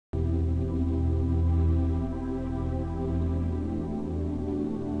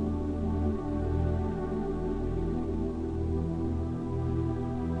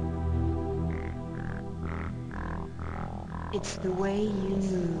It's the way you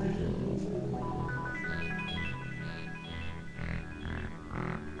move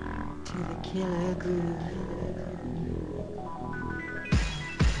to the killer groove.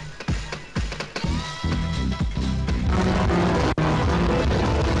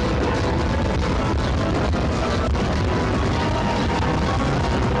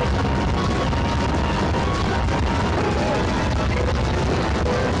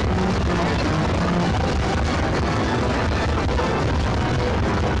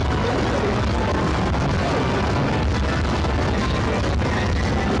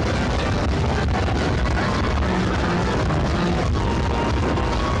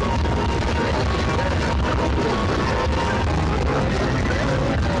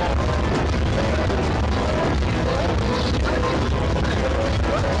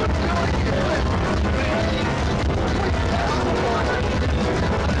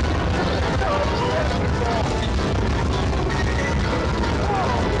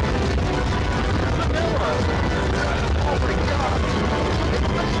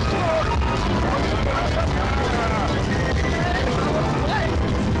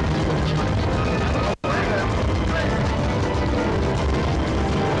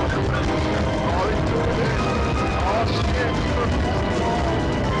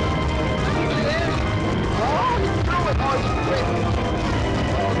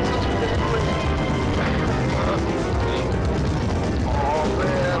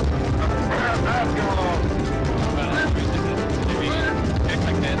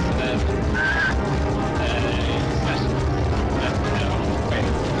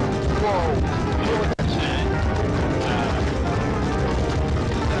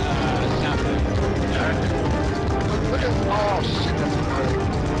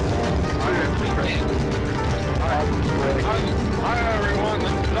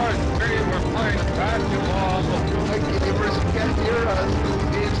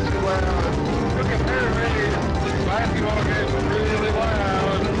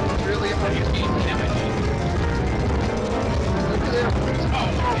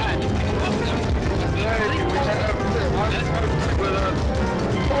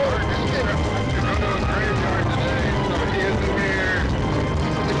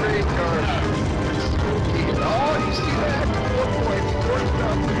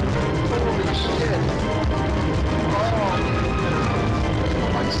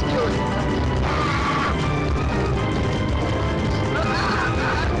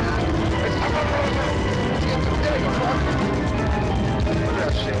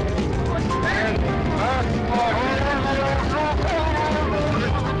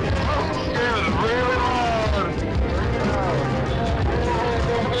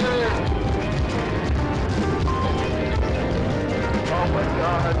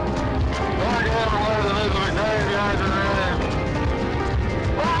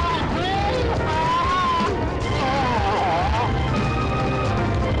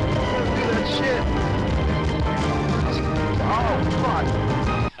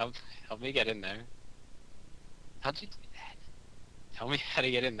 Help me get in there. How'd you do that? Tell me how to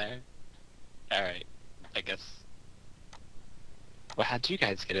get in there. Alright, I guess. Well, how'd you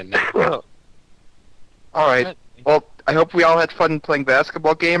guys get in there? Alright, well, I hope we all had fun playing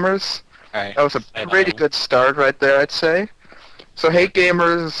basketball, gamers. Alright. That was a pretty good start right there, I'd say. So, hey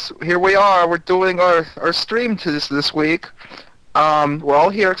gamers, here we are. We're doing our stream to this week. We're all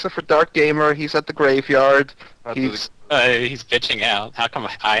here except for Dark Gamer. He's at the graveyard. He's bitching out. How come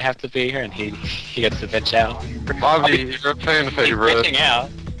I have to be here and he gets to bitch out? Bobby, you're a fan favorite. He's bitching out.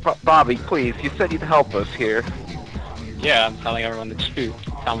 Bobby, please, you said you'd help us here. Yeah, I'm telling everyone the truth.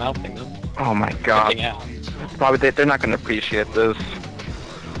 I'm helping them. Oh my god. Bitching out. Bobby, they're not going to appreciate this.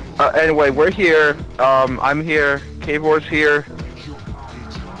 Anyway, we're here. I'm here. Kavor's here.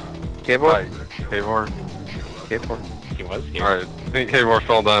 Kavor? Hi, Kavor. Kavor. He was here. Alright, I think Kavor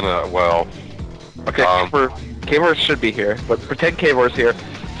fell down a well. Okay, Kavor should be here, but pretend Kavor's here.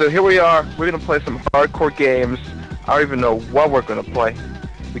 So here we are. We're going to play some hardcore games. I don't even know what we're going to play.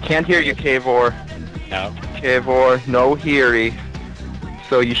 We can't hear you, Kavor. No. Kavor, no heary.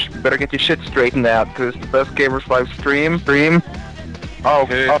 So you better get your shit straightened out, because it's the best gamers live stream. Oh,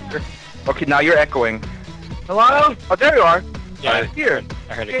 okay, now you're echoing. Hello? Oh, there you are. Yeah, here.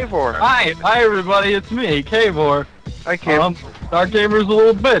 I heard it. Kavor. Hi everybody, it's me, Kavor. Hi, Kavor. Dark Gamer's a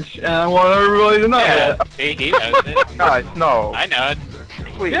little bitch, and I want everybody to know that. See, he knows it. Guys, no. I know it.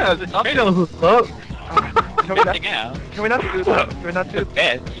 Please. Yeah, I know what's up. Bitching out. Can we not do that? Can we not do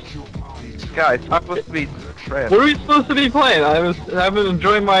that? Bitch. Guys, we're supposed to be friends. What are we supposed to be playing? I've been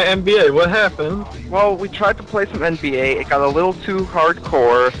enjoying my NBA. What happened? Well, we tried to play some NBA. It got a little too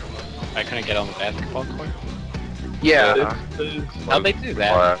hardcore. I couldn't get on the basketball court. Yeah. How'd they do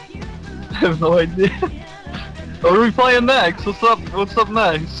that? Flat. I have no idea. What are we playing next? What's up? What's up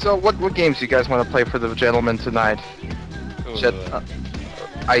next? So what games do you guys want to play for the gentlemen tonight? Ooh. Shit,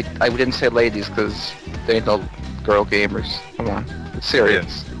 I didn't say ladies because they ain't no girl gamers. Come on, it's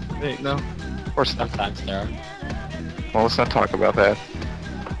serious. Wait, no. Of course not. Sometimes there are. Well, let's not talk about that.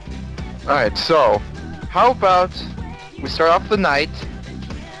 Alright, so how about we start off the night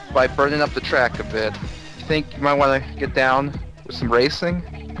by burning up the track a bit. You think you might want to get down with some racing?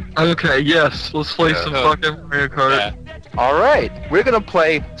 Okay, yes. Let's play Yeah. some fucking Mario Kart. Yeah. Alright, we're gonna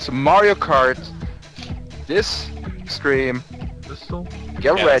play some Mario Kart this stream. Pistol?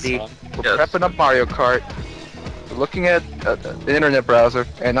 Get Yeah, ready. so- We're Yes. prepping up Mario Kart. We're looking at the internet browser,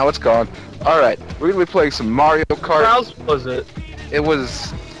 and now it's gone. Alright, we're gonna be playing some Mario What Kart. browser was it? It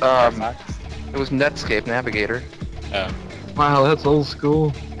was Firefox? it was Netscape Navigator. Oh. Wow, that's old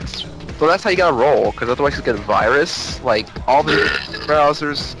school. So that's how you gotta roll, because otherwise you get a virus. Like, all the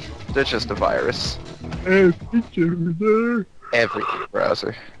browsers, they're just a virus. Every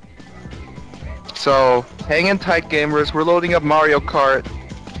browser. So, hang in tight, gamers. We're loading up Mario Kart.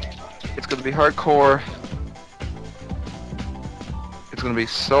 It's gonna be hardcore. It's gonna be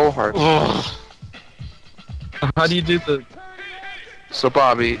so hard. How do you do the... So,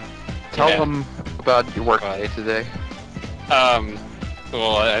 Bobby, tell Yeah. them about your work day today.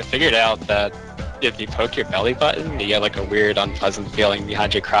 Well, I figured out that if you poke your belly button, you get like a weird, unpleasant feeling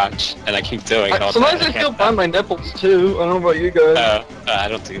behind your crotch, and I keep doing it all the time. Sometimes I feel by my nipples too. I don't know about you guys. I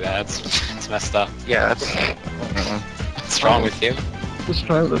don't do that. It's messed up. Yeah, that's... What's wrong with you? Just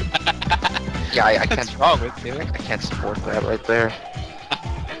trying to... Yeah, I What's can't... wrong with you? I can't support that right there.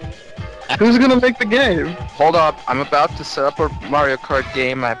 Who's gonna make the game? Hold up, I'm about to set up a Mario Kart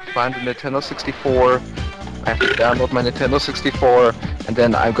game. I have to find the Nintendo 64. I have to download my Nintendo 64, and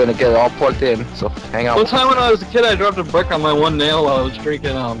then I'm gonna get it all plugged in. So hang on. One time when I was a kid, I dropped a brick on my one nail while I was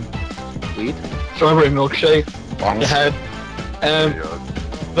drinking Weed? strawberry milkshake. Bongs. You had, and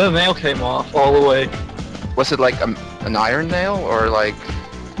Yeah. the nail came off all the way. Was it like an iron nail or like?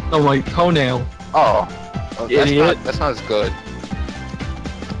 No, my toenail. Oh, Idiot. that's not as good.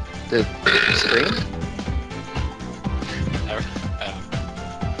 The screen?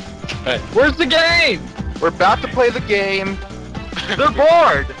 But Where's the game? We're about to play the game. They're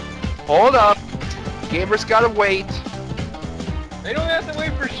bored. Hold up. Gamers gotta wait. They don't have to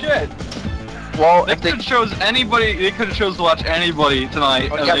wait for shit. Well, They if they could have chose anybody. They could have chose to watch anybody tonight.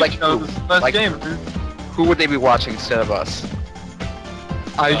 Oh, and yeah, they like chose who? the best Like game. who would they be watching instead of us?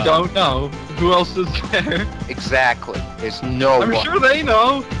 I don't know. Who else is there? Exactly. There's no I'm one. sure they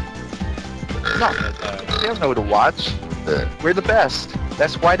know. No, they don't know who to watch. We're the best.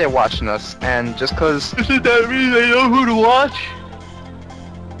 That's why they're watching us. And just cause Doesn't that mean they know who to watch?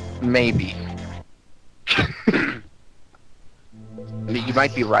 maybe. I mean, you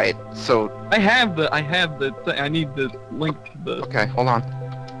might be right. So I have the thing. I need the link to the... okay, hold on.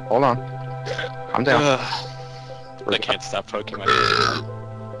 Calm down. I can't stop poking my face.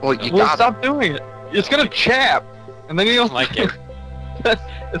 Well, you Well, got it. stop doing it. It's gonna chap. And then I you'll... don't like it.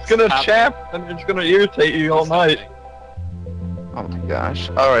 it's gonna Stop. chap and it's gonna irritate you all night. Oh my gosh.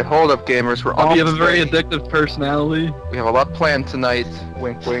 Alright, hold up, gamers. We're You have a almost very ready. addictive personality. We have a lot planned tonight.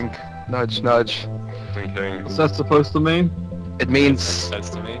 Wink, wink. Nudge, nudge. Thinking. What's that supposed to mean? It means... That's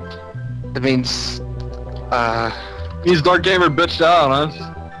to me. It means... He's Dark Gamer bitched out on us.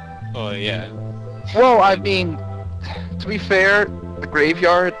 Oh yeah. Well, I mean... To be fair, the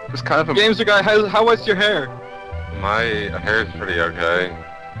graveyard was kind of a... Games guy, how wet's your hair? My hair's pretty okay.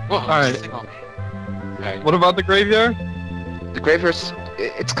 Alright. Alright. What about the graveyard? The graveyard's...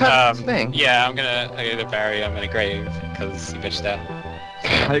 It's kind of a thing. Yeah, I'm gonna bury him in a grave because he bitched out.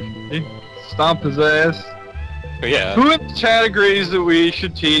 Like, stomp his ass. But yeah. Who in the chat agrees that we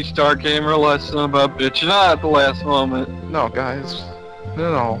should teach Dark Gamer a lesson about bitching out at the last moment? No, guys.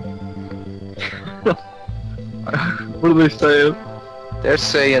 No. What are they saying? They're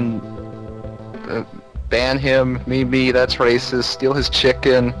saying... ban him, me, that's racist, steal his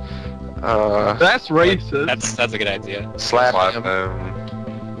chicken, That's racist. That's a good idea. slap Slap him.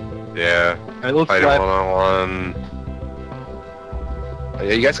 him. Yeah. Alright, let's Fight him slap. one-on-one. Are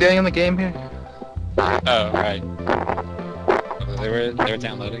you guys getting in the game here? Oh right. They were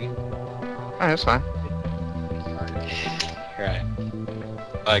downloading it. Alright, that's fine. Right.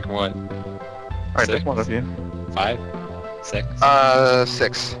 Like what? Alright, there's Six? one of you. 5? 6?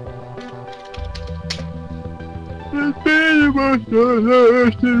 6.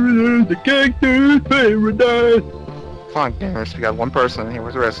 The cactus paradise. Come on, gamers, we got one person in here,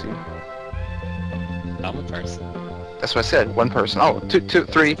 where's the rest of you? I'm a person. That's what I said, one person. Oh, two,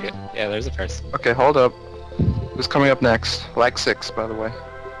 3. Yeah, there's a person. Okay, hold up. Who's coming up next? Lag 6, by the way.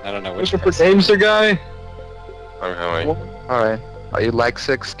 I don't know which Looking for person. Gamester guy? I'm coming. Alright. Are you lag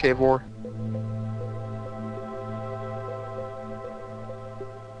 6, K-Vor?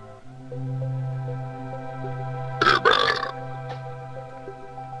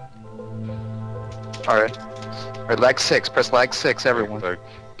 Alright. Alright, lag 6. Press lag 6, everyone.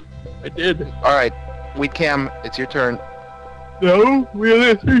 I did. Alright. Weed Cam, it's your turn. No, we only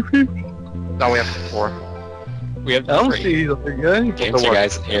have 3 people. No, we have 4. We have I don't three. see the other guy. Games are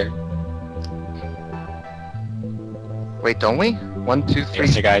guys in here. Wait, don't we? 1, 2, 3.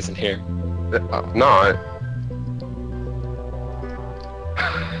 Games are guys in here. No,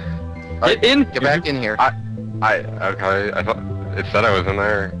 Alright, Get in. get back in here. okay, I thought it said I was in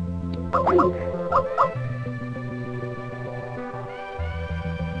there.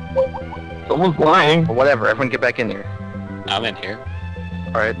 Someone's lying. Or whatever, everyone get back in here. I'm in here.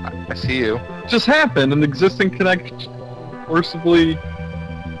 Alright, I see you. Just happened. An existing connection. Forcibly.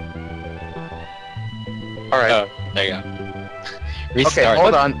 Alright. Oh, there you go. Okay, Restart.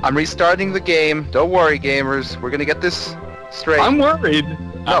 hold on. I'm restarting the game. Don't worry, gamers. We're gonna get this straight. I'm worried.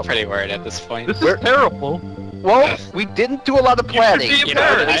 I'm pretty worried at this point. This is We're- terrible. Well, we didn't do a lot of planning. be You know,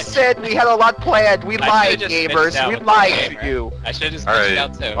 embarrassed. We said we had a lot planned. We I lied, should've just gamers. finished out We with lied the to game, right? you. I should have just switched it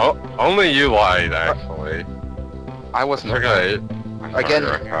out too. Alright. Only you lied, actually. I wasn't. Okay. Again.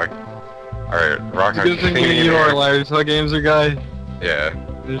 Alright, Rock. Good thing you are liars, huh, Gameser guy? Yeah.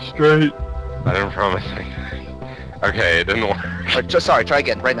 You're straight. I didn't promise anything. Okay, it didn't work. Sorry, try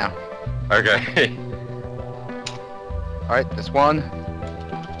again, right now. Okay. Alright, this one.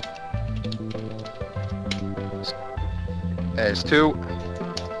 There's 2.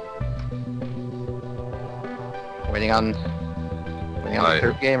 Waiting on the Alright.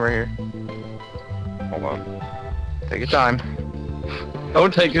 3rd gamer here. Hold on. Take your time.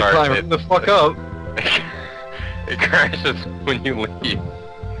 Don't take your Sorry, time. it- Bring the fuck up. It crashes when you leave.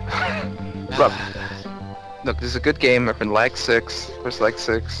 Look, this is a good game. I've been lag 6. First lag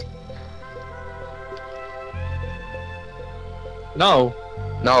 6. No.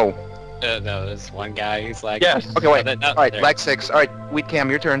 No. No, there's one guy who's like. Yes. Okay, wait. No, Alright, there. lag 6. Alright, Weed Cam,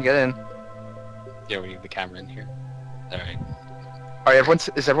 your turn. Get in. Yeah, we need the camera in here. Alright. Alright,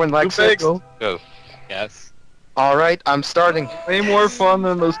 is everyone lag 6? Bagel. Yes. Yes. Alright, I'm starting. Way more fun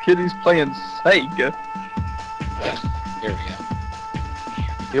than those kiddies playing Sega. Here we go.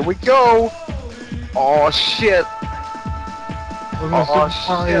 Here we go. Oh shit.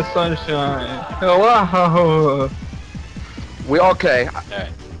 Oh, shit. sunshine. Hello. We okay. Alright.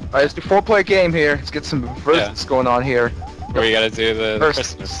 Alright, let's do 4-player game here. Let's get some versus going on here. We gotta do the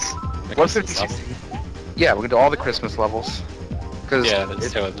First- Christmas. The 156. Christmas level. Yeah, we're gonna do all the Christmas levels. Cause Yeah,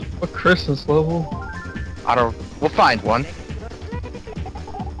 there's 2 of them. What Christmas level? I don't. We'll find one.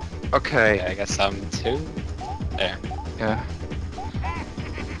 Okay. Okay, I guess I'm 2. There. Yeah.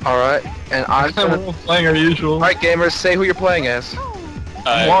 All right. And I'm. We're playing our usual. All right, gamers, say who you're playing as.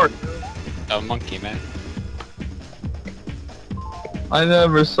 Mark. A monkey man. I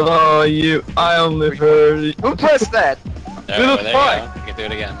never saw you. I only heard you. Who pressed that? There, Who the there fuck? you go. You can do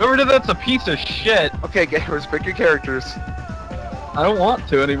it again. Whoever did that's a piece of shit. Okay, gamers, pick your characters. I don't want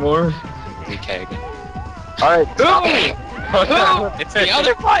to anymore. DK again. All right. It's the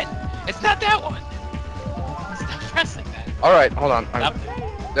other one! It's not that one! Stop pressing that. All right. Hold on. Stop.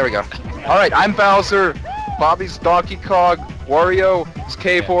 There we go. All right. I'm Bowser. Bobby's Donkey Kong. Wario is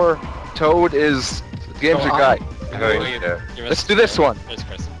K4. Toad is Games Guy. Yeah. Let's do this one. There's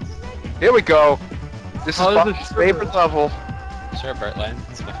Christmas. Here we go. This is How does it Bobby's sure? favorite level. Sure, Bertland.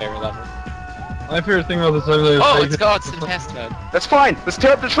 It's my favorite level. My favorite thing about this episode is Oh, like- let's go! It's in fast mode. That's fine. Let's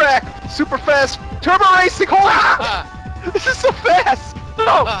tear up the track. Super fast. Turbo racing. Holy Ah! This is so fast.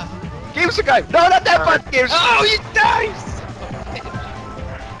 No. Ah! Games Guy. No, not that button. Games. Oh, you dice!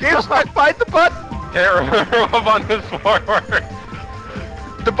 Games Guy. Find the button. Can't remember what button is forward.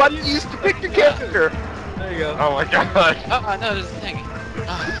 The button you used to pick your character. There you go. Oh my god. Oh, no, there's a thing.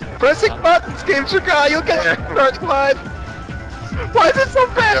 Ah. Pressing buttons, Games Guy. You'll get Yeah. starting line. Why is it so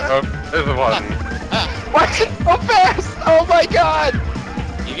fast? Yeah, there's a button. Ah. Why is it so fast? Oh my god.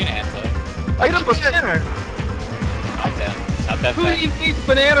 You can handle it. I got a Banana. Calm down. Not that Who fast. eats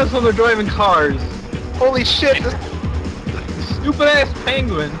bananas when they're driving cars? Holy shit. This Stupid ass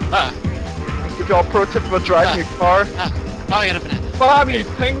penguin. Ah. give y'all a pro tip about driving your car. Ah. Oh, I got a banana. Bobby,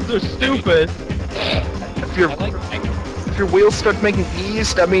 penguins are stupid. If your I like penguins. if your wheels start making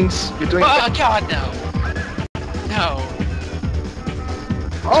E's, that means you're doing. Oh, God, no. No.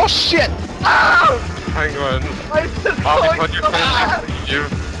 Oh shit! Ah! Penguin. Why is this Bobby, going put your so face bad? next to you.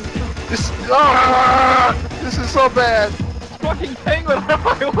 This is so bad. Fucking penguin on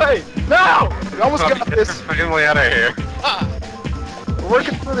my way. No! We almost got Get this. your family out of here. Ah! We're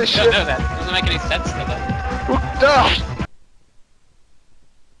working through this No, shit. no, that doesn't make any sense to them. No!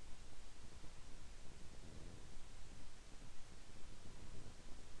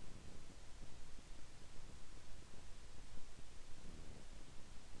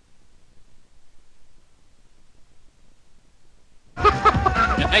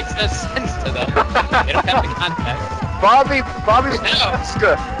 It makes no sense to them. They don't have the context. Bobby's No.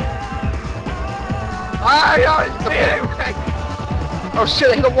 good. Oh shit,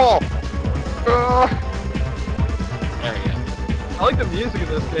 I hit a wall. There we go. I like the music in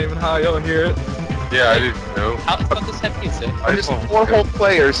this game and how you'll hear it. Yeah, I do too. How the fuck does that music? I'm just 4 whole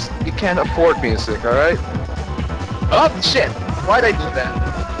players. You can't afford music, alright? Oh shit! Why'd I do that?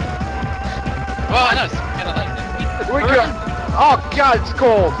 Well, I know, it's kind of like that. We got. Oh god, it's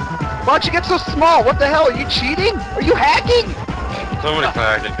cold. Why'd you get so small? What the hell? Are you cheating? Are you hacking? Somebody's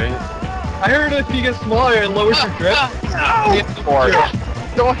hacking. I heard if you get smaller, it lowers your grip. Or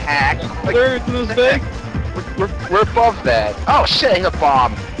don't hack. Like, There, it's this big. we're above that. Oh shit! I hit a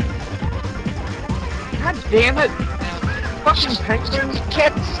bomb. God damn it! Fucking penguins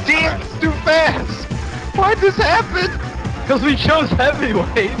can't stand too fast. Why'd this happen? Because we chose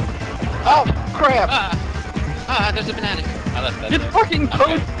heavyweight. Oh crap! There's a banana here. I left that Get there. fucking Okay.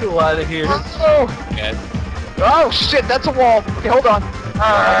 toadstool out of here. Oh, Good. oh shit! That's a wall. Okay, hold on.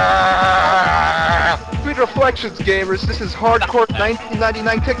 Sweet reflections, gamers. This is hardcore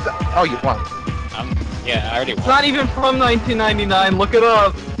 1999 TikTok. Oh, you won. Yeah, I already It's won. not even from 1999. Look it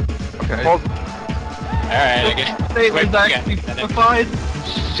up. Okay. Hold. Alright, I get, State was wait, actually yeah, simplified.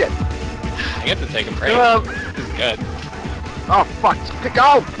 Shit. I get to take a break. Shut up. This is good. Oh fuck.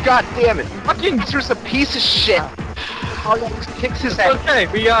 Oh god damn it. Fucking. This a piece of shit. Oh, he just kicks his ass. Okay,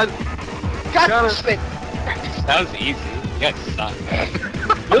 we got. God got it. damn it. That was easy. You guys suck.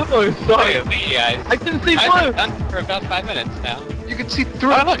 This one is Look sorry. at me, guys. I can see I've been blue. done for about 5 minutes now. You can see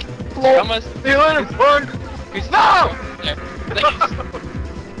through Oh, look! floor. Almost. See you later, Borg. He's No! there.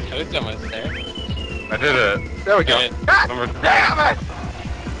 Please. Toad's almost there. I did it. There we go. Good. God Number damn it!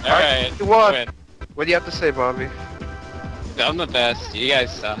 Alright. You won. Win. What do you have to say, Bobby? I'm the best. You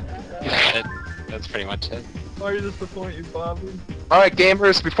guys suck. That's it. That's pretty much it. Sorry to disappoint you, Bobby. Alright,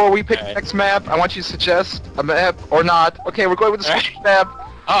 gamers, before we pick the Alright. next map, I want you to suggest a map or not. Okay, we're going with the Alright. first map.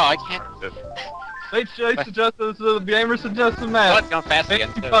 Oh, I can't. They suggest this the gamer suggested map. What? Going fast again.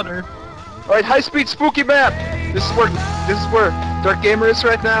 Fancy too. butter. Alright, high-speed spooky map. This is where Dark Gamer is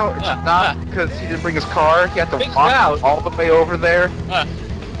right now. It's Ah, not because he didn't bring his car. He had to Big walk mouth. all the way over there. Ah,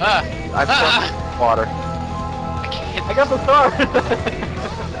 I ah, poured water. I can't. I got the star.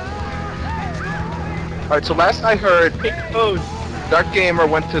 Alright, so last I heard, Pink toad. Dark Gamer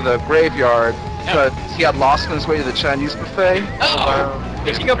went to the graveyard because he had lost on his way to the Chinese buffet. Oh,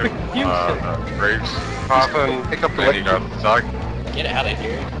 Picking up a Houston. Graves coffin. Pick up the Then you got stuck. get out of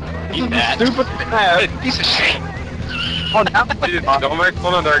here. This Eat is that. the stupid map. Piece of shit. Oh, now Dude, don't make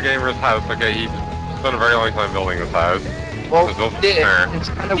fun of Dark Gamer's house, okay? He spent a very long time building this house. well, It's built did. there. It's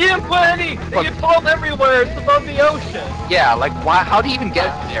kind of You didn't put any. They get pulled everywhere. It's above the ocean. yeah. Like, why? How do you even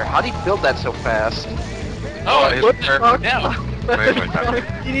get there? How do you build that so fast? Oh, It's what the there. fuck now?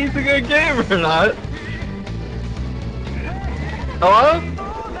 He needs a good game or not. Hello?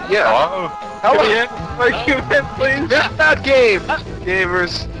 Yeah. Hello? Hello. Yeah. Argument, please. That's not game,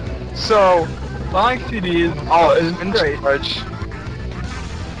 gamers. So, Sonic CDs. oh, is in great. charge.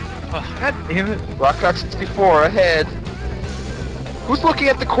 God damn it. Rockrock 64 ahead. Who's looking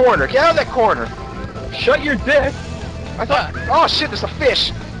at the corner? Get out of that corner. Shut your dick. I thought. Oh shit! There's a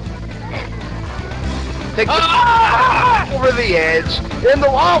fish. Take the over the edge. In the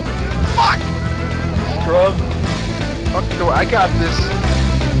wall. Fuck. Scrub. Okay, no, I got this.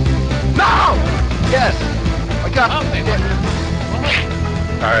 No. Yes. I got Oh, they it.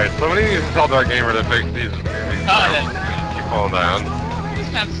 Alright, somebody needs to tell Dark Gamer to fix these. Keep falling down. This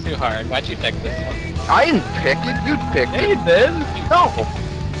map's too hard. Why'd you pick this one? I didn't pick it. You picked Yeah, it. you did. No.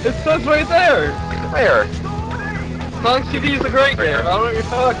 It says right there. Where? Sonic CD is a great game. I don't know what you're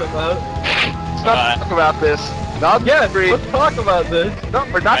talking about. Let's not talk about this. Not Yes, free. let's talk about this. No,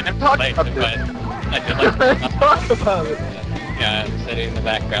 we're I not never talking played about it, this. but I feel like Let's talk about it. yeah, I'm sitting in the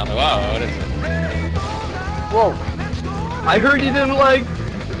background. Whoa, what is it? Whoa. I heard you didn't like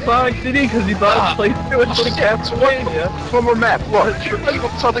Sonic CD because you thought it played too much like Castlevania. One more map. Look,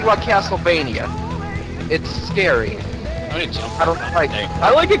 something about Castlevania. It's scary. I'm gonna jump. I don't like There.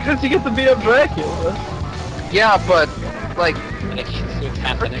 I like it because you get to beat up Dracula. Yeah, but like, I can't see what's Dark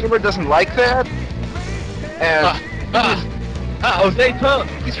happening. Gamer doesn't like that. And Oh, Daytona.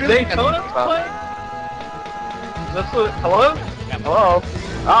 he's really Daytona's playing? That's what. Hello? hello.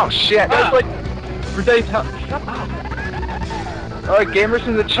 Oh shit! That's like for Daytona. Alright, gamers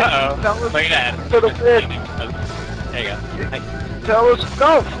in the chat. Uh-oh. Tell us Look at that. for the win. There you go. Hey, Tell us.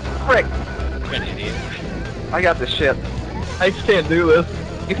 Go! Frick! you're an idiot. I got this shit. I just can't do this.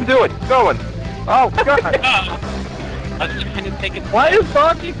 You can do it. Going. Oh god. I was trying to take it. Why does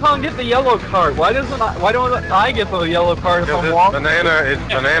Donkey Kong get the yellow card? Why don't I get the yellow card if Because I'm it's walking?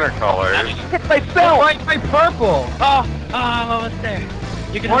 banana colors. Hit myself. Why am I purple? I'm almost there.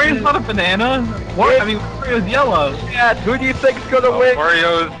 You can Wario's not a banana. I mean, Wario's yellow. Yeah, who do you think's gonna win?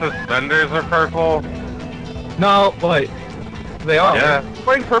 Wario's suspenders are purple. No, wait. They are. Yeah. He's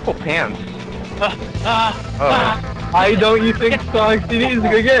wearing purple pants. Why don't you think Sonic CD is a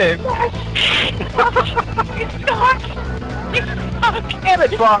good game? Damn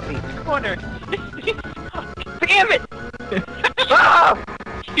it, Bobby! Corner. Damn it! Ah!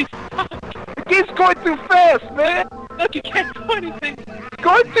 The game's going too fast, man! Look, you can't do anything. It's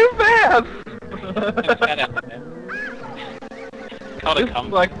going too fast! Called This a is come.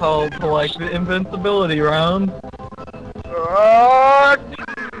 like called like the invincibility round. Uh,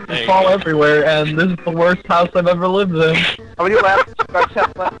 There You you fall go. everywhere, and this is the worst house I've ever lived in. how many laps do you guys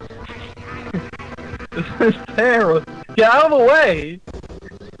have left? This is terrible. Get out of the way!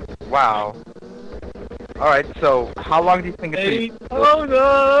 Wow. Alright, so how long do you think Hey, it's oh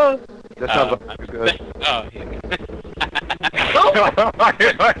no! That sounds like good. Oh, yeah.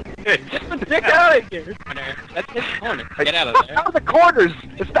 Get the dick out of here! Corner. That's his corner. Get out of there. Out of the corners!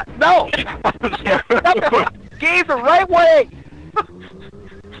 It's not. No! Gaze the right way!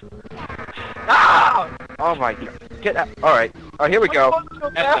 Ah! Oh my god. Get out. Alright. Alright, here we go. Go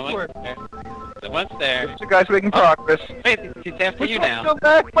That's the one backward. there. The one's there. You guys making progress. Wait, he's after you now. Go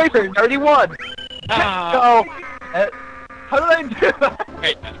back. Wait, 31! Ah. Go! How did I do that?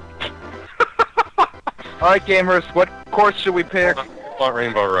 Wait. Alright, gamers, what course should we pick? What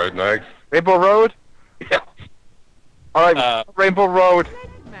Rainbow Road next? Rainbow Road? Yeah. Alright, Rainbow Road.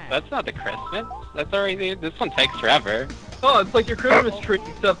 That's not the Christmas. That's already. This one takes forever. Oh, it's like your Christmas tree,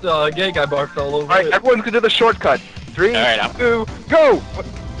 except gay guy barks all over Alright, it. everyone's gonna do the shortcut. 3, Alright, I'm- 2, go!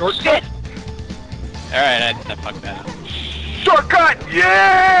 Shortcut. Alright, I fucked that up. Shortcut!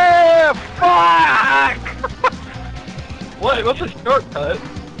 Yeah! Fuck! What? What's a shortcut?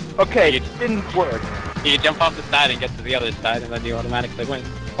 Okay, it didn't work. You jump off the side and get to the other side, and then you automatically win.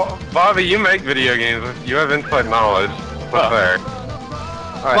 Bobby, you make video games. You have inside knowledge. What's there?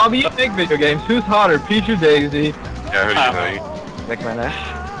 Alright, Bobby, you make video games. Who's hotter, Peach or Daisy? Yeah, who do you think? Nick Manesh.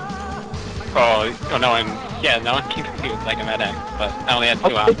 Oh, no one. Yeah, no one can compete with Mega Man X, but I only had 2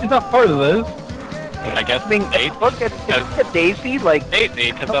 Okay, hours. he's not part of this. I guess I mean, eight. look at Daisy, like,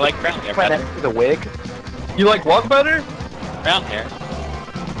 Daisy, because I like brown hair Nick better. Manesh with a wig. You like what better? Brown hair.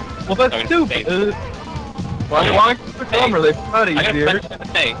 Well, that's Okay, stupid. Daisy. Why the camera? They cut I'm gonna easier. punch you in the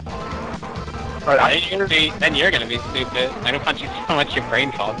face. Alright, Then you're gonna be stupid. I'm gonna punch you so much your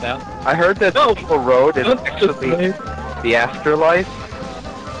brain falls out. I heard that No. Rainbow Road is Don't actually the afterlife.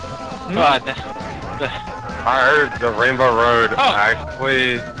 God, I heard the Rainbow Road Oh.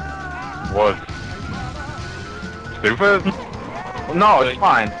 actually was stupid. No, it's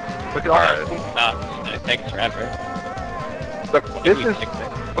fine. Look at all Alright. no, it takes forever. Look, this is okay.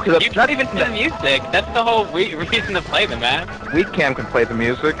 You The, not even the music. That's the whole reason to play the map. Weedcam can play the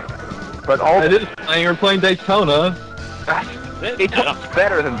music, but all I did. You were playing Daytona. it's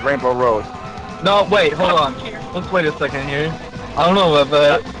better than Rainbow Road. No, wait, hold on. Let's wait a second here. I don't know about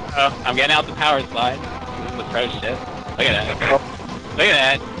that. Oh, I'm getting out the power slide. This is the pro shit. Look at that. Look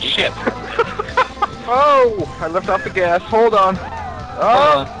at that. Shit. Oh, I left off the gas. Hold on.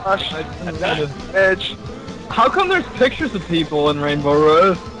 Oh, gosh. Edge. How come there's pictures of people in Rainbow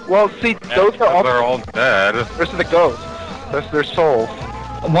Road? Well, see, those are all. They're all dead. Those are the ghosts. Those are their souls.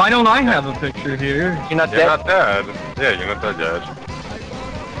 Why don't I have a picture here? You're not You're dead. not dead. Yeah, you're not dead yet.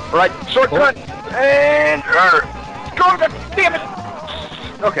 Right, shortcut. And go. Damn it.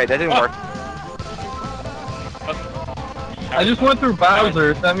 Okay, that didn't work. I just went through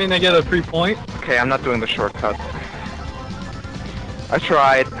Bowser. Does that mean I get a free point? Okay, I'm not doing the shortcut. I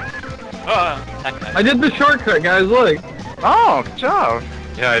tried. Oh, that guy. I did the shortcut, guys. Look. Oh, good job.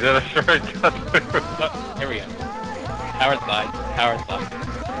 Yeah, I did a shortcut too. Oh, here we go. Power slide. Power slide.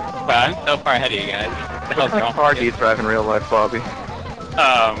 Wow, I'm so far ahead of you guys. What the What hell's kind wrong of car with do you drive in real life, Bobby?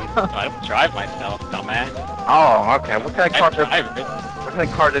 I don't drive myself, dumbass. Oh, okay. What kind of I car does drive it. what kind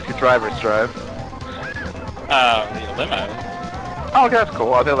of car does your drivers drive? The limo. Oh, okay, that's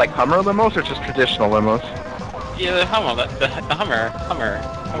cool. Are they like Hummer limos or just traditional limos? Yeah, the Hummer. The Hummer.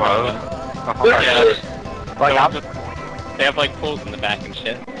 Wow. Yeah. Like, The I'm, ones with- they have like pools in the back and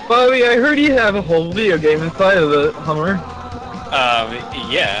shit. Bobby, I heard you have a whole video game inside of the Hummer.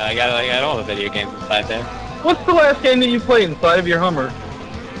 Yeah, I got all the video games inside there. What's the last game that you played inside of your Hummer?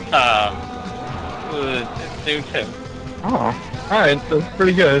 Doom 2. Oh. Alright, that's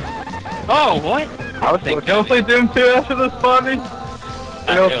pretty good. Oh, what? I was You thinking. gonna play Doom 2 after this, Bobby?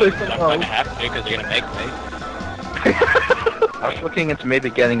 I'm gonna play going some to have to because you're going to make me. I was looking into maybe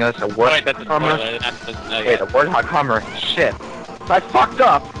getting us a Oh, Warthog wait, that's a Hummer. spoiler. That's just, no, Wait, a Warthog Hummer. Shit. I fucked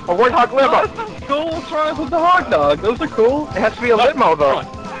up. A Warthog Oh, limo. that sounds cool. What's wrong with the hot dog? Those are cool. It has to be a limo though.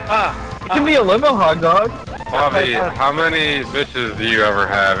 It can be a limo hot dog. Bobby, how many bitches do you ever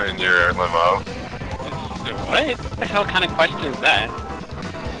have in your limo? What the hell kind of question is that?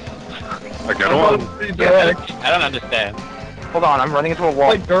 A good one? Pretty direct. I don't understand. Hold on, I'm running into a wall.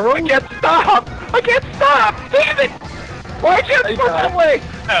 Like girls? I can't stop! I can't stop! Damn it! Why'd you Hey, push guys. away?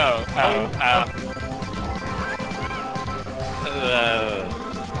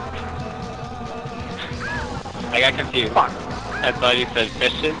 I got confused. Fuck. I thought you said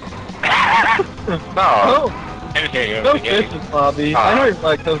fishing. No. Oh, I didn't hear you no over the beginning. fishes, Bobby. I know you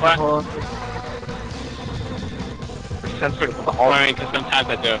like those What? before. Sensitive to I mean, because sometimes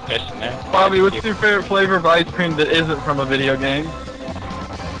I do a fish in there. Bobby, what's your favorite flavor of ice cream that isn't from a video game?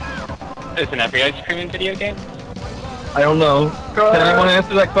 Isn't every ice cream in video game? I don't know. Can anyone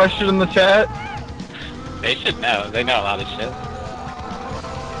answer that question in the chat? They should know. They know a lot of shit.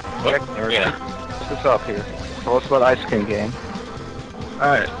 Check There we go. this up here. Tell us about ice cream game.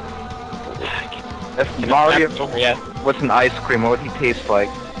 Alright. If Mario Over yet. was an ice cream, what would he taste like?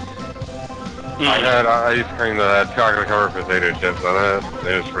 I had ice cream that had chocolate covered potato chips on it.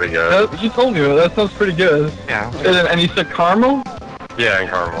 It was pretty good. You told me that. That sounds pretty good. Yeah. And you said caramel? Yeah, and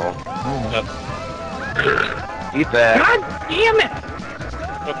caramel. Eat that. God damn it!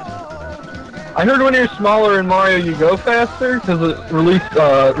 I heard when you're smaller in Mario you go faster because it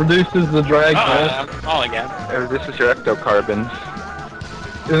reduces the drag I'm small again. This is your ectocarbons.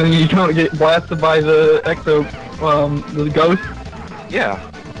 and then you don't get blasted by the the ghost. Yeah.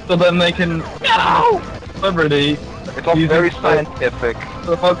 So then they can liberty It's all using very the scientific.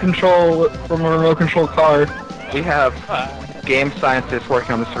 remote control from a remote control car. We have game scientists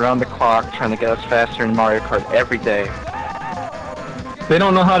working on this around the clock, trying to get us faster in Mario Kart every day. They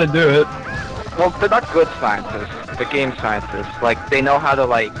don't know how to do it. Well, they're not good scientists. They're game scientists. Like, they know how to,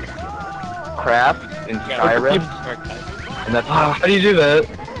 like, craft in Skyrim, and that's How do you do that?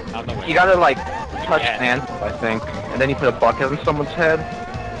 you gotta, like, touch Yeah. sand, I think, and then you put a bucket on someone's head,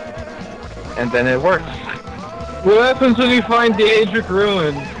 and then it works. What happens when you find Daedric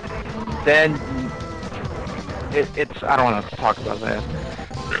Ruin? Then, it's, I don't want to talk about that.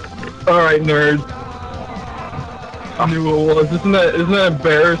 Alright, nerds. I knew what it was. Isn't that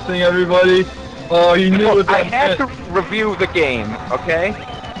embarrassing, everybody? Oh, you knew what I that had to meant. review the game, okay?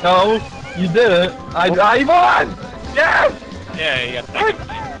 No, you didn't. I won! Yes! Yeah, you got second.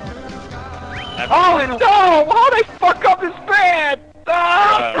 Oh, no! How'd I fuck up this bad?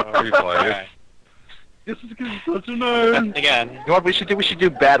 We played. Alright. This is gonna be such a nerd. Again. You know what we should do? We should do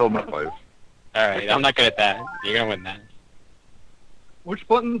battle mode. Alright, I'm not good at that. You're gonna win that. Which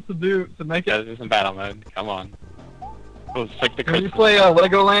buttons to do to make Yeah, it? this is battle mode. Come on. We'll stick the Can you crystal. play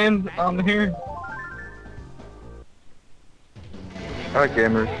Legoland on here? Alright,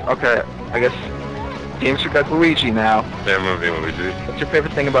 gamers. Okay, I guess games got Luigi now. Damn movie, Luigi. What's your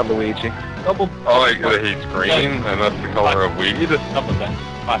favorite thing about Luigi? Double. I like that he's green, and that's the color of weed. Double that.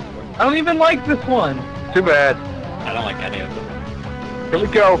 Possible. I don't even like this one. Too bad. I don't like any of them. Here we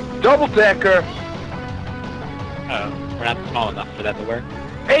go. Double decker. Oh, we're not small enough for that to work.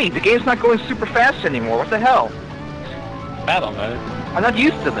 Hey, the game's not going super fast anymore. What the hell? Battle mode. I'm not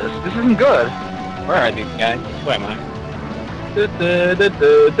used to this. This isn't good. Where are these guys? Where am I?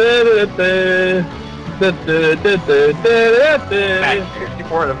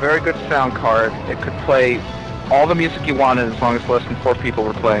 64 had a very good sound card. It could play all the music you wanted as long as less than 4 people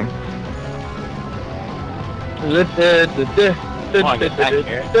were playing. Come on, get back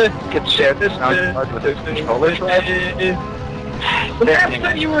here. You could share this sound card with its controllers. The map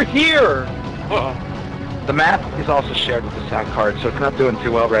said you were here! Whoa. The map is also shared with the sound card, so it's not doing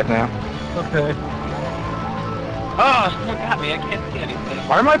too well right now. Okay. Oh, someone got me. I can't see anything.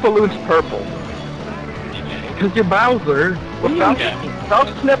 Why are my balloons purple? DJ. Because you're Bowser. Well, Yeah.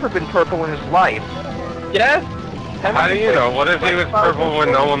 Bowser's never been purple in his life. Yes? How do you know? What if he was purple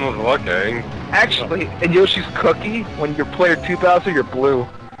when no one was looking? Actually, in Yoshi's Cookie, when you're player 2 Bowser, you're blue.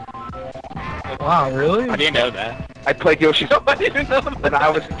 Wow, really? How do you know that? I played Yoshi's How do you know that? when I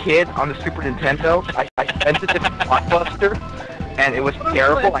was a kid on the Super Nintendo. I rented it from Blockbuster, and it was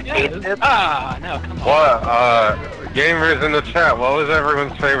terrible. I hated it. Ah, no, come on. What, gamers in the chat, what was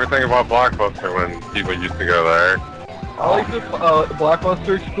everyone's favorite thing about Blockbuster when people used to go there? I like this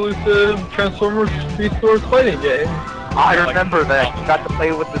Blockbuster exclusive Transformers Beast Wars fighting game. I remember that. You got to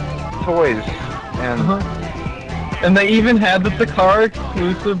play with the toys. And And they even had the Takara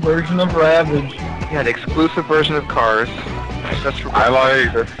exclusive version of Ravage. yeah, the exclusive version of Cars.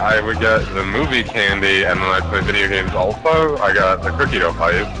 I would get the movie candy, and then I play video games also. I got the cookie dough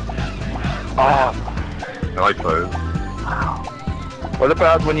pipe. Oh, I like those. what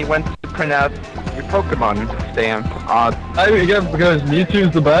about when you went to print out your Pokemon stamp? I guess because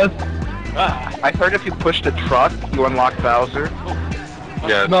Mewtwo's the best. I heard if you pushed a truck, you unlock Bowser.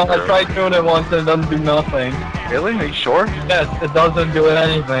 Yeah, No, I true. tried doing it once and it doesn't do nothing. Really? Are you sure? Yes, it doesn't do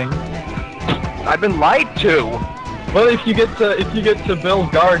anything. I've been lied to. But if you get to Bill's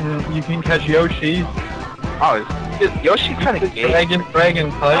garden, you can catch Yoshi. Oh, is Yoshi kind of gay?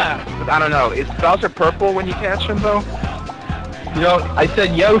 Dragon type. But I don't know. Is Bowser purple when you catch him, though? You know, I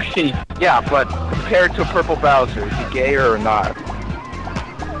said Yoshi. Yeah, but compared to a purple Bowser, is he gayer or not?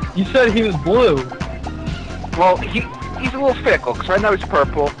 You said he was blue. Well, he's a little fickle, because right now he's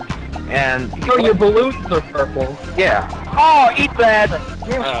purple, and... So your balloons are purple. Yeah. Oh, eat that!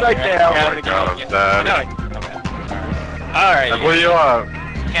 Game strike down. God, I'm dead. Alright. I blew you up.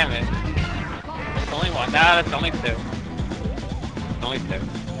 Damn it. It's only one. No, it's only two. It's only two.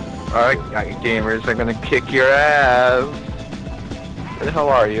 Alright, gamers, I'm gonna kick your ass. Where the hell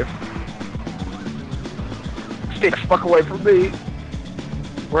are you? Stay the fuck away from me.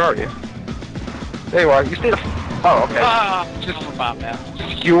 Where are you? There you are. You stay the oh, okay. Just a bomb now.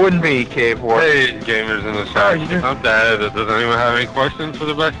 Just you and me, Cave War. Hey, gamers in the chat. I'm dead. Does anyone have any questions for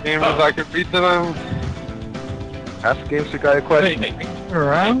the best gamers I could beat to them? Ask the Gamester guy a question. Hey,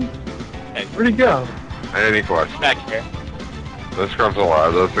 Around? Where'd he go? Any questions? back here. This comes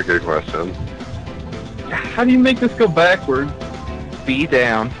alive. That's a good question. How do you make this go backwards? Be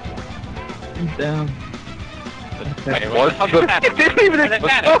down. He's down. Wait, What's what the- happened? It didn't even Where did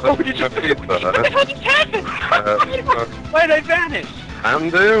explode! it vanish? You just What the hell just happened? Why did I vanish?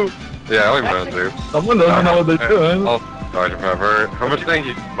 Mountain Yeah, I like Mountain Someone doesn't know what they're doing. Oh, Dr. Pepper. How much dang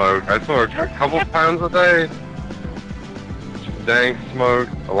you smoke? I smoke a couple pounds a day. Dang smoke.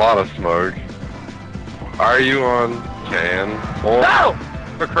 A lot of smoke. Are you on can? Or No!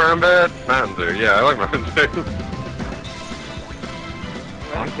 the crime bed? Mountain Dew. Yeah, I like Mountain Dew.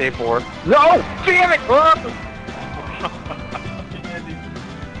 On Cave War. No! Damn it!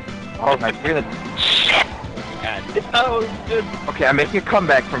 Oh my goodness. Shit! God. Oh, good. Okay, I'm making a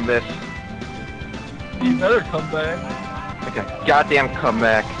comeback from this. You better come back. Okay, goddamn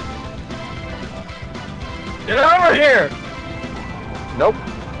comeback. Get over here! Nope,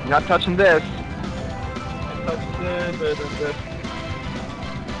 not touching this.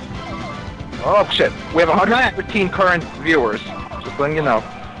 Oh shit, we have 115 current viewers. Just letting you know.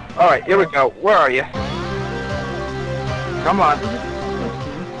 Alright, here we go. Where are you? Come on.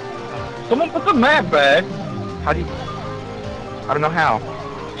 Someone put the map back. How do you... I don't know how.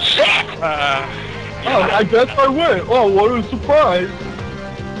 Shit! Oh, I guess I win. Oh, what a surprise.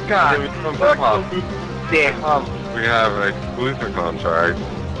 God. Damn. We have an exclusive contract.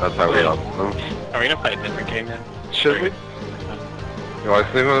 That's how we help them. Are we gonna play a different game now? Should we? You know, I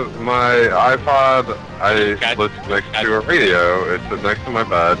see my iPod, I listen next to a radio. It's next to my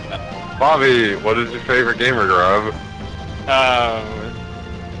bed. Bobby, what is your favorite gamer grub?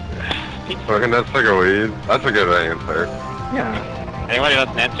 Smoking that cigar weed. That's a good answer. Yeah. Anyone who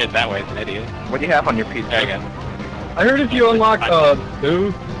doesn't answer it that way is an idiot. What do you have on your pizza? There you go. I heard if you unlock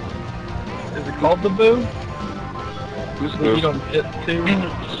Boo, is it called the Boo? Who's That you Boo? don't get to.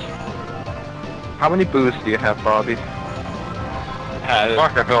 How many boos do you have, Bobby?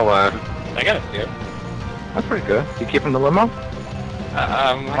 Fuck, I feel that. I got a few. That's pretty good. You keep in the limo?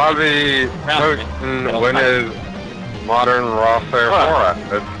 Bobby, when is Modern Warfare 4 at?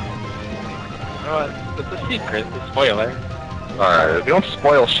 It's a secret. It's a spoiler. Alright. We don't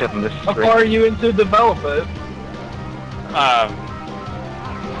spoil shit in this How stream. far are you into development? I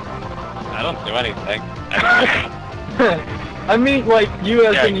don't do anything. I mean, like, you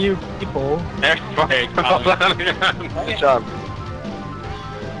as in you people. There's very Good job.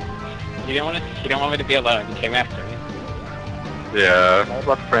 You didn't want me to be alone. You came after me. Yeah. All of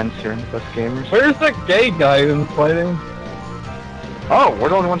our friends here in Best Gamers. Where's that gay guy who's fighting? Oh, we're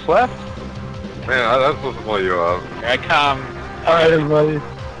the only ones left? Man, that's supposed to blow you up. Here I come. Alright, everybody.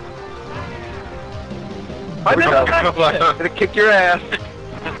 I'm gonna kick your ass.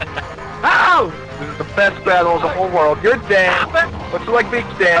 Ow! This is the best battle of the whole world. You're dead. Looks like Big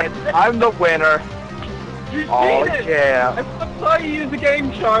dead. I'm the winner. You Oh cheated! yeah. I saw you use the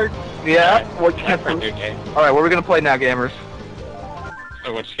game shark. Yeah. What Time for a new game. All right, what are we gonna play now, gamers?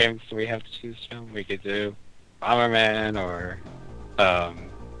 So which games do we have to choose from? We could do Bomberman or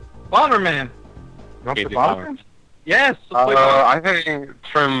Bomberman. You want we the do Bomberman? Yes. Let's play Bomberman. I think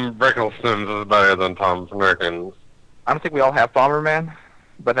Trim Brickleston's is better than Tom Americans. I don't think we all have Bomberman,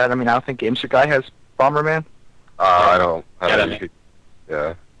 but I mean, I don't think Games Guy has Bomberman. I don't. Get it.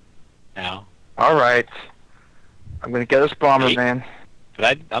 Yeah. now. All right. I'm gonna get us Bomberman.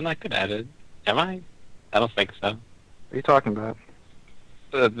 But I'm not good at it. Am I? I don't think so. What are you talking about?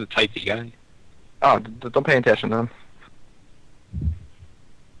 The typey guy. Oh, don't pay attention to him.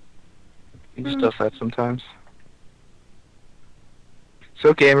 He just does that sometimes.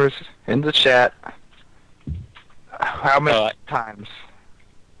 So gamers, in the chat, how many times?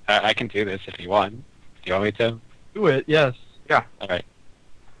 I can do this if you want. Do you want me to? Do it. Yes. Alright.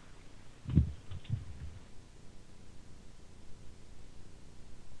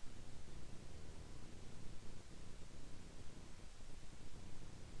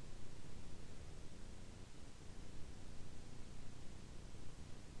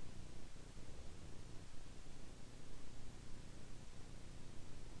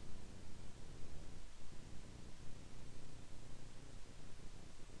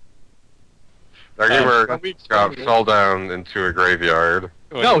 Our gamer got fell down into a graveyard.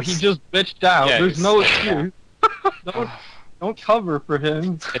 No, he just bitched out. Yeah, There's he's- no excuse. Don't cover for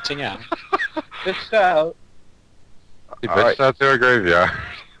him. pitching out. Bitched out. He All right. bitched out to a graveyard.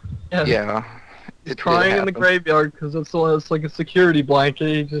 Yes. Yeah. He's It did crying in the happen. graveyard because it's like a security blanket.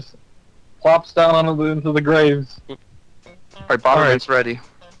 He just plops down into the graves. All right, Bomberman's ready.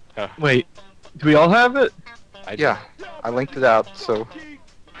 Wait, do we all have it? Yeah, I linked it out, so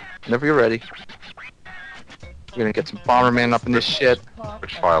whenever you're ready. We're gonna get some Bomberman up in this shit.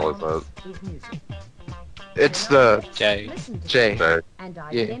 Which file is that? It's the Jay. J. Jay. And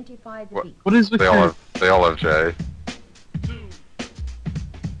Yeah. identify the What? beat. What is with They all you? have. They all have Jay.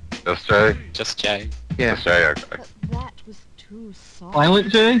 Just Jay. Just Jay. Yeah, Just Jay. Okay. But that was too soft.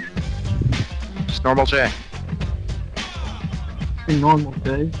 Violent J? just normal J. Be normal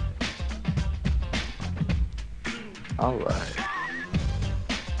J. Alright.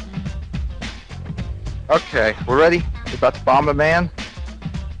 Okay, we're ready. We're about to bomb a man.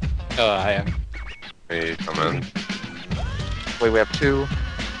 Oh, I am. Me come in. Wait, we have two.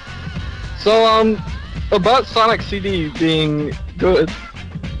 So, about Sonic CD being good,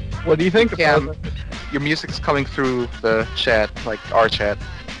 what do you think Yeah, about it? your music's coming through the chat, like our chat.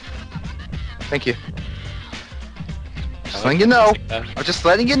 Thank you. Just letting you know. I'm just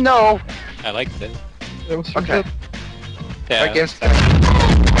letting you know. I liked it. It was Okay. good. Yeah. Alright, games.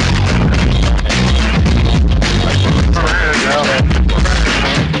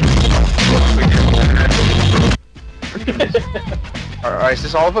 Alright, is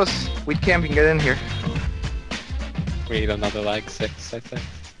this all of us? We can get in here. We need another like 6, I think.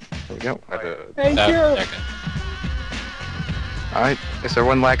 There we go. I did. Thank No, you. okay. Alright, is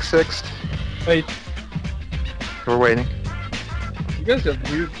everyone lag sixth? Wait, We're waiting. you guys have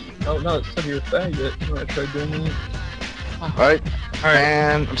weird. Oh no, it said you were faggot when I tried doing that. Alright,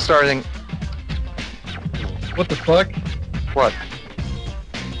 and I'm starting. What the fuck? What?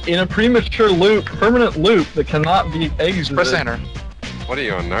 In a premature loop, permanent loop that cannot be exited. Press enter. What are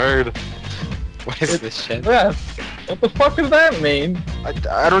you, a nerd? What is this shit? Yeah. What the fuck does that mean?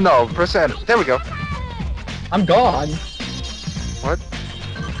 I don't know. Press enter. There we go. I'm gone. What?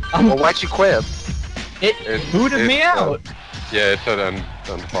 I'm, Well, why'd you quit? it booted me out. Yeah, it said end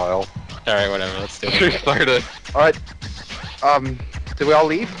file. Alright, whatever, let's do it. Restart it. Alright. Did we all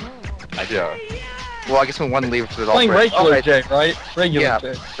leave? Yeah. Well, I guess when one leaves, it's all Playing break. regular Alright, J, right? Regular Yeah.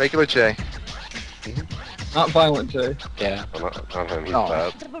 J, regular J. not violent J. Yeah. Not him, he's Oh.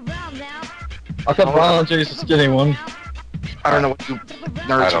 bad. I thought violent J is the skinny one. I don't know what you I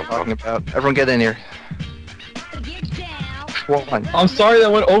nerds are don't know. talking about. Everyone get in here. One. I'm sorry that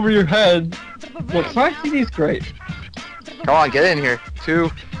went over your head. Look, Sonic CD's great. Come on, get in here.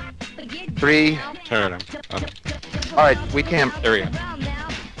 2, 3. Turn him. Okay. Alright, we can. There we go.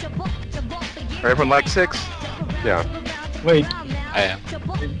 Everyone lag 6? Yeah. Wait, I am.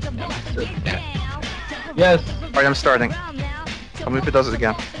 yes. Alright, I'm starting. Tell me if it does it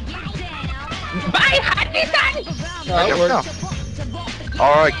again. No, it worked.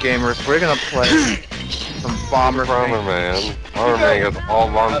 Alright, gamers, we're gonna play some Bomber. Bomberman. Bomberman gets all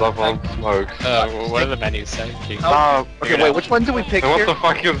bombed up on smokes. What do the menus say? Can you- Okay, wait, which one do we pick And what here? the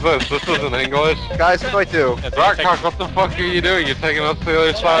fuck is this? This isn't English? Guys, what do I do? That's Rockcock, what the fuck are you doing? You're taking us to the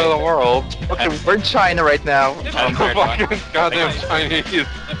other side of the world. Okay, we're in China right now. Um, The fucking goddamn Chinese.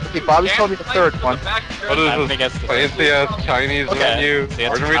 Okay, Bobby's told me the third one. What I don't is think this that's the fancy ass Chinese Okay. menu? See, that's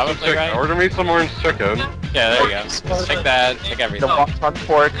Order me some probably chicken. right. Order me some orange chicken. Yeah, there you go. Just take that, take The everything. wonton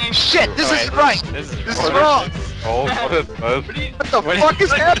pork. Shit, this is right! This is This is wrong! Oh, what it does? What the fuck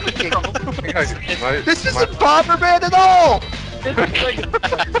is happening? My- This isn't Bomberman at all!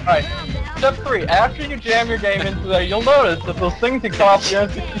 Alright, step 3. After you jam your game into there, you'll notice that those things you caught the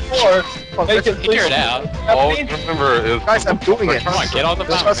N64 will make it Figure it out. All I remember is Guys, I'm doing it. Come on, get on the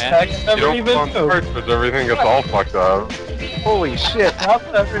This bomber, was man. you Never don't even put on knew. cartridge, everything gets all fucked up. Holy shit. How's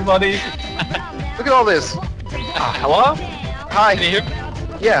everybody? Look at all this. Hello? Hi. Can you hear me?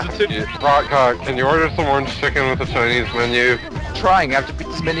 Yeah, Rock, can you order some orange chicken with the Chinese menu? trying. I have to beat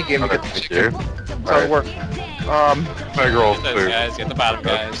this minigame to Okay, get the thank chicken. you. So it works. Egg roll Get those soup. guys, get the bottom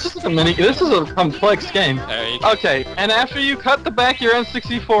This guys. is a this is a complex game. There you go. Okay, and after you cut the back of your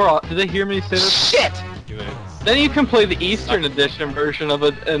N64 off, did they hear me say this? shit! Do it. Then you can play the Eastern Edition version of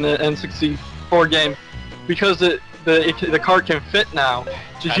it in the N64 game, because the card can fit now.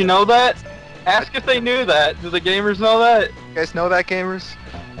 Did you know that? Ask if they knew that. Do the gamers know that? You guys know that, gamers?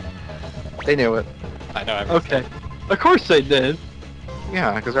 They knew it. I know everything. Okay. Of course they did.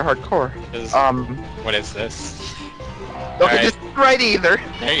 Yeah, because they're hardcore. This is- What is this? Okay, Alright. this isn't right either.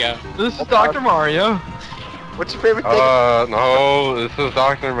 There you go. This is Dr. Mario. What's your favorite thing? No, this is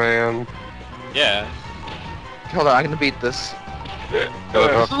Dr. Man. Yeah. Hold on, I'm gonna beat this. This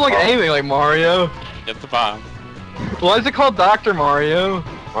is like anything like Mario. Get the bomb. Why is it called Dr. Mario?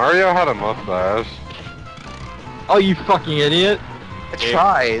 Mario had a mustache. Oh, you fucking idiot. I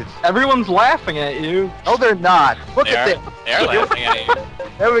tried. Everyone's laughing at you. No, they're not. Look They at are, this. they are laughing at you.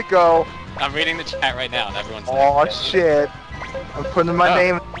 There we go. I'm reading the chat right now and everyone's Oh laughing. shit. I'm putting my Oh.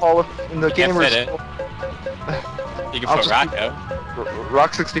 name in the Can't gamers. fit it. You can I'll put just- Rocco.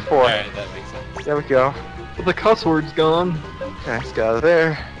 Rock 64. Alright, that makes sense. There we go. But the cuss word's gone. Okay, let's get out of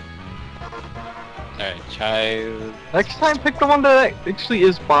there. Alright, try... Next time, pick the one that actually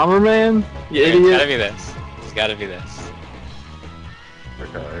is Bomberman. You It's gotta idiot. be this. It's gotta be this.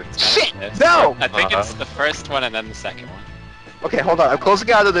 Okay. Shit! This. No! I think it's the first one and then the second one. Okay, hold on. I'm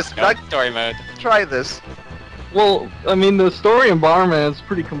closing out of this. Go I story mode. try this. Well, I mean, the story in Bomberman is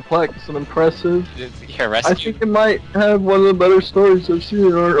pretty complex and impressive. Here, I rescue. think it might have one of the better stories I've seen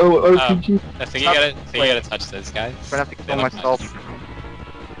in RPG. I think you gotta touch those guys. I'm gonna have to They kill look myself.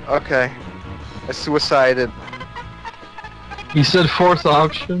 nice. Okay. I suicided. You said fourth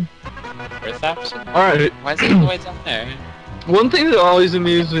option. First option? Alright, Why is it all the way down there? one thing that always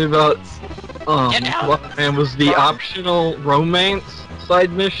amused me about Get out! Bomberman was the optional romance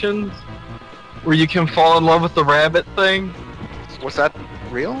side missions, where you can fall in love with the rabbit thing. Was that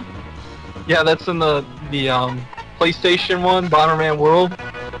real? Yeah, that's in the PlayStation 1, Bomberman World.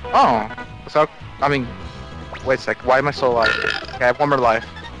 Oh. So, I mean, wait a sec. Why am I so alive? Okay, I have one more life.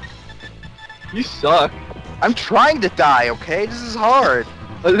 You suck. I'm trying to die, okay? This is hard.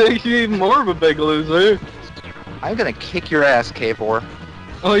 That makes you even more of a big loser. I'm gonna kick your ass, K4.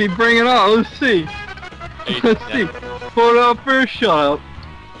 Oh, you bring it on. Let's see. Are you- Let's see. Put up or shut up.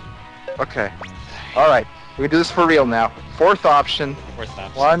 Okay. Alright. We can do this for real now. Fourth option. Fourth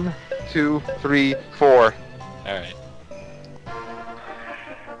option. 1, 2, 3, 4. Alright.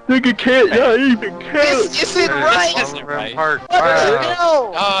 Nigga can't not even This isn't right! This isn't right. Park. What the Wow.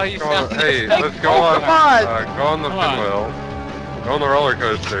 hell? Oh, you Go on- found Hey, let's go Oh, on. come on. Go on the Come on. pinwheel. Go on the roller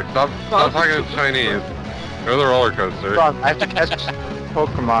coaster. Stop talking in Chinese. Go to the roller coaster. Hold on, I have to catch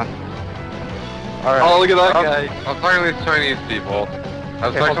Pokemon. Alright. Oh, look at that Stop, guy. stop talking to these Chinese people.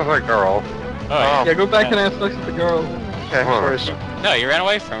 Have Okay, sex hold with that girl. Oh, yeah. Yeah, go back and have sex with the girl. Okay, Come on. where is she? No, you ran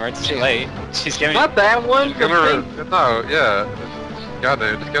away from her. It's too late. She's giving Not that one. She's gonna... No, yeah. God,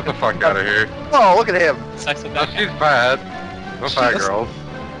 dude, just get the fuck out of here. Oh, look at him. sex with No, that she's guy. bad. No fat She's- girls.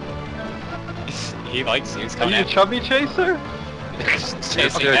 He likes you. He's Are coming you a at chubby chaser? you.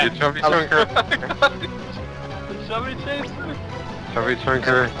 Chasing Yeah, him. you chubby chunker. A chubby chaser? Chubby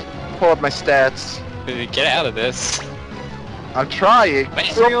chunker. Pull up my stats. Get out of this. I'm trying.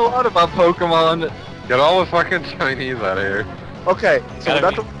 Saying a lot about Pokemon. Get all the fucking Chinese out of here. Okay, so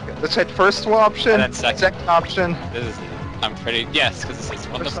Gotta let's hit first option, And then second. option. This is. I'm pretty. Yes, because this is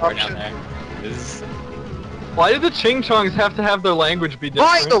one of First the four down option. there. This is. Why do the Ching Chongs have to have their language be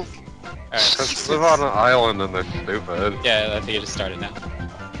different? Finally! Alright. Just live on an island and they're stupid. Yeah, I think you just started now.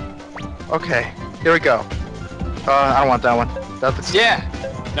 Okay, here we go. I don't want that one. That's Yeah,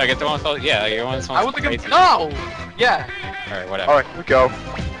 No, get the one with all. Yeah, you're one with I someone. want to go. No! Yeah. Alright, whatever. Alright, here we go.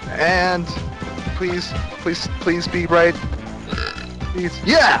 And please, please, please be right. Please.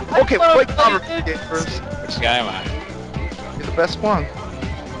 Yeah! Okay, wait, Hey, gamers. Which guy am I? You're the best one.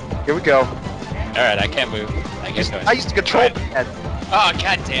 Here we go. Alright, I can't move. I can't do it. I used to control that. Oh,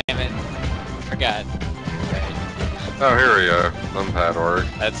 god damn it. Forgot. Right, Oh, here we go. Numpad org.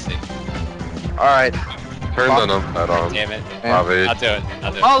 let's see. Alright. Turn the numpad on. Damn it. Bobby. I'll do it.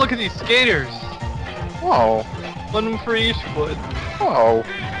 I'll do it. Oh, look at these skaters. Whoa. One for each foot. Whoa.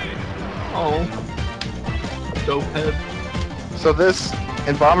 Oh. Dope head. So this,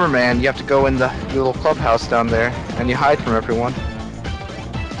 in Bomberman, you have to go in the little clubhouse down there, and you hide from everyone.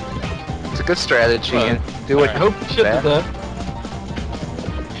 It's a good strategy, Well, and do it. I hope shit bad. did that.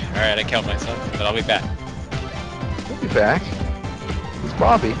 Alright, I killed myself, but I'll be back. We'll be back. It's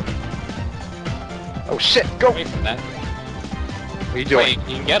Bobby. Oh shit, go! Away from that. What are you doing? Wait,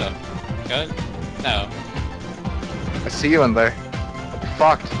 you can get him. Good? No. I see you in there. You're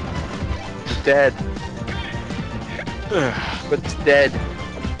fucked. You're dead. But it's dead.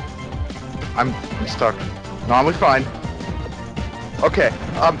 I'm stuck. No, I'm fine. Okay,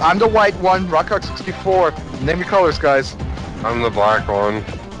 I'm the white one, Rockhawk 64. Name your colors, guys. I'm the black one.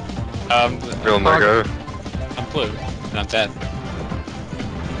 Real nigga. I'm blue, and I'm dead.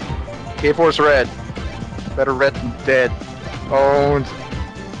 K4's red. Better red than dead. Owned.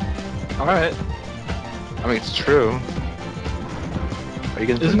 Alright. I mean, it's true. Are you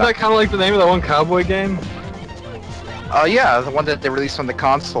gonna Isn't that kind of like the name of that one cowboy game? Yeah, the one that they released on the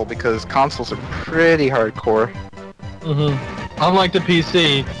console, because consoles are pretty hardcore. Mm-hmm. Unlike the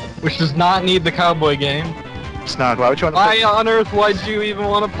PC, which does not need the cowboy game. It's not. Why would you want to Why on earth would you even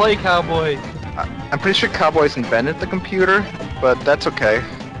want to play cowboy? I'm pretty sure Cowboys invented the computer, but that's okay.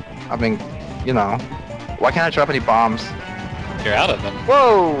 I mean, you know. Why can't I drop any bombs? You're out of them.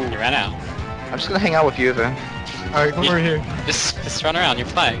 Whoa! You ran out. I'm just gonna hang out with you then. Alright, come over here. Just run around, you're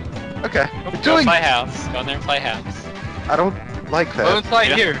playing. Okay. Go Doing. play house. Go in there and play house. I don't like Go that. inside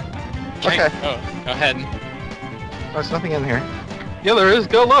Yeah. here. Okay. Go ahead. There's nothing in here. Yeah, there is.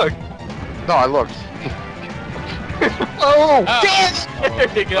 Go look. No, I looked. Oh! Damn!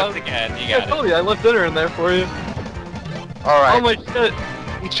 There you go. Once again, you I got told it. you, I left dinner in there for you. Alright. Oh my shit.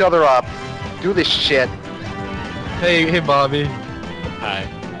 Each other up. Do this shit. Hey, Bobby. Hi.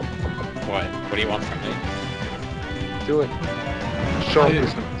 What? What do you want from me? Do it. Show I me.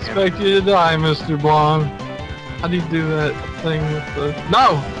 expect you to die, Mr. Blonde. How do you do that thing with the...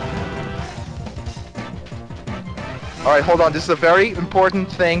 No! Alright, hold on. This is a very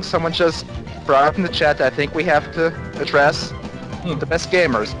important thing someone just brought up in the chat that I think we have to address. The best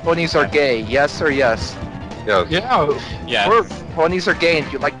gamers. Ponies are gay. Yes or yes? Yes. Yeah. Yeah. Ponies are gay, and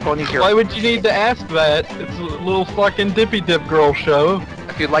if you like ponies, you're... Why would you need to ask that? It's a little fucking dippy dip girl show.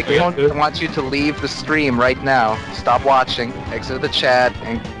 If you like Yeah. ponies, I want you to leave the stream right now. Stop watching, exit the chat,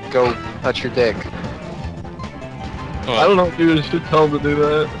 and go touch your dick. I don't know, dude. I should tell them to do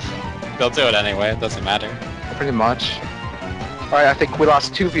that. They'll do it anyway, it doesn't matter. Pretty much. Alright, I think we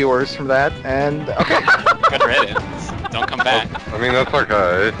lost 2 viewers from that, and... Okay. Good riddance. Don't come back. I mean, that's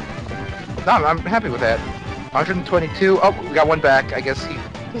okay. No, I'm happy with that. 122. Oh, we got one back. I guess he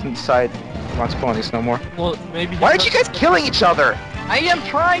doesn't decide he wants ponies no more. Well, maybe. Why aren't you guys killing each other? I am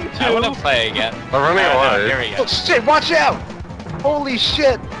trying to. I want to play again. I'm running away. Here we Oh go. shit, watch out! Holy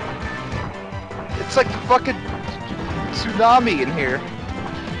shit! It's like fucking tsunami in here.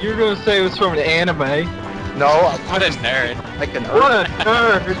 You're gonna say it was from an anime. No, What a nerd. like an What a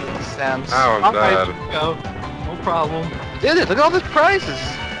nerd! Sam's. Now I'm Alright, dead. go. No problem. Did it? Look at all the prizes.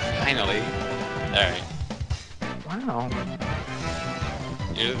 Finally. Alright. Wow.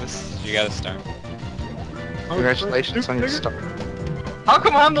 You gotta start. Congratulations on your start. How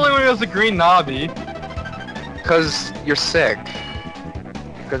come I'm the only one who has a green knobby? Because you're sick.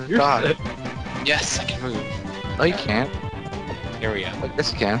 Because You're God. sick. Yes, I can move. No, you can't. Here we go. Like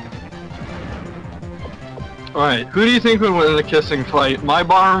this you can. Alright, who do you think would win in a kissing fight? My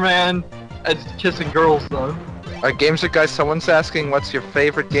Bomberman as kissing girls, though. Alright, games are guys, someone's asking what's your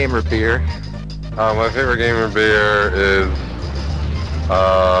favorite gamer beer? My favorite gamer beer is,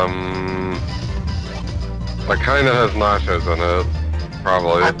 that kinda has nachos in it.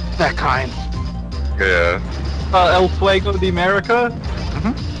 Probably. That kind. Yeah. El Fuego de America?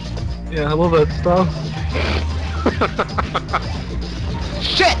 Mhm. Yeah, I love that stuff.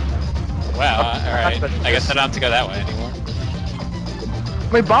 Shit! Wow, alright. I guess I don't have to go that way anymore.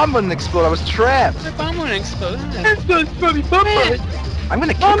 My bomb wouldn't explode, I was trapped! My bomb wouldn't explode. I'm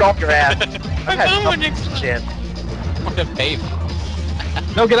gonna kick off your ass. My I've had bomb wouldn't enough explode. shit. What a baby.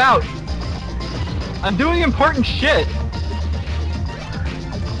 No, get out! I'm doing important shit!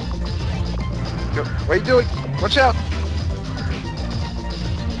 What are you doing? Watch out!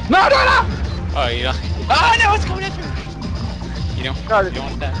 No! Oh, you don't... Oh no, it's coming after me! You don't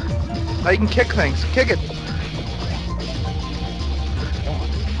want that. Now you can kick things. Kick it.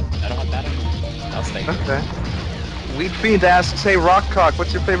 I don't want that. I'll stay here. Okay. Weed Fiend asks, hey Rockcock,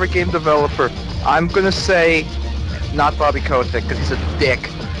 what's your favorite game developer? I'm gonna say not Bobby Kotick, because he's a dick.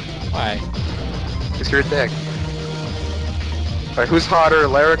 Why? It's your dick. Alright, who's hotter,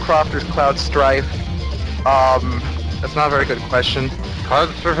 Lara Croft or Cloud Strife? That's not a very good question. Cloud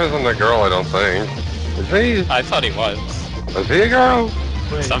Strife isn't a girl, I don't think. Is he? I thought he was. Is he a girl?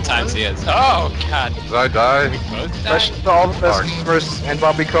 Wait, Sometimes he is. Oh, God. Did I die? Both died? Question to all the best Fuck. gamers and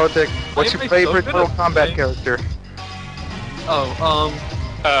Bobby Kotick. What's your Why am I so favorite good Mortal at Kombat this character? Oh,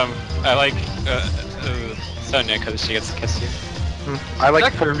 I like, Sonya because she gets to kiss you. I like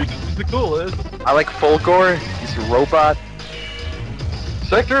Sector because he's the coolest. Fulgor. He's a robot.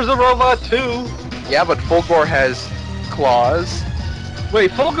 Sector's a robot too. Yeah, but Fulgor has claws.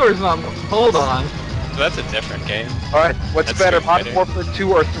 Wait, Fulgor's not. Hold on. So that's a different game. Alright, what's That's better, Street Modern Fighter. Warfare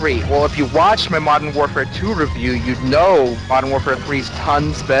 2 or 3? Well, if you watch my Modern Warfare 2 review, you'd know Modern Warfare 3's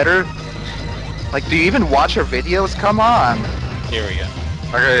tons better. Like, do you even watch our videos? Come on. Here we go.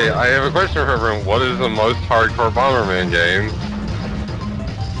 Okay, I have a question for everyone. What is the most hardcore Bomberman game?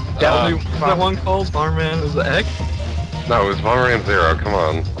 Is that one called Bomberman? Is it X? No, it was Bomberman Zero, come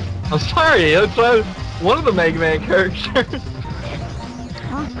on. I'm sorry, it's one of the Mega Man characters.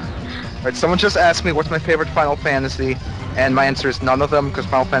 Alright, someone just asked me what's my favorite Final Fantasy, and my answer is none of them, because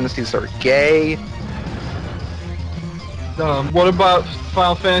Final Fantasies are gay. What about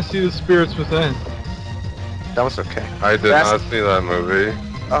Final Fantasy: The Spirits Within? That was okay. I did Best- not see that movie.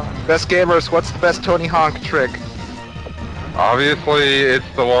 Best gamers, what's the best Tony Hawk trick? Obviously, it's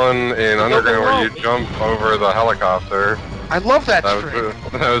the one in Underground where you jump over the helicopter. I love that That trick.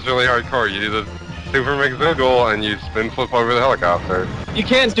 was, that was really hardcore. You do the Super McZoogle and you spin flip over the helicopter. You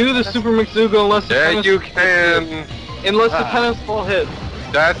can't do the Super McZoogle unless the Yeah, tennis you can. unless the tennis ball hits.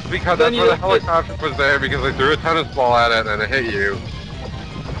 That's because Then that's why the you- helicopter was there, because they threw a tennis ball at it and it hit you.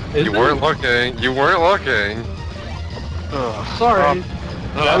 Is You it? weren't looking. You weren't looking. Sorry.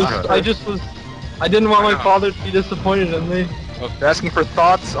 Oh, I didn't want my father to be disappointed in me. They're asking for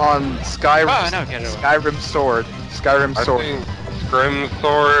thoughts on Skyrim. Oh, no, get it away. Skyrim Sword. Skyrim I Sword. think Scrim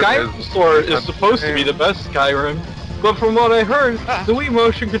Sword Skyrim is... Sword is supposed to be the best Skyrim, but from what I heard, the Wii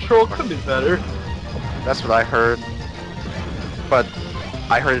motion control could be better. That's what I heard. But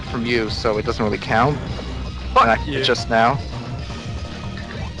I heard it from you, so it doesn't really count. Fuck And I you. just now.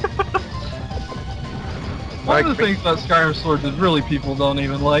 One of the things about Skyrim Sword that really people don't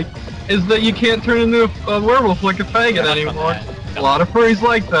even like is that you can't turn into a werewolf like a faggot anymore. A lot of furries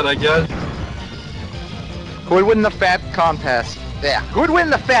like that, I guess. Who would win the fat contest? Yeah. Who would win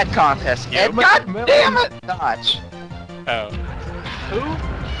the fat contest? You. Ed, God damn it! Notch. Oh. Who?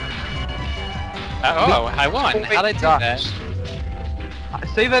 Oh, I won. How'd I do that?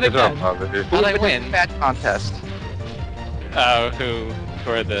 Say that Good job, again. Bobby. Who How'd I would win? the fat contest? Oh,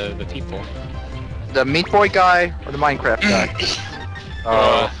 who are the people? The Meat Boy guy or the Minecraft guy?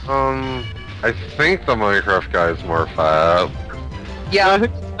 I think the Minecraft guy is more fat. Yeah,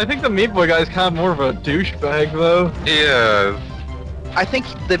 I think the Meat Boy guy is kind of more of a douchebag, though. He is. I think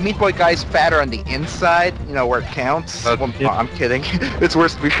the Meat Boy guy's fatter on the inside, you know, where it counts. That's- Well, no, I'm kidding. It's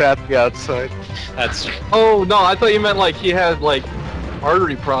worse to be fat on the outside. That's Oh, no, I thought you meant like he had, like,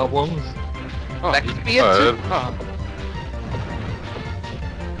 artery problems. oh, That could be it too. oh.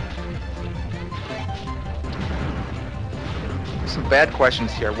 Some bad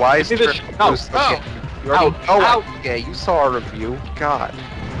questions here. Why is Maybe Trip this- Boost oh, okay? You already ow, know ow. it. Yeah, you saw our review. God.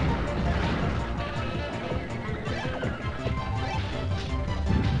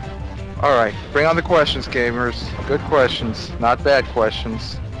 Alright, bring on the questions, gamers. Good questions, not bad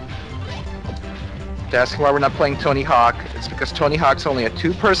questions. Asking why we're not playing Tony Hawk. It's because Tony Hawk's only a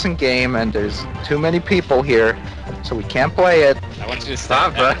two-person game and there's too many people here, so we can't play it. I want you to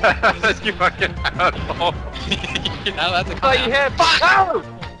Stop stop. that. You fucking asshole. You're not allowed to I come thought you out. had.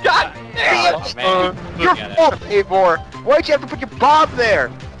 Oh! God damn Oh, it! man. Your Look at it. fault, Eivor! Why'd you have to put your bomb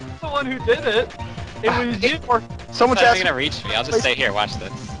there? The one who did it. It was you. Eivor, someone's It's not asking, gonna reach me. I'll just stay here. Watch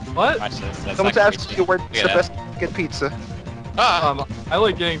this. What? Watch this. That's someone's not gonna asking reach you me. where's Look the at best to get pizza. Ah, I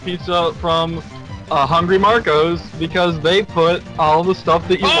like getting pizza from Hungry Marco's because they put all the stuff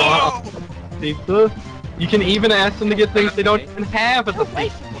that you want on pizza. You can even ask them to get things they don't even have at the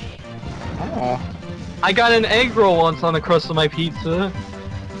pizza. Oh. I got an egg roll once on the crust of my pizza.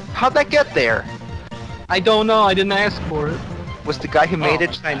 How'd that get there? I don't know. I didn't ask for it. Was the guy who made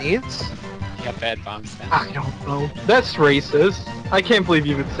it my God. Chinese? you got bad bombs then. I don't know. That's racist. I can't believe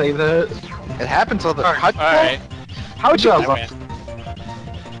you would say that. It happens all the time. Alright. How'd you Good I job. win.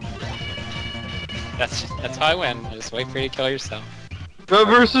 That's how I win. I just wait for you to kill yourself. Red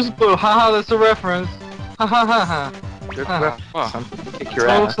versus blue. Haha, that's a reference. Ha ha ha ha. Good Uh-huh. Something to kick your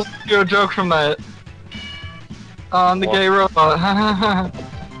So ass. let's do a joke from that. On the gay robot. Ha ha ha ha.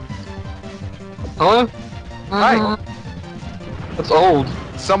 Hello? Hi. That's old.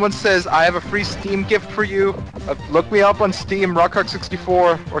 someone says, I have a free Steam gift for you. Look me up on Steam,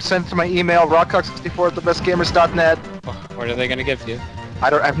 Rockhawk64, or send it to my email, rockhawk64@thebestgamers.net. What are they gonna give you? I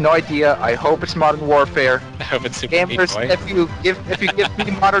have no idea. I hope it's Modern Warfare. I hope it's Super Meat Gamers, Boy. if you give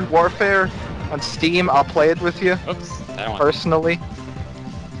me Modern Warfare on Steam, I'll play it with you. Oops, I don't want Personally.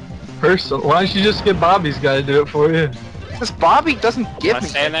 Why don't you just get Bobby's guy to do it for you? Because Bobby doesn't give Want me to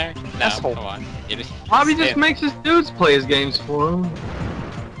stay in there? No, asshole. come on. Bobby stay just in makes his dudes play his games for him.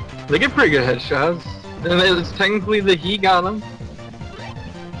 They get pretty good headshots. And it's technically that he got them.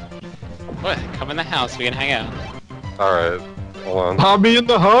 What? Come in the house, we can hang out. Alright, hold on. Bobby in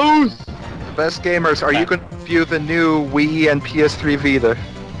the house! Best Gamers, are you going to review the new Wii and PS3 Vita?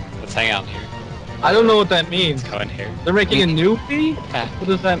 Let's hang out here. I don't know what that means. Let's go in here. They're making a new Wii? Ah, What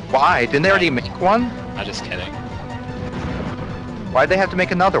does that mean? Why? Didn't they already make one? I'm just kidding. Why'd they have to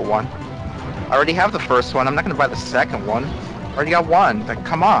make another one? I already have the first one. I'm not going to buy the second one. I already got one. Like,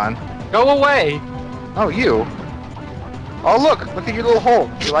 come on. Go away! Oh, you. Oh, look at your little hole.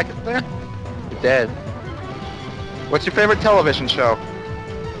 You like it there? You're dead. What's your favorite television show?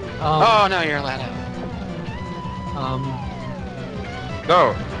 Oh no, you're allowed out.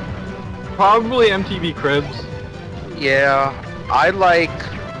 No! Probably MTV Cribs. Yeah, I like...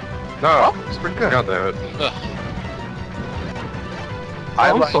 No! Oh, it's pretty good. God damn it. Ugh. I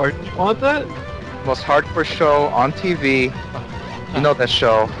I'm like sorry, you want that? the most hardcore show on TV. You know that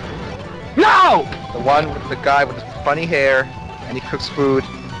show. No! The one with the guy with the funny hair, and he cooks food,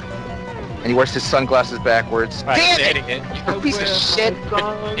 and he wears his sunglasses backwards. Right, Damn it! it! You piece of shit!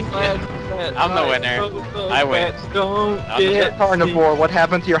 I'm the winner. I win. Don't I'm the get Carnivore, what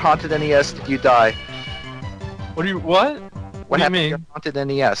happened to your haunted NES? Did you die? What? What What do you happened to mean? your haunted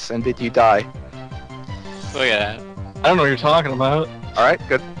NES, and did you die? Look at that. I don't know what you're talking about. Alright,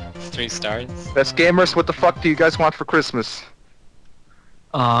 good. It's 3 stars. Best Gamers, what the fuck do you guys want for Christmas?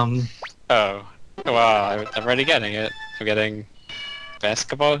 Oh. Wow, I'm already getting it. I'm getting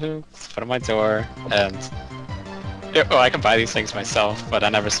basketball hoops, put on my door, and... Oh, I can buy these things myself, but I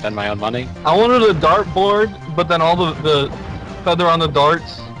never spend my own money. I wanted a dartboard, but then all the feather on the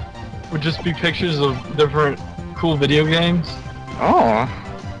darts would just be pictures of different cool video games. Oh.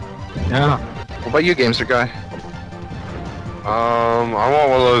 Yeah. What about you, Gameser Guy? I want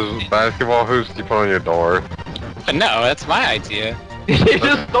one of those basketball hoops you put on your door. But no, that's my idea. You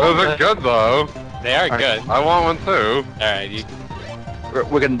just told Those are that. good though. They are Alright. good. I want one too. Alright, you...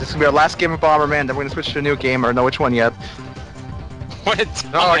 This is gonna be our last game of Bomberman, then we're gonna switch to a new game, or know which one yet. What a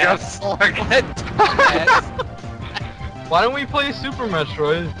No, I dumbass. guess. What a dumbass. Why don't we play Super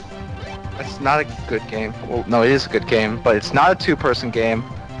Metroid? It's not a good game. Well, no, it is a good game, but it's not a two-person game,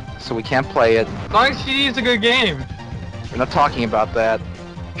 so we can't play it. Sonic CD is a good game. We're not talking about that.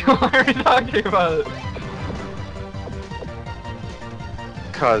 Why are we talking about it?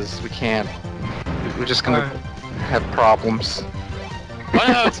 Because we can't. We're just gonna Alright. have problems. Oh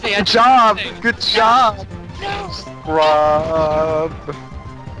no, it's me. Good job! No. Good job! No. Scrub!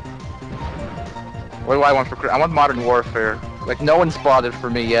 What do I want for Christmas? I want Modern Warfare. Like, no one's bought it for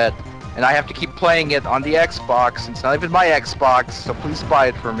me yet. And I have to keep playing it on the Xbox. It's not even my Xbox, so please buy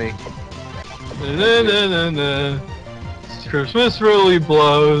it for me. Na-na-na-na. Christmas really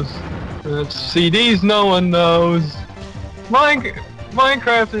blows. CDs no one knows.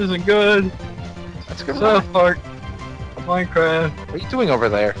 Minecraft isn't good. That's good. South Park. Minecraft. What are you doing over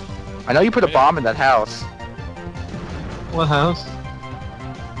there? I know you put a bomb in that house. What house?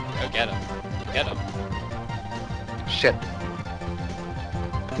 Go get him. Get him. Shit.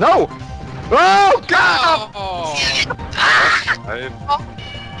 No! Oh, God! Oh! I,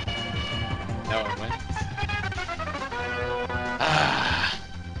 No one wins. Ah.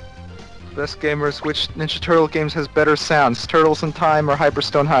 Best Gamers, which Ninja Turtle games has better sounds? Turtles in Time or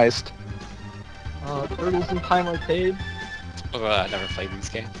Hyperstone Heist? Turtles in Time Arcade. Well, I never played these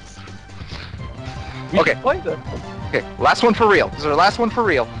games. We Okay. should play them. Okay, last one for real. This is our last one for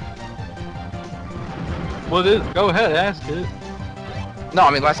real. What is? Go ahead, ask it. No,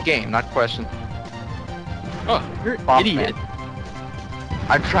 I mean last game, not question. Oh, You're an Bomb idiot.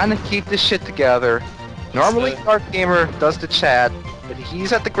 I'm trying to keep this shit together. Normally, Dark Gamer does the chat, but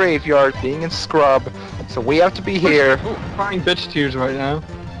he's at the graveyard being in scrub, so we have to be here. Ooh, crying bitch tears right now.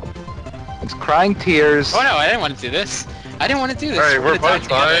 It's crying tears. oh no, I didn't want to do this. I didn't want to do this. Alright, we're would've done both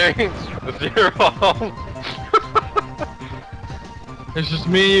it together. dying. It's your fault. It's just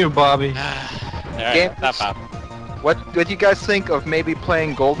me and you, Bobby. Alright, Games. stop, Bob. What do you guys think of maybe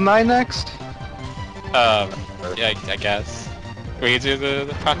playing GoldenEye next? Yeah, I guess. We do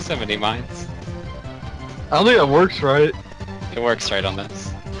the proximity mines. I don't think that works right. It works right on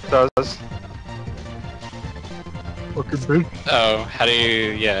this. Does. What fucking bitch. Oh, how do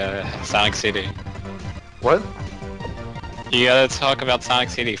you, Sonic CD. What? You gotta talk about Sonic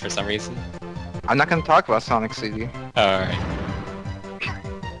CD for some reason. I'm not gonna talk about Sonic CD. Oh, alright. You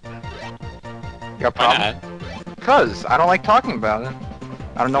got a Why problem? not? Because I don't like talking about it.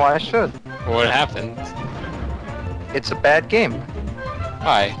 I don't know why I should. What happened? It's a bad game.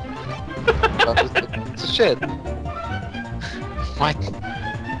 Why? It's a shit. Why?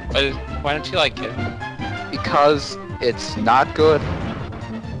 Why don't you like it? Because it's not good.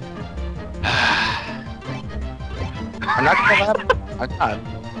 I'm not gonna laugh. I'm not.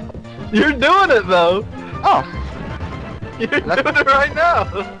 You're doing it though. Oh, You're doing it right now.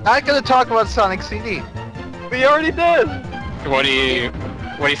 not gonna talk about Sonic CD. We already did. What do you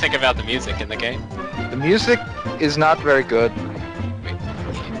think about the music in the game? The music is not very good.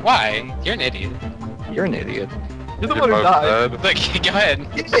 Why? You're an idiot. You're an idiot. You're the You're one who both died. dead. Look, go ahead.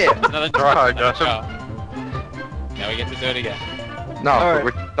 Yeah. Another Alright, another gotcha. draw. Now we get to do it again. No, Alright.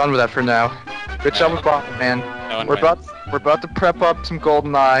 we're done with that for now. Good job with Bob, man. No one We're wins. about to prep up some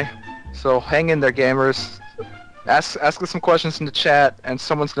GoldenEye, so hang in there, gamers. Ask us some questions in the chat, and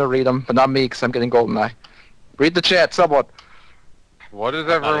someone's gonna read them, but not me, because I'm getting GoldenEye. Read the chat, someone. What is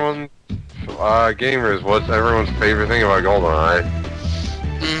everyone's gamers? What's everyone's favorite thing about GoldenEye?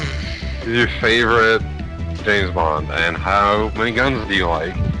 Your favorite James Bond, and how many guns do you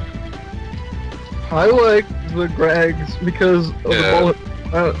like? I like the Gregs because of the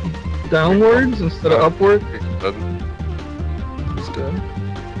bullet downwards instead of upward. It's good.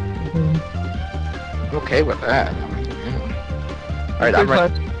 I'm okay with that. Alright, I'm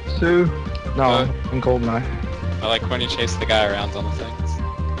ready. Two. No, I'm GoldenEye. I like when you chase the guy around on the things.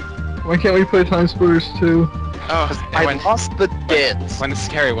 Why can't we play Time Splitters 2? Oh, I lost the bits. when the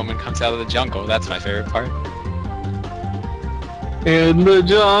scary woman comes out of the jungle, that's my favorite part. In the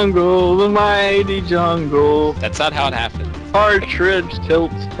jungle, the mighty jungle, That's not how it happened. partridge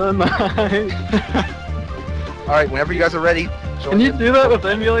tilts tonight. Alright, whenever you guys are ready. Can you do that with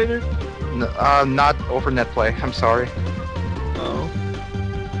emulator? Not over netplay, I'm sorry.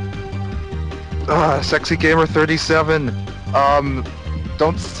 Oh. Sexy Gamer 37.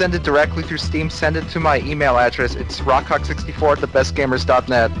 Don't send it directly through Steam. Send it to my email address. It's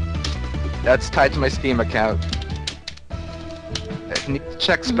rockhawk64@thebestgamers.net. That's tied to my Steam account. If you need to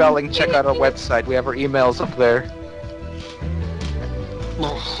check spelling, check out our website. We have our emails up there.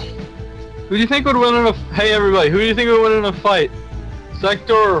 Who do you think would win in a... Hey everybody, who do you think would win in a fight?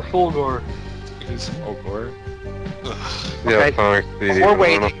 Sector or Fulgore? Who's Ogre? Yeah, Okay. Sonic CD. We're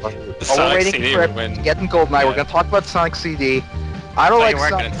waiting. The While we're Sonic waiting CD for would it win. to get in GoldenEye, we're Yeah. going to talk about Sonic CD. I don't like You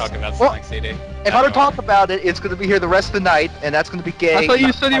weren't Sonic... gonna talk about Well, Sonic CD. If I don't talk about it, it's going to be here the rest of the night, and that's going to be gay. I thought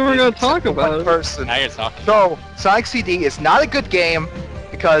you said you weren't going to talk about one it. person. Now you're talking. So, Sonic CD is not a good game,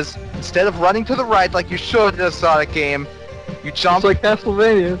 because instead of running to the right like you should in a Sonic game, you jump... It's like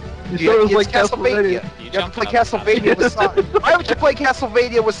Castlevania. You said it was it's like Castlevania. You You have to play jumped up. Castlevania with Sonic. Why would you play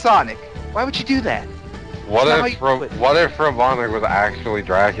Castlevania with Sonic? Why would you do that? What That's not if how you do it. what if Robotnik was actually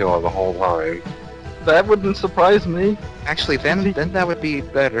Dracula the whole time? That wouldn't surprise me. Actually, then that would be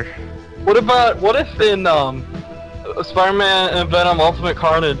better. What if in Spider-Man and Venom Ultimate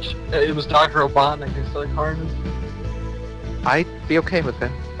Carnage, it was Dr. Robotnik instead of Carnage? I'd be okay with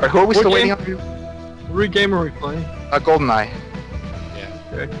that. Alright, who are we What still game? waiting on? What game are we playing? GoldenEye.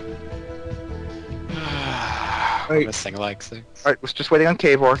 We're missing like 6. Alright, we're just waiting on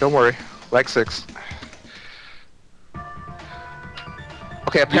Kavor, don't worry. Like 6.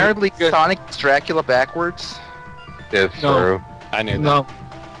 Okay, apparently Good. Sonic is Dracula backwards. It's No. true. I knew that. No.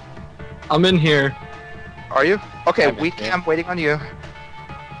 I'm in here. Are you? Okay, I'm in here. I'm waiting on you.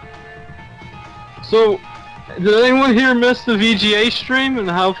 So, did anyone here miss the VGA stream and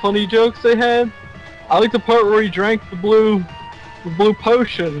how funny jokes they had? I like the part where he drank the blue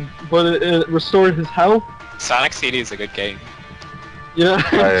potion, but it restored his health. Sonic CD is a good game. Yeah,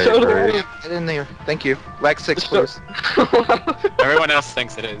 I so agree. Get in there. Thank you. Like 6, please. Everyone else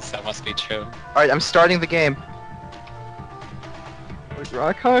thinks it is. That must be true. Alright, I'm starting the game.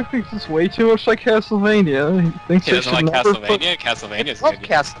 Rockhawk thinks it's way too much like Castlevania. He thinks He they doesn't should like never Castlevania. Castlevania's a Love good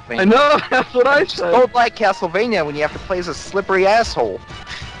game. Castlevania. I know, that's what I said. Don't like Castlevania when you have to play as a slippery asshole.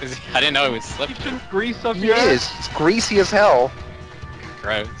 I didn't know it was You slippery. shouldn't grease up He your is. It's greasy as hell.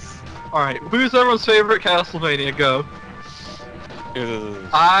 Gross. Alright, who's everyone's favorite Castlevania? Go. Ugh.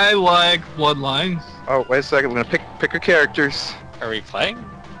 I like Bloodlines. Oh, wait a second. We're gonna pick your characters. Are we playing?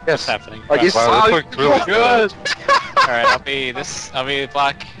 What's Yes. happening? Are you Wow, Wow, this looks really good. Alright, I'll be the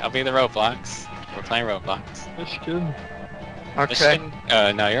Roblox. We're playing Roblox. Michigan. Okay. Michigan?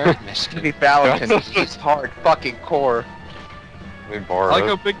 No, you're in To Michigan. be Valentin. He's hard fucking core. They I borrowed like it.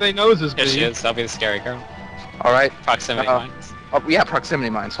 how big they noses Here she be. is. I'll be the scary girl. All right. Proximity mines. Oh, yeah, proximity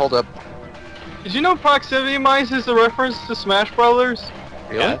mines. Hold up. Did you know proximity mines is a reference to Smash Brothers?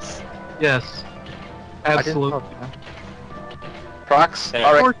 Really? Yes. Yes. I didn't know Absolutely. that. Prox. There.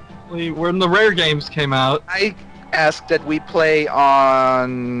 All right. Unfortunately, when the rare games came out, I asked that we play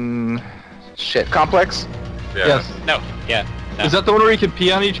on Complex. Yeah. yes. No. Yeah. No. Is that the one where you can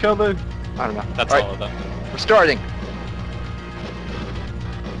pee on each other? I don't know. That's all all of them. We're starting.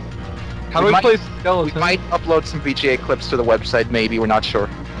 How do We we might- play We skeleton? might upload some VGA clips to the website. Maybe we're not sure.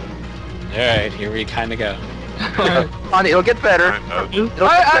 All right, here we kind of go. On it'll get better. I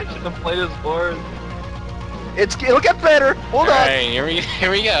should have played as board. It'll get better. Hold All on. right, here we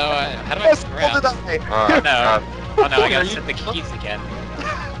go. How do I Yes, get hold around? it up. No. Oh no, I gotta Are you- set the keys again.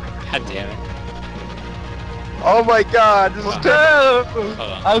 God damn it. Oh my God, this is terrible.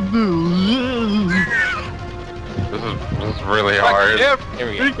 Hold on. I do. This is really hard. I can't Here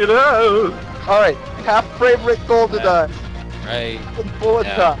we go. freak it out. All right, half frame rate GoldenEye. Right. Bullet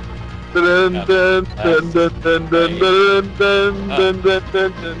Yeah. time. Dun dun dun dun dun dun dun dun dun dun dun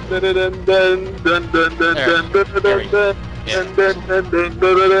dun dun dun dun dun dun dun. Yeah.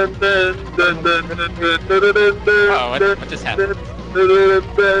 Oh, what just happened? Where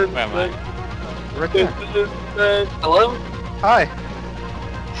am I? Right there. Hello? Hi.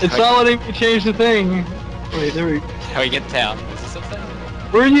 It's not letting me change the thing. Wait, there we go. How do we get down? Is this something?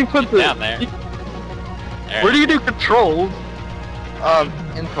 Where do you put Get the... down there. Where do you do controls?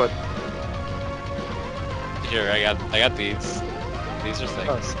 Input. Here, I got these. These are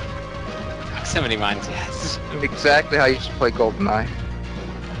things. Proximity mines, yes. Exactly how you should play GoldenEye.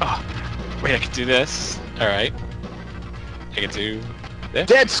 Oh, wait, I can do this. All right. I can do this.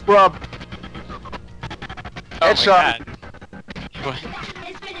 Dead scrub. Oh Headshot. my God.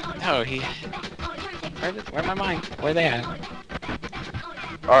 What? No, he. Where am I mine? Where are they at?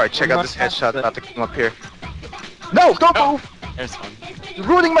 All right, check out this headshot about to come up here. No, don't Oh. move. There's one. You're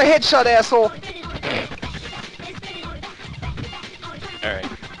ruining my headshot, asshole. All right.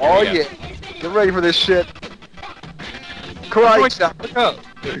 Oh we go. yeah. Get ready for this shit. Karate chop. Look up.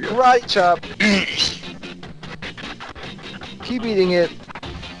 There you go. Karate chop. Keep eating it.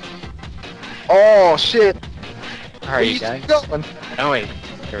 Oh shit. How are you Where guys? going? Oh wait.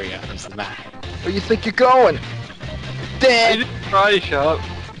 Here we go. There's the map. Where you think you're going? I Dead. did karate shop.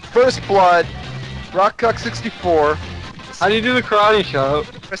 First blood. Rockcock 64. How do you do the karate shop?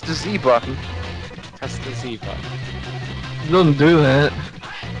 Press the Z button. Press the Z button. It doesn't do that.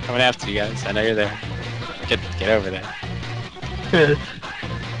 Coming after you guys. I know you're there. Get over there.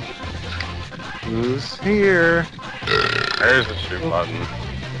 Who's here? There's the shoot button.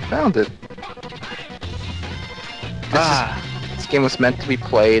 Found it. This game was meant to be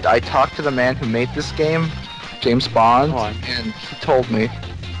played. I talked to the man who made this game, James Bond, Go on. and he told me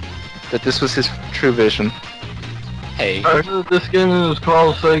that this was his true vision. Hey. I heard this game was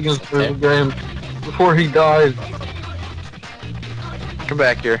Carl Sagan's favorite game before he died. Come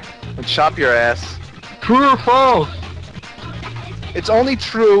back here and chop your ass. True or false? It's only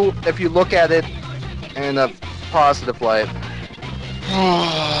true if you look at it in a positive light.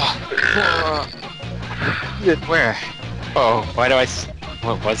 Where? Oh, why do I?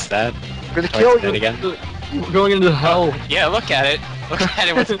 What was that? I'm gonna Do I kill say it you. again? We're going into hell. Yeah, look at it. Look at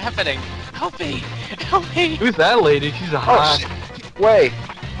it. What's happening? Help me! Help me! Who's that lady? She's a Oh hot. shit. Wait.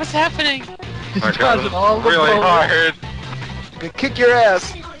 What's happening? She's My God, dodging all this the is really bullets. hard. I'm gonna kick your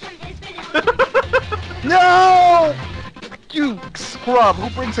ass. No! You scrub. Who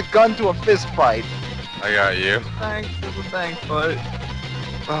brings a gun to a fist fight? I got you. Thanks, thanks, but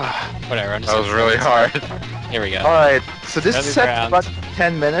Whatever. I'm just That was gonna really throw hard. this. Here we go. Alright, so this Another is set round. for about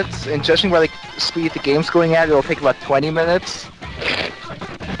 10 minutes, and judging by the speed the game's going at, it'll take about 20 minutes.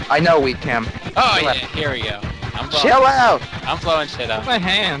 I know, Weed Cam. Oh Chill yeah, out. here we go. I'm blowing, Chill out! I'm blowing shit up. my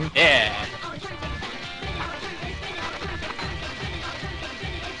hand. Yeah.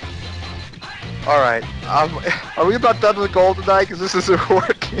 Alright, are we about done with GoldenEye? Because this isn't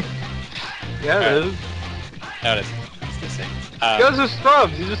working. Yeah, it is. No, it's the same. You guys are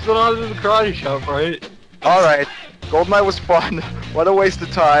scrubs. You just went on to the karate shop, right? Alright, GoldenEye was fun. What a waste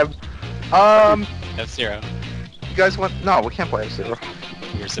of time. F-Zero. You guys want... No, we can't play F-Zero.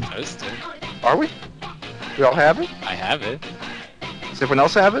 You're supposed to. Are we? We all have it? I have it. Does everyone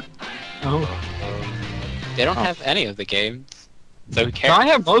else have it? Oh. They don't Oh. have any of the games. So who No, cares? I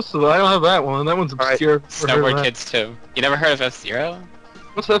have most of it. I don't have that one. That one's Alright. obscure. Snowboard Kids 2. You never heard of F-Zero?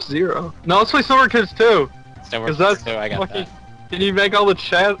 What's F-Zero? No, let's play Snowboard Kids 2. Snowboard Because Kids that's 2, I got fucking... that. Can you make all the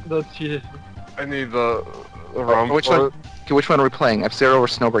chat? I need the ROM Which for one? it. Okay, which one are we playing? F-Zero or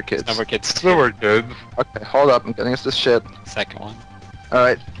Snowboard Kids? Snowboard Kids 2. Snowboard Kids. Okay, hold up. I'm getting us this shit. Second one.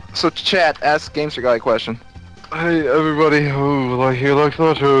 Alright, so chat, ask Gamester Guy a question. Hey everybody who likes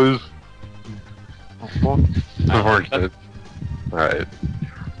nachos. I Before like them. kids. Alright.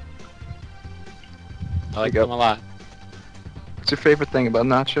 I like Yep. them a lot. What's your favorite thing about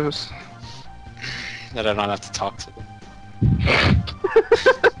nachos? That I don't have to talk to them.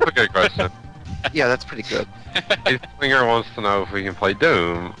 Okay, question. Yeah, that's pretty good. Hey, Slinger wants to know if we can play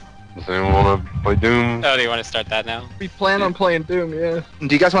Doom. Does anyone want to play Doom? Oh, do you want to start that now? We plan on playing Doom, yeah. Do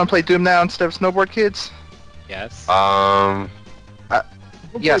you guys want to play Doom now instead of Snowboard Kids? Yes. Um,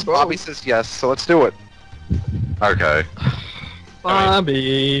 We'll Yes, play Bobby both. says yes, so let's do it. okay.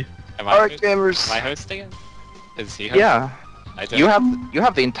 Bobby. Am I, Alright, am gamers. I hosting it? Is he hosting? Yeah, I do. you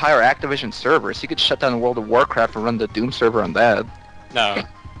have the entire Activision server, so you could shut down World of Warcraft and run the Doom server on that. No,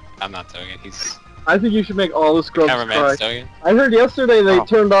 I'm not doing it. He's I think you should make all the scrubs cameraman's cry. doing it. I heard yesterday they Oh.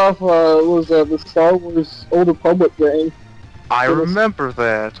 turned off the Star Wars Old Republic game. I It was- remember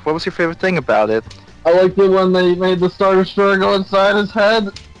that. What was your favorite thing about it? I liked it when they made the Star Destroyer go inside his head.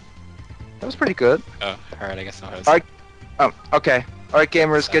 That was pretty good. Oh, alright, I guess I'm hosting. Alright. Oh, okay. Alright,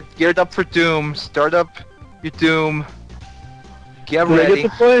 gamers, get geared up for Doom. Start up your Doom. Get Did I ready.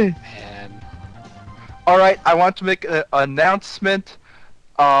 get to play? And Alright, I want to make an announcement.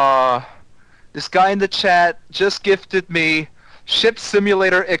 This guy in the chat just gifted me Ship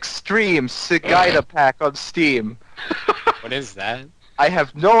Simulator Extreme Sigaida pack on Steam. what is that? I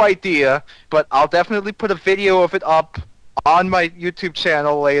have no idea, but I'll definitely put a video of it up on my YouTube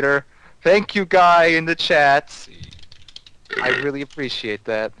channel later. Thank you, guy in the chat. Let's see. I really appreciate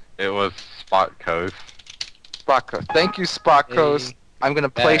that. It was Spot Coast. Spock, thank you, Spock Coast. Hey, I'm gonna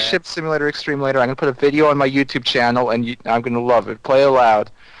play that- Ship Simulator Extreme later. I'm gonna put a video on my YouTube channel, and I'm gonna love it. Play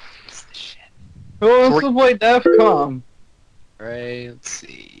aloud. What's the shit? Who wants to play DEFCON? Right, let's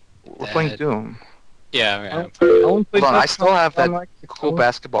see. We're playing Doom. Yeah, yeah. I want to play Hold on, I DEFCON still have that on Mexico. cool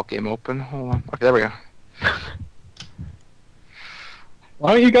basketball game open. Hold on. Okay, there we go.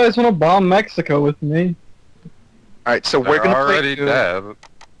 Why don't you guys want to bomb Mexico with me? Alright, so we're They're gonna play already Doom. dead.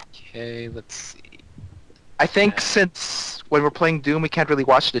 Okay, let's see. I think since when we're playing Doom, we can't really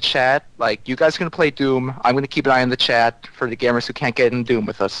watch the chat. Like, you guys are gonna play Doom. I'm gonna keep an eye on the chat for the gamers who can't get in Doom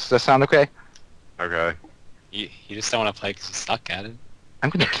with us. Does that sound okay? Okay. You just don't want to play because you suck at it. I'm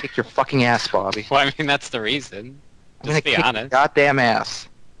gonna kick your fucking ass, Bobby. Well, I mean, that's the reason. I'm gonna Just be kick your honest. goddamn ass.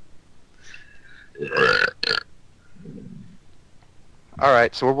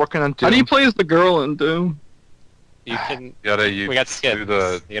 Alright, so we're working on Doom. How do you play as the girl in Doom? You can. You gotta We got skins. do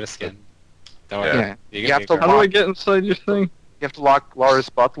the. You got a skin. Don't worry. Yeah. You, You can have be a to girl. How do I get inside your thing? You have to lock Laura's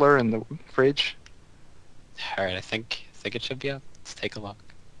butler in the fridge. Alright, I think it should be up. Let's take a look.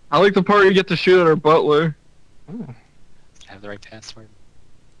 I like the part where you get to shoot at our butler. Ooh. I have the right password.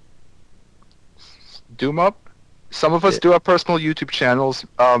 Doom up. Some of us do have personal YouTube channels.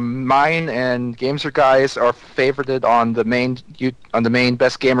 Mine and Gameser Guys are favorited on the main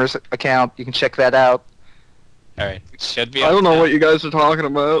Best Gamers account. You can check that out. Alright, it should be I up don't know now. what you guys are talking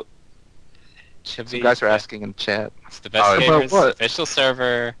about. Should Some be. guys are asking in the chat. It's the Best Oh, about Gamers what? official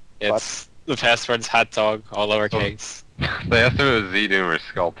server. It's the password's hot dog, all lowercase. They asked if it was Z-Doom or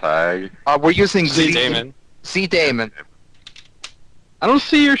Skull Tag. We're using Z Damon. Z Damon. I don't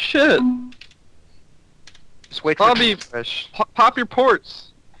see your shit. Just wait Bobby. for refresh. Pop your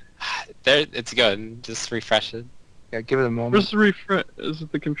ports. There, it's good. Just refresh it. Yeah, give it a moment. Where's the refresh? Is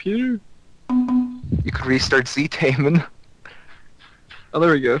it the computer? You could restart Z Damon. Oh,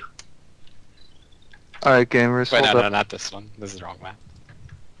 there we go. Alright, gamers. Wait, hold no, up. no, not this one. This is the wrong map.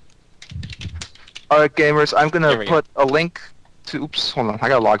 Alright, gamers. I'm Here gonna we put a link to. Oops, hold on. I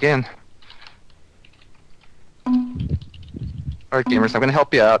gotta log in. Alright, gamers. I'm gonna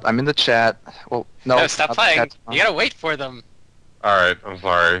help you out. I'm in the chat. Well, no. No, stop not the playing. chat. You gotta wait for them. Alright, I'm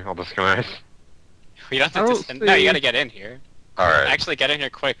sorry. I'll disconnect. You don't I have to don't send. No, you see- gotta get in here. Alright. Actually, get in here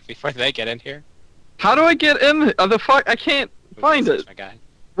quick before they get in here. How do I get in? The fuck? I can't find Oops, it. My guy.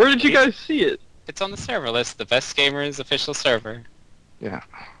 Where did you guys see it? It's on the server list. The Best Gamers official server.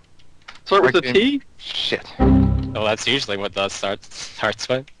 Start with a Okay. T? Shit. Well, that's usually what that starts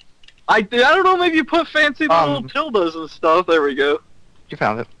with. I don't know, maybe you put fancy little Um, tildes and stuff. There we go. You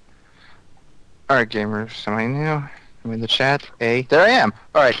found it. Alright, gamers. Am I in now? I'm in the chat. There I am.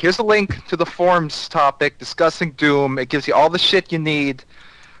 Alright, here's a link to the forums topic discussing Doom. It gives you all the shit you need.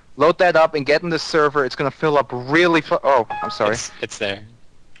 Load that up and get in the server. It's gonna fill up really oh, I'm sorry. It's there.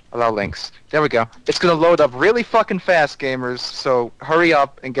 Allow links. There we go. It's gonna load up really fucking fast, gamers, so hurry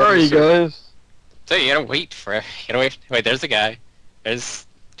up and get in Sorry, the server. guys. So you gotta wait for it. You gotta wait. Wait, there's a guy. There's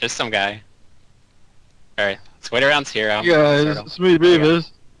some guy. Alright, let's wait around here. You guys, it's me,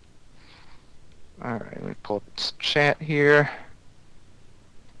 Beavis. Alright, let me pull up this chat here.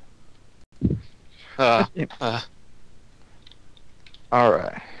 Uh, Damn.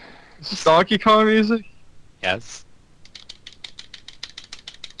 Alright. Is this Donkey Kong music? yes.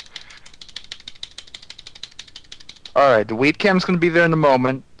 Alright, the weed cam's gonna be there in a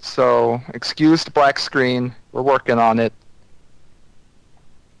moment, so excuse the black screen. We're working on it.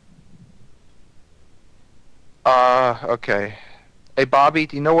 Okay. Hey, Bobby,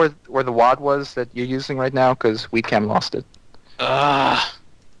 do you know where the wad was that you're using right now? Because weed cam lost it.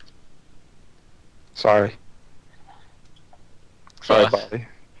 Sorry. Sorry, Bobby.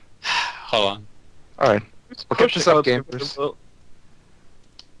 Hold on. Alright. We'll get this up, Pushing gamers. up.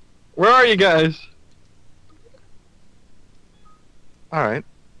 Where are you guys? Alright.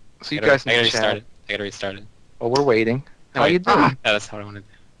 See you I gotta- guys in I gotta the chat. restart it. I gotta restart it. Oh, we're waiting. No, How you wait. doing? Yeah, that's what I wanted to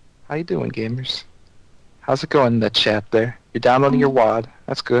do. How you doing, gamers? How's it going in that chat there? You're downloading your WAD.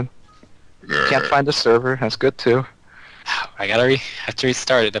 That's good. Can't find a server. That's good too. I have to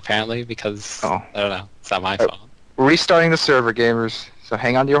restart it apparently because Oh. I don't know. It's not my fault. We're restarting the server, gamers. So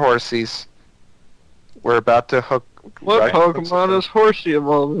hang on to your horsies. We're about to hook. What right- Pokemon is Horsey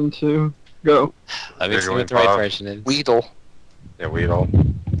evolved into? Go. Let me You're see going what the right Bob. version is. Weedle. Yeah, Weedle.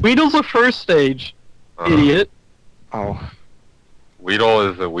 Weedle's the first stage, idiot. Oh Weedle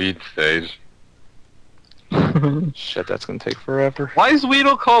is the weed stage. shit, that's gonna take forever. Why is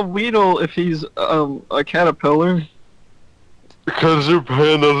Weedle called Weedle if he's a caterpillar? Because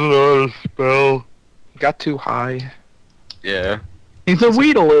Japan doesn't know how to spell. Got too high. Yeah. He's a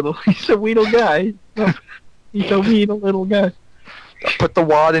Weedle little. He's a Weedle guy. He's a Weedle little guy. Put the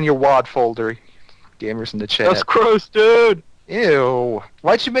WAD in your WAD folder. Gamers in the chat. That's gross, dude. Ew.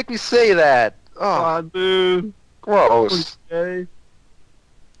 Why'd you make me say that? Oh, Aw, dude. gross. Okay.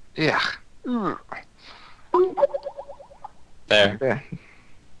 Yeah. There. Yeah.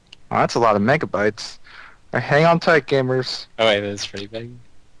 Oh, that's a lot of megabytes. Alright, hang on tight, gamers. Oh wait, that's pretty big.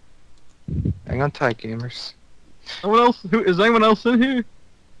 Hang on tight, gamers. Anyone else? Is anyone else in here?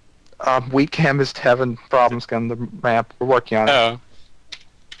 Weedcam is having problems getting the map. We're working on it. Oh,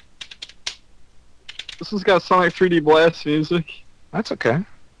 This has got Sonic 3D Blast music. That's okay.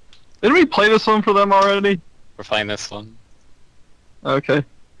 Didn't we play this one for them already? we're playing this one. Okay.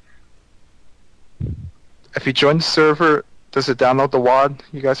 If you join the server, does it download the WAD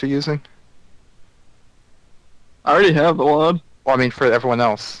you guys are using? I already have the one. Well, I mean, for everyone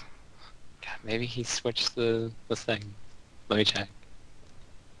else. God, maybe he switched the thing. Let me check.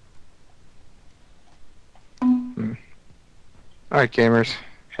 Alright, gamers.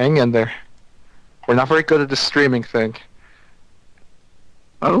 Hang in there. We're not very good at the streaming thing.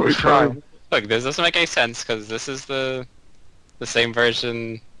 I don't We're trying. Look, this doesn't make any sense because this is the same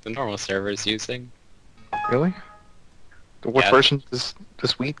version the normal server is using. Really? What Yeah. version does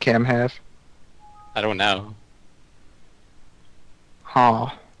Weedcam have? I don't know. Huh.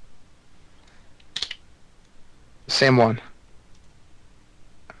 Same one.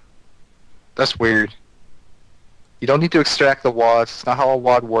 That's weird. You don't need to extract the WAD. It's not how a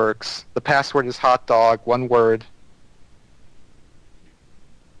WAD works. The password is hot dog, one word.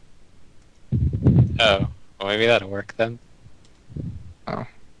 Oh, well maybe that'll work then.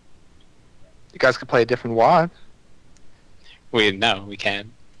 You guys could play a different WAD. No, we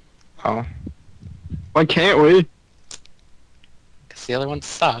can. Oh. Why can't we? Because the other ones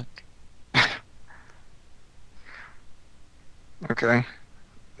suck. Okay.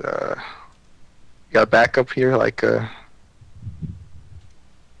 You got a backup here, like, are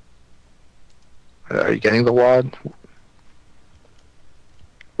you getting the WAD?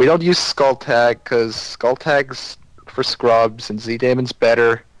 We don't use Skull Tag, because Skull Tag's for scrubs, and Z-Damon's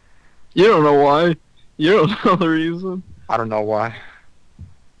better. You don't know why. You don't know the reason. I don't know why.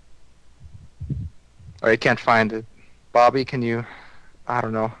 I can't find it. Bobby, can you... I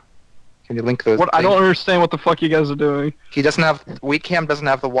don't know. Can you link those? What? I don't understand what the fuck you guys are doing. He doesn't have... Weedcam doesn't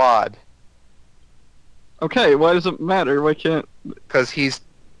have the WAD. Okay, why does it matter? Why can't... Because he's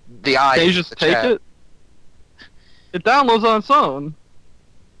the eye. Can you of just the take chat. it? It downloads on its own.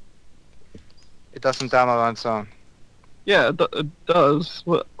 It doesn't download on its own. Yeah, it does.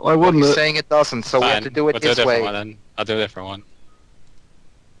 Why Well, wouldn't he's it? saying it doesn't, so we have to Fine, do it we'll do a his different way. one then. I'll do a different one.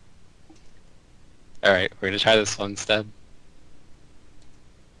 Alright, we're gonna try this one instead.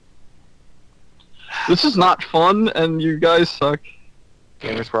 This is not fun, and you guys suck.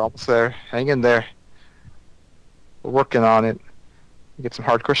 Gamers, we're almost there. Hang in there. We're working on it. We get some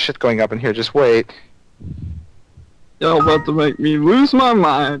hardcore shit going up in here. Just wait. Y'all about to make me lose my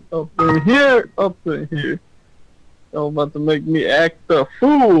mind. Up in here, up in here. Y'all about to make me act a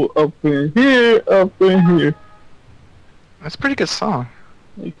fool. Up in here, up in here. That's a pretty good song.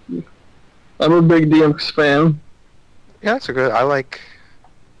 Thank you. I'm a big DMX fan. Yeah, that's a good. I like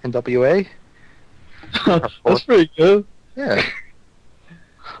NWA. That's pretty good. Yeah.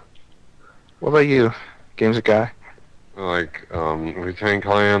 What about you, Games Guy? Like, Wu-Tang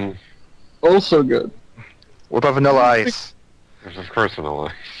Clan, Also good. What about Vanilla Ice? which of course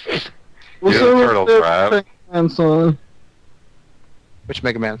Vanilla. What's Yeah, the Turtles rap. song? Which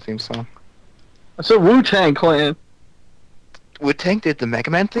Mega Man theme song? I said Wu-Tang Clan. Wu-Tang did the Mega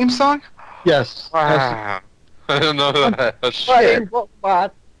Man theme song? Yes. Wow. I didn't know that. Shit.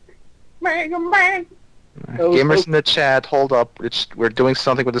 Mega Man. Gamers in the chat, hold up. We're doing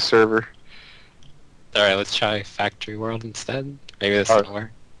something with the server. Alright, let's try Factory World instead. Maybe this Alright. will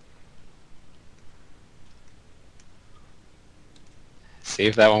work. See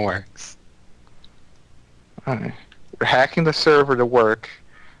if that one works. Alright. We're hacking the server to work.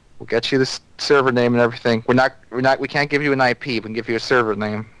 We'll get you the server name and everything. We can't give you an IP, we can give you a server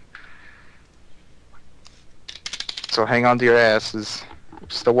name. So hang on to your asses. We're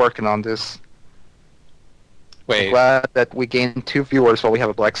still working on this. I'm Wait, glad that we gained 2 viewers while we have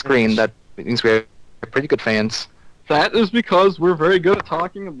a black screen. That means we have pretty good fans. That is because we're very good at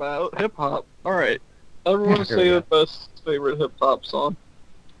talking about hip hop. All right, everyone Here say we the best favorite hip hop song.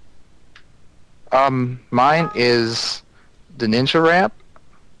 Mine is the Ninja Rap.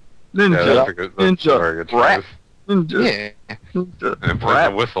 Yeah, Ninja, that's a very good choice. Rap. ninja, Yeah. ninja. And play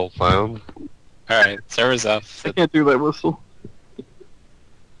the whistle sound. alright, server's up. I can't do that whistle.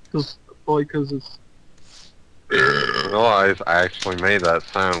 Because it's. Vanilla Ice actually made that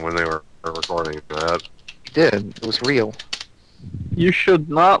sound when they were recording that. It did. It was real. You should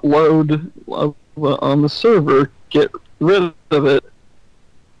not load on the server. Get rid of it.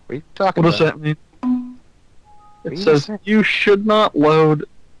 What are you talking What does about? that mean? What It are you says saying? you should not load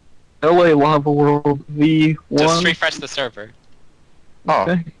LA Lava World V1. Just refresh the server. Oh,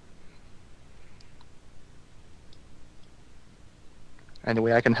 Okay.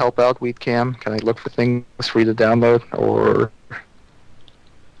 anyway, I can help out, Wheatcam. Can I look for things for you to download? Or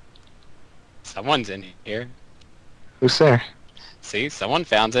Someone's in here. who's there? See, someone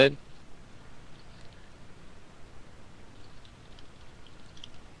found it.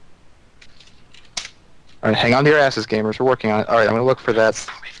 Alright, hang on to your asses, gamers. We're working on it. Alright, I'm gonna look for that.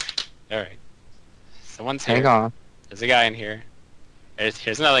 Alright. Someone's here. Hang on. There's a guy in here.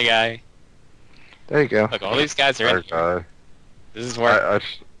 Here's another guy. There you go. Look, all these guys are in here. Okay. This is where...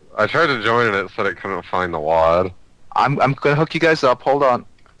 I tried to join and it said it couldn't find the WAD. I'm gonna hook you guys up. Hold on.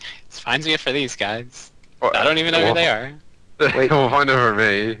 It finds me for these guys. I don't even know who they are. Wait. We'll find it for me.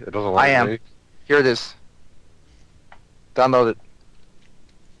 It doesn't like I am. me. Here it is. Download it.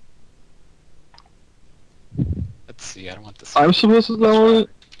 Let's see, I don't want this. I'm supposed to download it?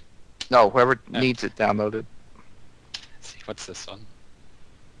 No, whoever No. needs it, download it. Let's see, what's this one?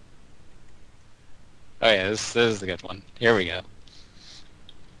 Oh yeah, this is the good one. Here we go.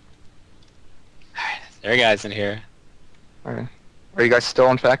 Alright, there are guys in here. Alright. Are you guys still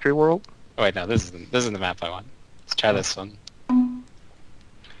on Factory World? Oh wait, no, this is the map I want. Let's try this one.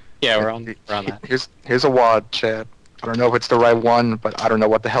 Yeah, we're on that. Here's a WAD, chat. I don't know if it's the right one, but I don't know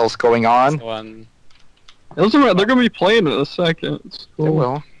what the hell's going on. The one. It doesn't matter. They're gonna be playing in a second. It's They cool.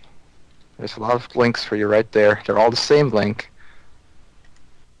 will. There's a lot of links for you right there. They're all the same link.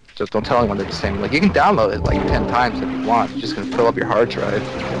 Just don't tell anyone they're the same link. You can download it like 10 times if you want. It's just gonna fill up your hard drive.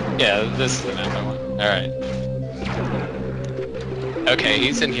 Yeah, this is the map I want. Alright. Okay,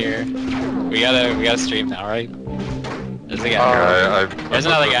 he's in here. We gotta stream now, right? There's a guy. I There's put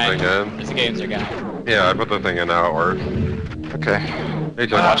another the guy. thing in. There's a games guy. Yeah, I put the thing in now, it works. Okay. Hey,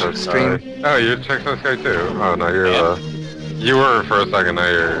 Watch check the stream. Oh, you check this guy too? Oh, no, you're Yeah. You were for a second, now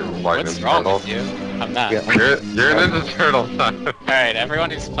you're Lightning What's wrong Turtle. with you? I'm not. Yeah. You're a Ninja Turtle. Alright, everyone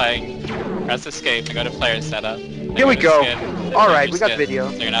who's playing, press escape and go to player setup. Here we go. Alright, we got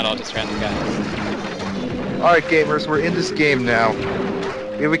video. So you're not all just random guys. Alright, gamers, we're in this game now.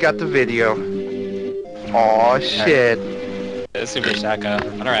 Here we got the video. Aw, shit. This is Super Shaka.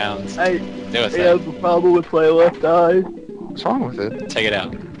 Run around. I Do it. have a problem with my left eye. What's wrong with it? Take it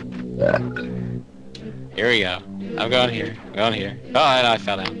out. Here we go. I'm going here. I'm going here. Oh, I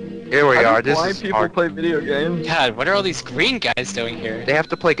fell down. Here we How are. do This blind is people hard. play video games? God, what are all these green guys doing here? They have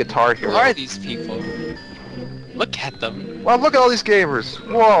to play Guitar Who Hero. are these people? Look at them. Well, look at all these gamers.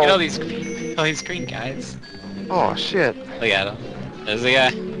 Look at all Whoa. these green guys. Oh, shit. Look at them. There's the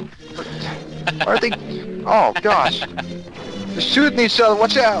guy. Are they... Oh, gosh. They're shooting each other.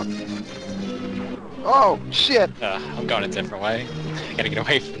 Watch out. Oh, shit. I'm going a different way. I gotta get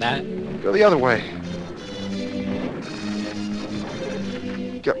away from that. Go the other way.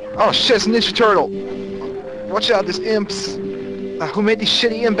 Go. Oh, shit. It's a Ninja Turtle. Watch out. There's imps. Who made these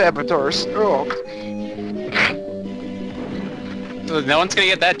shitty imp avatars? Oh. No one's gonna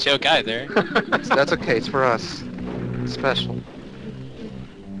get that joke either. That's okay, it's for us. Special.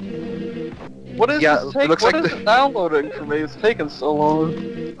 What is Yeah, this it take? looks What like is it downloading for me? It's taking so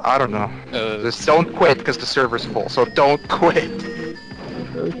long. I don't know. Just don't quit because the server's full, so don't quit.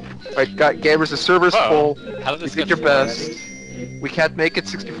 Right, gamers, the server's Whoa. full. How did You this did get your full best. already? We can't make it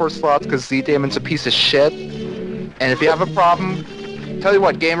 64 slots because Z-Damon's a piece of shit. And if you have a problem, tell you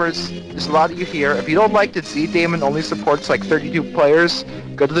what, gamers, there's a lot of you here. If you don't like that Z-Damon only supports like 32 players,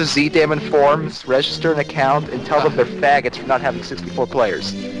 go to the Z-Damon forums, register an account, and tell them they're faggots for not having 64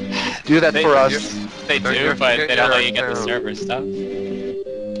 players. Do that for us. They Don't do, you but forget they don't your let you get the account. server stuff.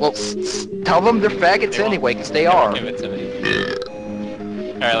 Well, tell them they're faggots They won't- anyway, because they won't are. Give it to me.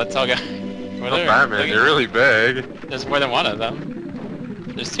 Alright, let's all go. Oh, Batman, you're really big. There's more than one of them.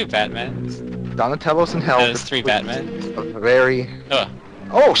 There's 2 Batmans. Donatello's in hell. There's 3 Batmans. A very... Ugh.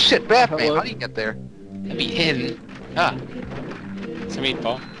 Oh shit, Batman! Hello? How do you get there? Let me in. Ah. It's a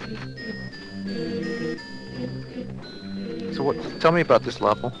meatball. So what? Tell me about this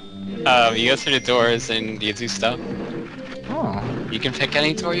level. You go through the doors and you do stuff. Oh. You can pick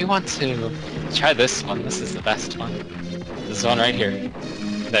any door you want to. Try this one. This is the best one. This one right here.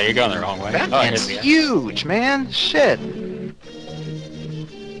 No, you're going the wrong way. Batman's here's the huge, man. Shit.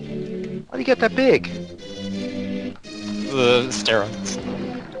 How do you get that big? The steroids.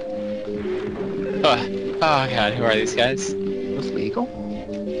 Oh god, who are these guys? Was legal?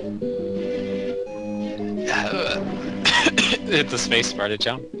 Hit the space bar to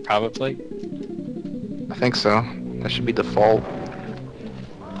jump, probably. I think so. That should be default.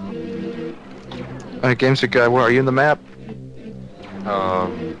 Alright, games are good. Where are you in the map?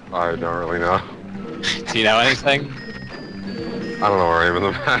 I don't really know. Do you know anything? I don't know where I am in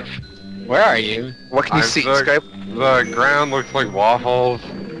the map. Where are you? What can you I'm see? the- Skype? The ground looks like waffles,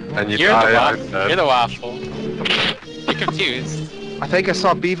 and you You're the die. waffle. I'm dead. You're the waffle. You're confused. I think I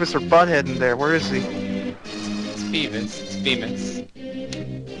saw Beavis or Butthead in there. Where is he? It's Beavis. It's Beavis.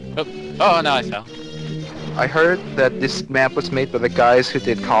 Oh no, I fell. I heard that this map was made by the guys who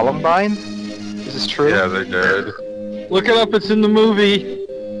did Columbine. Is this true? Yeah, they did. Look it up. It's in the movie.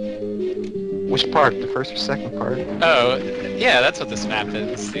 Which part? The first or second part? Oh, yeah, that's what this map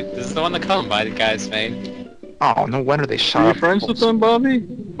is. This is the one the Columbine guys made. Oh, no wonder they shot Are you up friends with them, Bobby?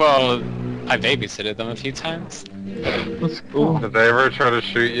 Well, I babysitted them a few times. That's cool. Did they ever try to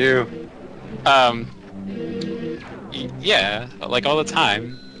shoot you? Yeah, like all the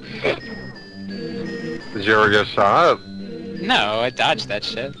time. Did you ever get shot? No, I dodged that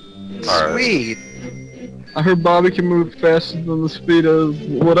shit. Alright. Sweet. I heard Bobby can move faster than the speed of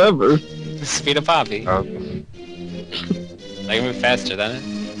whatever. The speed of Bobby. Oh. I can move faster than it.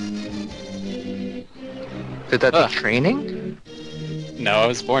 Did that Ugh. take training? No, I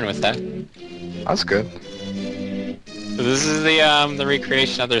was born with that. That's good. So this is the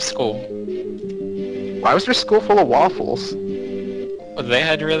recreation of their school. Why was their school full of waffles? Well, they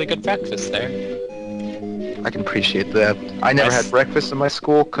had really good breakfast there. I can appreciate that. I never Nice. had breakfast in my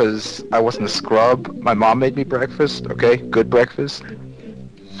school because I wasn't a scrub. My mom made me breakfast, okay? Good breakfast.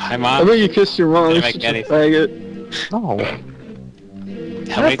 Hi, I Mom. bet you kissed your mom. Didn't You're make such a anything. faggot. No.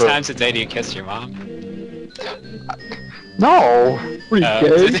 How many never. times a day do you kiss your mom? No! Pretty Uh, gay.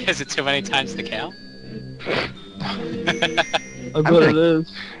 is it too many times to count? I bet it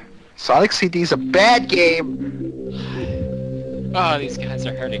is. Sonic CD's a bad game! Oh, these guys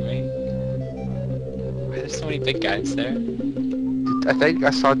are hurting me. Why are there so many big guys there? I think I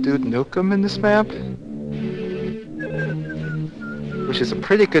saw Dude Nukem in this map. Which is a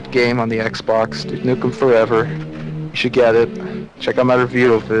pretty good game on the Xbox. Dude Nukem Forever. You should get it. Check out my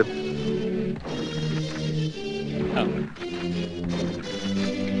review of it.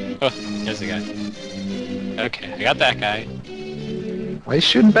 Oh, there's a guy. Okay, I got that guy. Why are you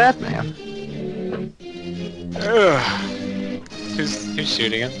shooting Batman? Who's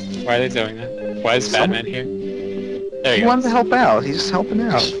shooting him? Why are they doing that? Why is Batman here? There He you wanted go. to help out. He's just helping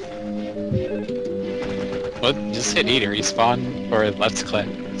out. Well, just hit E to respawn, or let's click,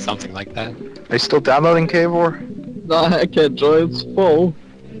 something like that. Are you still downloading K-Vor? Nah, I can't join. It's full.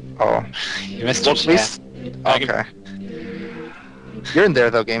 Oh. You missed Well, your at chat. least... I can- Okay. You're in there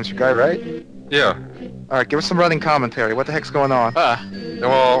though, Games Guy, right? Yeah. Alright, give us some running commentary. What the heck's going on? Ah,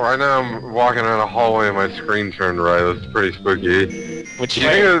 Well, right now I'm walking down a hallway and my screen turned right. It's pretty spooky. which You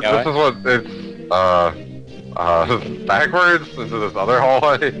way? think Go this is what it's, backwards into this other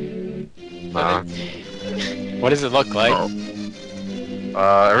hallway? Nah. What does it look like?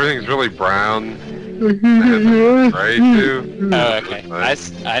 Everything's really brown. And gray too. Oh, okay.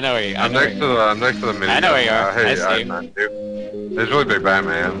 I know where you. I I'm know where next you. to the I'm next to the mini. I know where you are. Hey, I see you. There's really big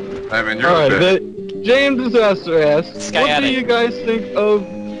Batman. I mean, you're Alright, the big. James Disaster asks, Sky what do Attic. you guys think of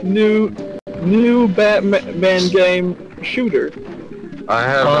new Batman game shooter? I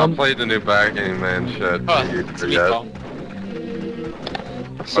have not played the new Batman shit Oh, either it's a yet. meatball.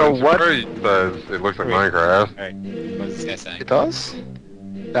 So I'm what? sure he says it looks like Wait. Minecraft. Alright, what was this guy saying? It does?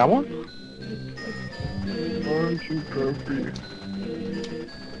 That one?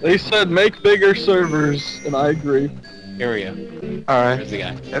 They said make bigger servers, and I agree. Here we go. Alright. Where's the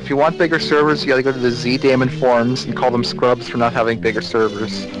guy? If you want bigger servers, you gotta go to the Z-Daemon forums and call them scrubs for not having bigger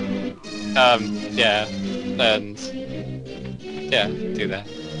servers. Yeah. And... yeah, do that.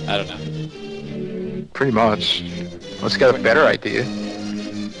 I don't know. Pretty much. Let's get a better idea.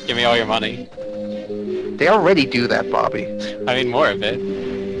 Give me all your money. They already do that, Bobby. I mean, more of it.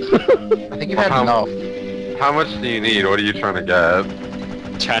 I think you've had How- enough. How much do you need? What are you trying to get?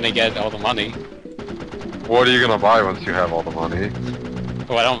 Trying to get all the money. What are you gonna buy once you have all the money?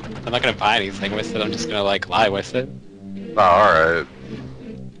 Well, I'm not gonna buy anything with it, I'm just gonna, like, lie with it. Oh, alright.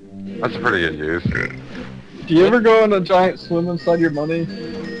 That's a pretty good use. Do you ever go on a giant swim inside your money?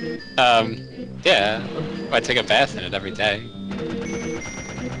 Yeah. I take a bath in it every day.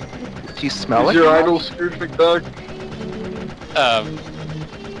 Do you smell Is it? your idol Scrooge McDuck?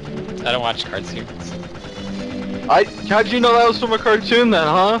 I don't watch cartoons. How'd you know that was from a cartoon then,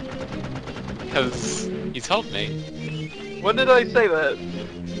 huh? Because you told me When did I say that?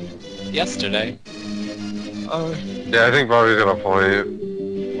 yesterday. Yeah, I think Bobby's got a point.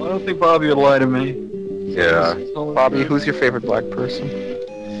 I don't think Bobby would lie to me. Yeah. Bobby, who's your favorite black person?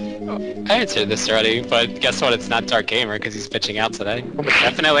 I answered this already, but guess what? It's not Dark Gamer because he's pitching out today.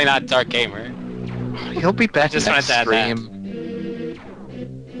 Definitely not Dark Gamer. He'll be back Just next wanted to add that. stream.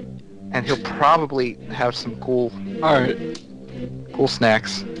 And he'll probably have some cool Alright.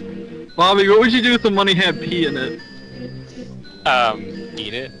 snacks. Bobby, what would you do if the money had pee in it?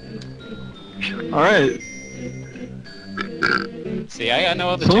 Eat it. Alright. See, I know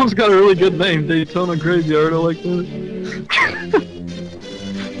all the Someone's jokes. got a really good name, Daytona Graveyard, I like that.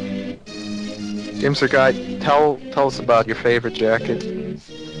 James or Guy, tell us about your favorite jacket.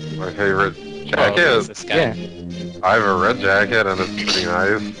 My favorite Oh, jacket? who's this guy? Yeah. I have a red jacket and it's pretty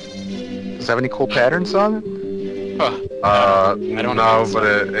nice. Does it have any cool patterns on it? Oh, I don't know, know. but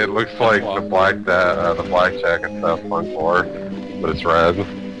it looks like the black jacket stuff on floor, but it's red.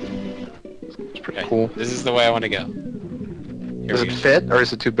 It's pretty okay. cool. This is the way I want to go. Here Does we it go. fit, or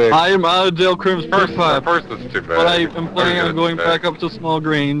is it too big? I am out of Dale Crim's First, Pip Pop, first it's too bad. but I am planning on going back up to small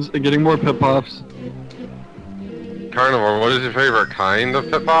grains and getting more Pip Pops. Carnivore, what is your favorite kind of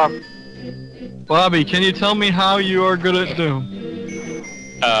Pip Pop? Bobby, can you tell me how you are good at Doom?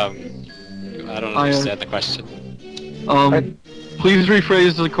 I don't I, understand the question. Please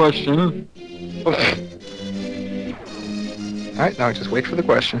rephrase the question. Alright, now just wait for the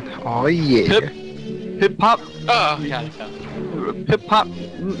question. Oh yeah. Hip Hop? Oh, yeah, I found it. Pip Pop?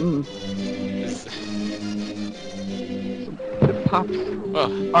 This- Pip Pops?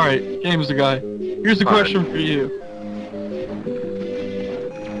 Oh, Alright, James the guy. Here's a Alright. question for you.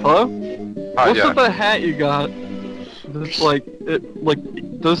 Hello? What's Yeah. with the hat you got? This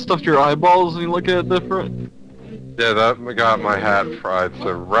does stuff to your eyeballs and you look at it different? Yeah, that got my hat fried. It's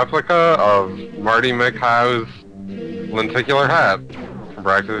a replica of Marty McHow's lenticular hat from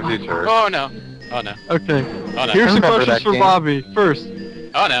Back to the Future. oh no. Oh no. Okay. Oh no. Here's the remember questions that for game. Bobby. First,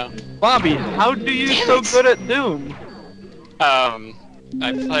 Oh no. Bobby, how do you so good at Doom?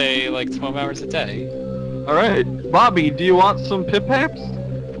 I play like 12 hours a day. Alright. Bobby, do you want some Pip Haps?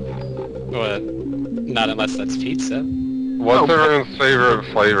 Well, not unless that's pizza. What's No, everyone's favorite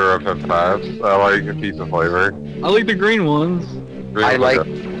flavor of Pip Pops? I like the pizza flavor. I like the green ones. I Really like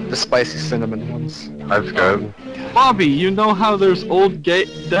good. the spicy cinnamon ones. That's good. Bobby, you know how there's old dead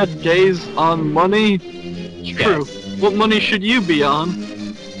gays on money? It's true. Yes. What money should you be on?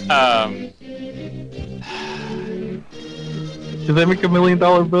 Do they make $1 million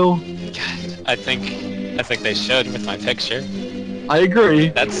bill? I think they should with my picture. I agree.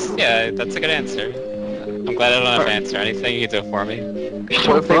 That's a good answer. I'm glad I don't have to answer anything. You can do it for me.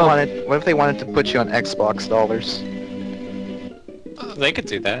 What if they wanted to put you on Xbox dollars? They could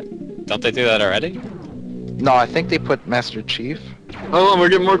do that. Don't they do that already? No, I think they put Master Chief. Hold on, we're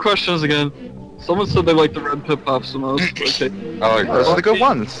getting more questions again. Someone said they like the red Pip Pops the most. Okay. I like Those are the that. good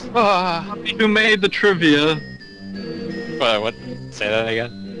ones. Who made the trivia? What? Say that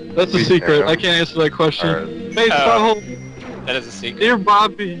again. That's a We secret. care. I can't answer that question. Alright. Hey, Sahol, That is a secret. dear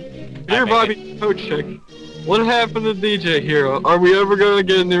Bobby, dear I Bobby Kochik, what happened to DJ Hero? Are we ever going to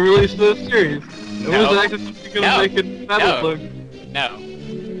get a new release of this series? And No. when's actually going to No. make it Battle No. Look? No. Right,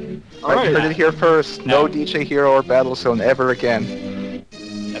 you heard Alright. it here first. No No. DJ Hero or Battlezone ever again.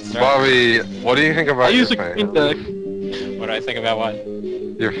 That's Bobby, what do you think I about your use a green fans? deck. What do I think about what?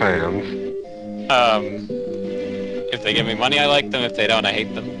 Your fans. If they give me money, I like them. If they don't, I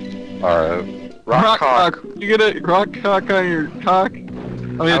hate them. Alright. Rock cock. You get a rock cock on your cock? I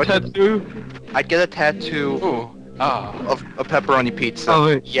mean, I a would- tattoo? I'd get a tattoo Ooh. Oh. of a pepperoni pizza. Oh,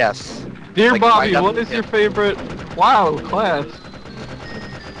 wait. Yes. Dear Like, Bobby, my what is your favorite... Wow, class.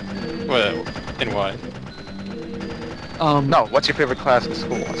 What? In what? No, what's your favorite class in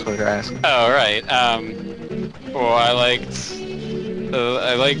school? That's what they're asking. Oh, right. Well, I liked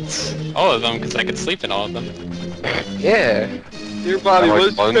all of them because I could sleep in all of them. Yeah. Dear Bobby, I like what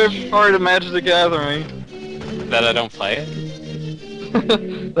is your lunch. favorite part of Magic the Gathering? That I don't play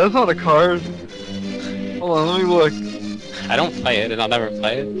it. That's not a card. Hold on, let me look. I don't play it, and I'll never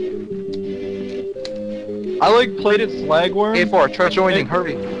play it. I like plated slagworm. A4, try joining,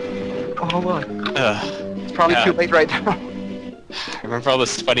 hurry. Oh, hold on. Ugh. It's probably Yeah. too late right now. I remember all the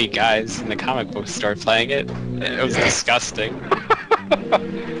sweaty guys in the comic book store playing it. It was disgusting.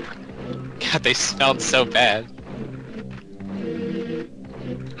 God, they smelled so bad.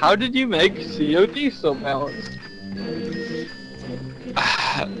 How did you make COD so balanced?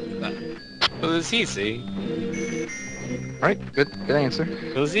 It was easy. Right, good answer.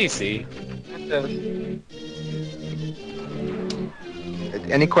 It was easy.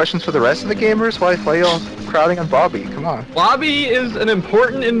 Any questions for the rest of the gamers? Why y'all crowding on Bobby? Come on. Bobby is an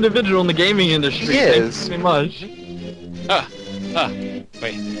important individual in the gaming industry. He is. Thank you very much.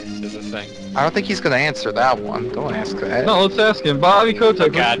 Wait, this is a thing. I don't think he's gonna answer that one. Don't ask that. No, let's ask him. Bobby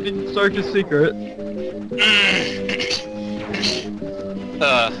Kotek, God. what did you start your secret?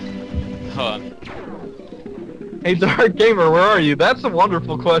 Hold on. Hey, Dark Gamer, where are you? That's a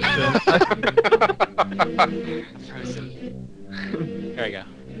wonderful question. Frozen. Here we go.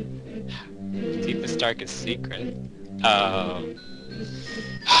 Deepest, darkest secret. Let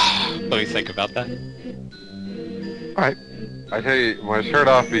me think about that. Alright. I take my shirt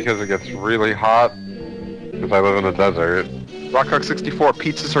off because it gets really hot. Because I live in a desert. Rockcock64,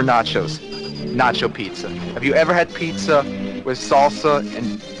 pizzas or nachos? Nacho pizza. Have you ever had pizza with salsa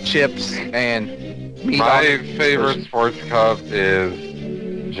and chips and meat on My it? favorite sports cup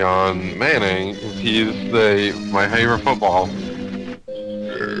is John Manning. He's my favorite football.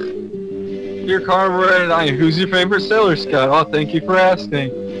 Dear Carver and I, who's your favorite Sailor Scout? Oh, thank you for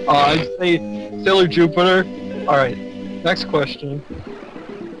asking. I'd say Sailor Jupiter. Alright, next question.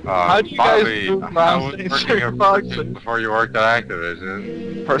 How do you guys Bobby, do how Brown was State working shirt at boxes? Burger before you worked at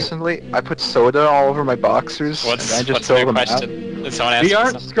Activision? Personally, I put soda all over my boxers and I just What's fill the them out. question? Did someone ask We you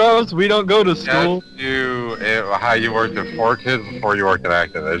aren't something? scrubs, we don't go to school. Asked you how you worked at 4Kids before you worked at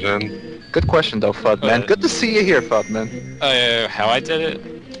Activision. Good question though, Fudman. Good to see you here, Fudman. How I did it?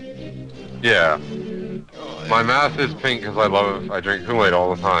 Yeah. My mouth is pink because I drink Kool-Aid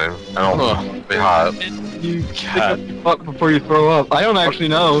all the time. And also it's really hot. You pick God. up your butt before you throw up. I don't actually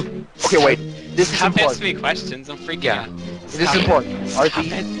know. Okay, wait. This is Stop important. asking me questions. I'm freaking Yeah. out. This is Stop it. important. Are Stop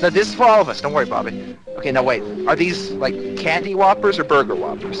these? it. No, this is for all of us. Don't worry, Bobby. Okay, now wait. Are these like candy Whoppers or burger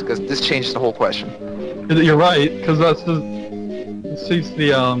Whoppers? Because this changes the whole question. You're right, because that's the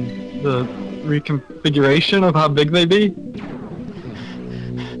reconfiguration of how big they be.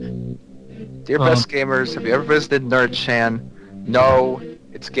 Dear best gamers, have you ever visited Nerd-chan? No,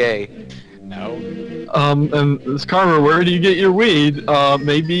 it's gay. No. And this Carver, where do you get your weed?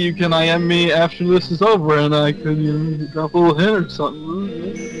 Maybe you can IM me after this is over and I could drop a little hint or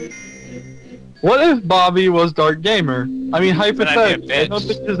something. What if Bobby was Dark Gamer? I mean, Then I'd hypothetically. be a I don't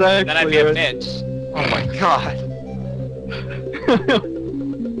think there's Then I'd be a actually bitch. Oh my god.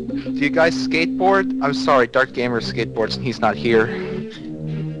 Do you guys skateboard? I'm sorry, Dark Gamer skateboards and he's not here.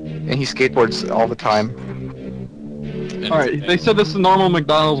 And he skateboards all the time. Alright, they said this is normal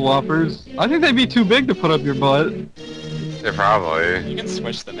McDonald's Whoppers. I think they'd be too big to put up your butt. Yeah, probably. You can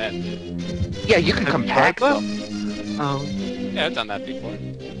switch them in. Yeah, you can compact tried them. Yeah, I've done that before.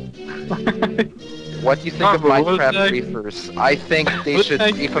 What do you think of Carver, what Minecraft the heck? Reefers? I think they What should the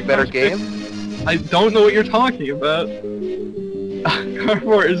heck? reef a better game. I don't know what you're talking about.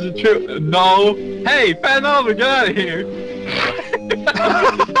 Carver, is it true? No. Hey, Pat Nova, get out of here.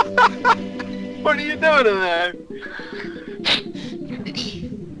 What are you doing in there?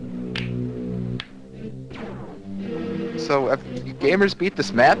 So, have you gamers beat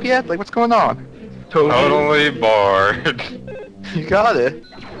this map yet? Like, what's going on? Totally bored. You got it.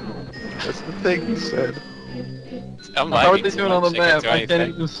 That's the thing he said. I'm How are lagging they too doing on the much, I can't map? do I can't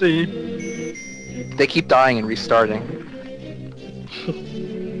anything. even see. They keep dying and restarting.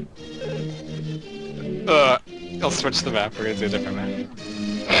 I'll switch the map. We're gonna do a different map.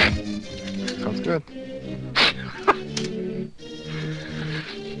 Sounds good.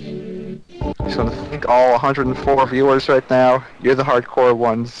 Just want to thank all 104 viewers right now. You're the hardcore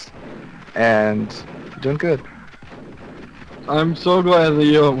ones, and you're doing good. I'm so glad that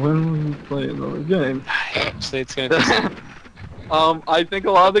you when we play another game. Actually, it's gonna be. I think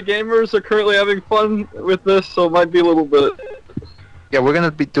a lot of the gamers are currently having fun with this, so it might be a little bit. Yeah, we're gonna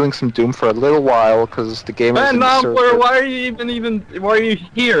be doing some Doom for a little while because the gamers. Man, in the Nombler, server- why are you why are you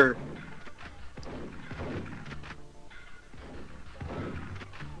here?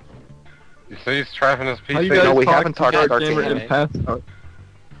 You say he's trapping his How you PC? guys No, we talk haven't to talked Dark about Gamer Gamer. and Pass Out?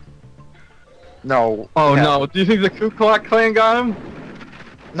 No. Oh yeah. no, do you think the Ku Klux Klan got him?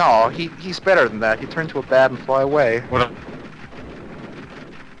 No, he's better than that. He turned to a bat and fly away. Would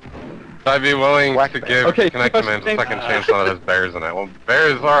I be willing Whack to bear. give Okay, Connect question Commands a name- second chance now that has bears in it? Well,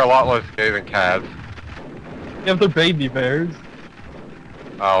 bears are a lot less gay than cats. Yeah, they're baby bears.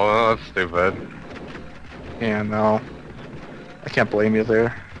 Oh, well, that's stupid. Yeah, no. I can't blame you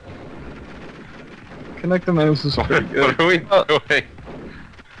there. Connect the Mames is pretty What good. are we doing?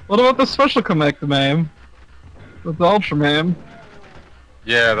 What about the special Connect the Mame? With the Ultra Mame?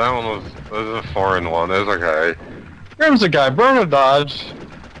 Yeah, that one was a foreign one. It was okay. Here's a guy, burn or dodge.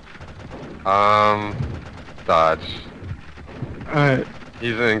 Dodge. Alright.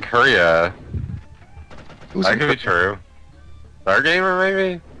 He's in Korea. Who's That in could be Korea? true. Star Gamer,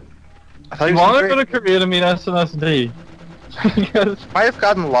 maybe? I thought he You was in wanna go to Korea. Korea to meet SNSD? Because Might have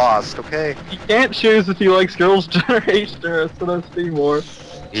gotten lost, okay? he can't choose if he likes Girls' Generation or SNSD more.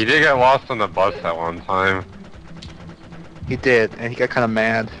 He did get lost on the bus at one time. He did, and he got kind of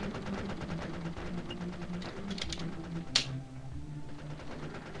mad.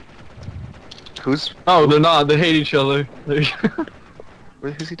 Who's... Oh, they're not. They hate each other.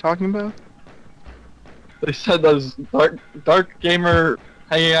 who's he talking about? They said those dark gamer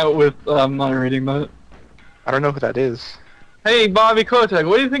hanging out with. I'm not reading that. I don't know who that is. Hey, Bobby Kotick,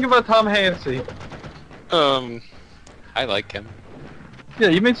 what do you think about Tom Hanksy? I like him. Yeah,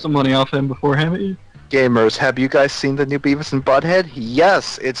 you made some money off him before, haven't you? Gamers, have you guys seen the new Beavis and Butthead?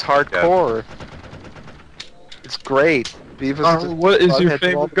 Yes, it's hardcore. It's great. Beavis and What is your Butthead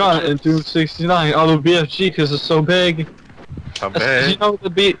do all favorite the gun in tricks. Doom 69? Oh, the BFG, because it's so big. Okay. You know the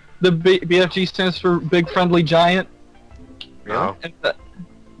BFG stands for Big Friendly Giant? No. And that,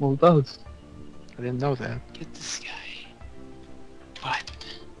 well, it does. I didn't know that. Get this guy. What?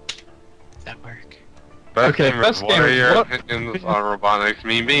 Does that work? Best Okay, Gamers, Best what are Gamers, your what- opinions on Robotnik's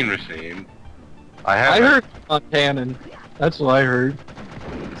Mean Bean Machine? I I haven't. heard on Canon. That's what I heard.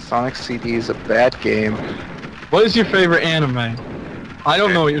 Sonic CD is a bad game. What is your favorite anime? I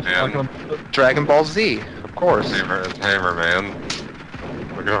don't know what you're Man. talking about. Dragon Ball Z, of course. Hammerman.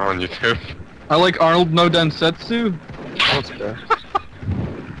 Look it up on YouTube. I like Arnold no Densetsu. That's bad.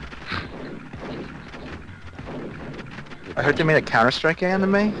 I heard they made a Counter-Strike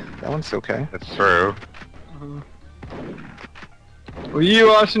anime. That one's okay. It's true. Will you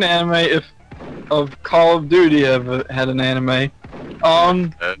watch an anime if of Call of Duty had an anime?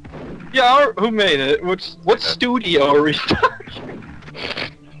 Yeah, who made it? What studio are we talking?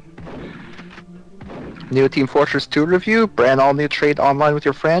 New Team Fortress 2 review. Brand all new trade online with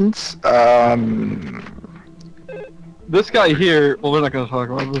your friends. This guy here, well, we're not going to talk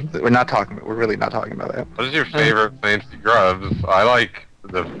about this. We're not talking. We're really not talking about that. What is your favorite fancy grubs? I like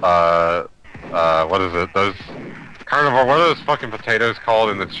the, what is it? Those carnivore, what are those fucking potatoes called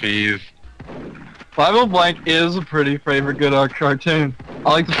in the cheese? Bible Blank is a pretty favorite good art cartoon.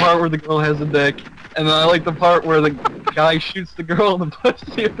 I like the part where the girl has a dick, and then I like the part where the guy shoots the girl in the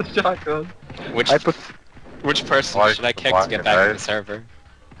pussy with the shotgun. Which person Like should I kick to black get back in guy. the server?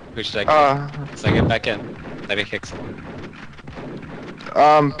 Who should I kick? So I get back in. Let me kick someone.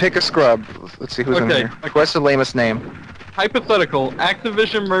 Pick a scrub. Let's see who's in Okay, here. okay. What's the lamest name? Hypothetical,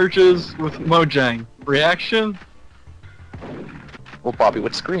 Activision merges with Mojang. Reaction? Well, Bobby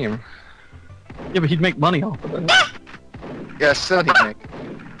would scream. Yeah, but he'd make money off of it. Yes, so he'd make.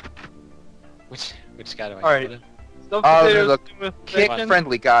 Which guy do I Alright. kill? Stuffed Oh, potatoes look, with Kick bacon?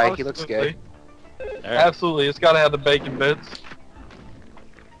 friendly guy. He looks Absolutely. gay. Alright. Absolutely, it's gotta have the bacon bits.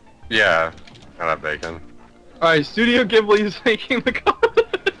 Yeah, I have bacon. Alright, Studio Ghibli is making the car.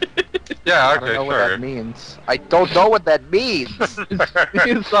 Yeah, I okay, don't know what sure. that means. I don't know what that means. Is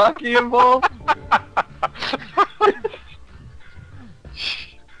Miyazaki involved?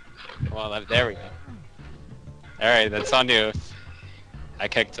 Well, there we go. Alright, that's on you. I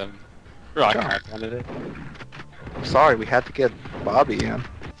kicked him. Rock God. hard wanted it. I'm sorry, we had to get Bobby in.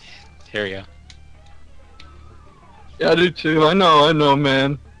 Here we go. Yeah, I do too. I know,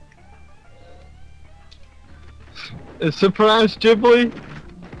 man. Is it pronounced Ghibli?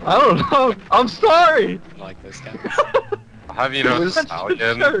 I don't know. I'm sorry. I like this guy. Have you know It was-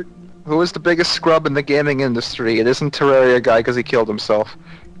 Italian? Sure. Who is the biggest scrub in the gaming industry? It isn't Terraria guy because he killed himself.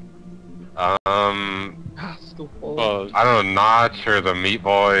 Well, I don't know, Notch or the Meat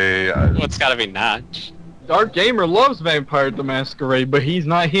Boy. well, it's gotta be Notch. Dark Gamer loves Vampire the Masquerade, but he's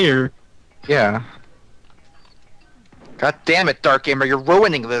not here. Yeah. God damn it, Dark Gamer, you're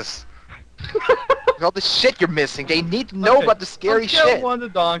ruining this. All the shit you're missing. They need to know Okay, about the scary let's get shit. one to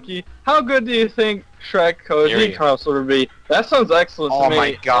Donkey. How good do you think Shrek Cody Period. crossover would be? That sounds excellent Oh to me. my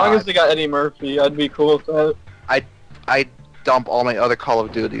As long God. as they got Eddie Murphy, I'd be cool with that. I'd dump all my other Call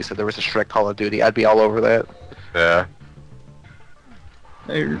of Duties if there was a Shrek Call of Duty. I'd be all over that. Yeah.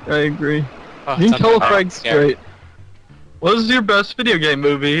 I agree. Oh, You can tell something Frank's scary. great. What is your best video game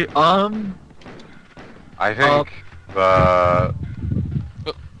movie? I think the...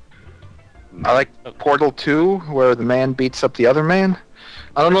 I like Portal 2, where the man beats up the other man.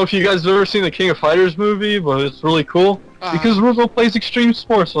 I don't know if you guys have ever seen the King of Fighters movie, but it's really cool. Because Rubo plays extreme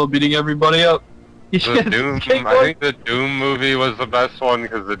sports while beating everybody up. He The gets Doom, kicked I off- think the Doom movie was the best one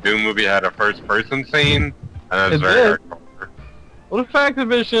because the Doom movie had a first-person scene, and that's It very did. hardcore. What if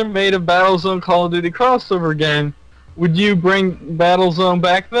Activision made a Battlezone Call of Duty crossover game? Would you bring Battlezone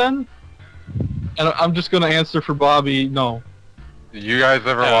back then? And I'm just gonna answer for Bobby, no. You guys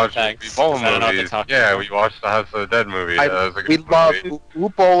ever No, watch thanks, the Ebola 'cause I don't know what movies? they're talking Yeah, about. we watched the House of the Dead movie. That was a We good love movie.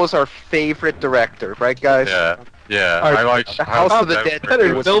 Ubol is our favorite director, right, guys? Yeah, yeah. Alright, I like the House of the Dead movie.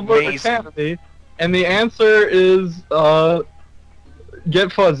 Better was Billboard amazing. Academy. And the answer is,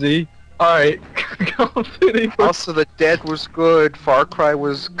 Get Fuzzy. Alright, Call of Duty. House of the Dead was good. Far Cry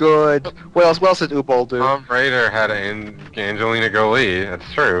was good. What else did Ubol do? Tomb Raider had Angelina Jolie.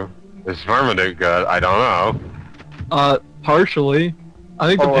 That's true. Is Marmaduke good? I don't know. Partially. I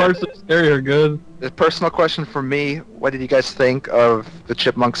think the Oh, parts of Scary are good. A personal question for me. What did you guys think of the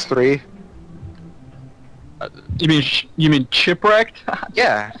Chipmunks 3? You mean Chipwrecked?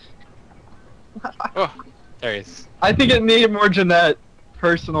 Yeah. Oh, there he is. I think it needed more Jeanette,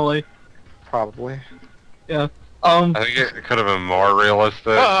 personally. Probably. I think it could have been more realistic.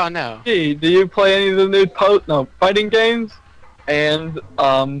 Oh no. Hey, do you play any of the new fighting games? And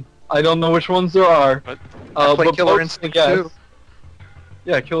I don't know which ones there are. What? I played but Killer both, Instinct I guess. 2.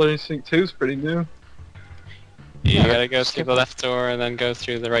 Yeah, Killer Instinct 2 is pretty new. You gotta go through the left door and then go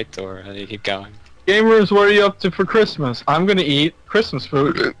through the right door, and you keep going. Gamers, what are you up to for Christmas? I'm gonna eat Christmas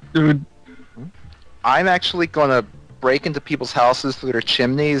food, dude. I'm actually gonna break into people's houses through their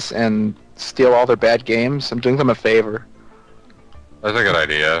chimneys and steal all their bad games. I'm doing them a favor. That's a good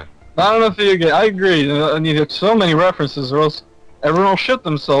idea. Not enough video game. I agree. I need so many references, or else everyone will shit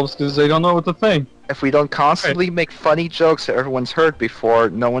themselves because they don't know what to think. If we don't constantly make funny jokes that everyone's heard before,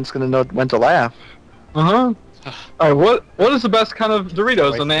 no one's gonna know when to laugh. Uh-huh. Alright, what is the best kind of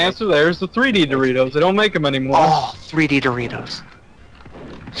Doritos? And the answer there is the 3D Doritos. They don't make them anymore. Oh, 3D Doritos.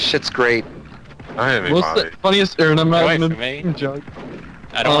 Shit's great. That would be What's funny. the funniest internet Away from me. joke?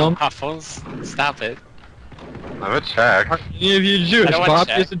 I don't want waffles. Stop it. I'm a check. Are any of you Jewish? I don't want Bob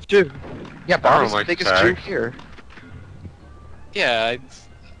Shaq. is a Jew. Yeah, Bobby's like the biggest Shaq. Jew here. Yeah,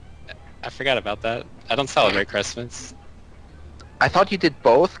 I forgot about that. I don't celebrate Christmas. I thought you did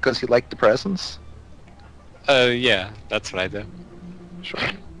both because you liked the presents. Yeah, that's what I do.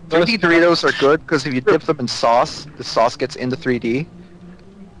 3D Doritos are good because if you dip them in sauce, the sauce gets into 3D.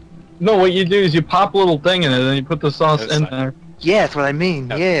 No, what you do is you pop a little thing in it and you put the sauce That's in fine. there. Yeah, that's what I mean.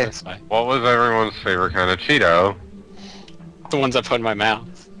 No, Yeah. that's fine. What was everyone's favorite kind of Cheeto? The ones I put in my mouth.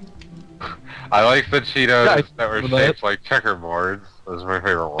 I like the Cheetos Yeah, I that were remember shaped like checkerboards. Those are my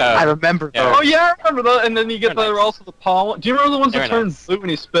favorite ones. I remember Yeah. those. Oh yeah, I remember that. And then you get They're the nice. also the palm. Do you remember the ones that They're turn nice. blue when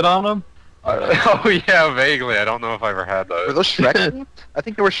you spit on them? Oh yeah, vaguely. I don't know if I ever had Were those. those Shrek? I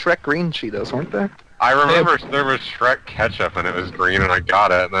think they were Shrek green Cheetos, weren't they? I remember there was Shrek ketchup and it was green and I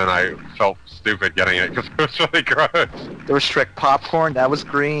got it and then I felt stupid getting it because it was really gross. There was Shrek popcorn, that was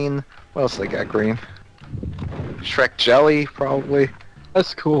green. What else they got green? Shrek jelly, probably.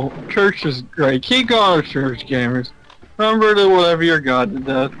 That's cool. Church is great. Keep going to church, gamers. Remember to whatever your god did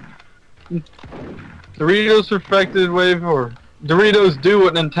that. Doritos perfected wave or Doritos do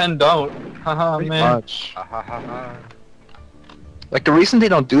what Nintendo don't. Haha, Pretty man. much. Like, the reason they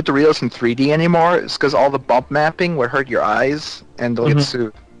don't do Doritos in 3D anymore is because all the bump mapping would hurt your eyes, and they'll get Mhm.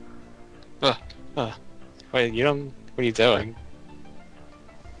 sued. Wait, you don't... What are you doing?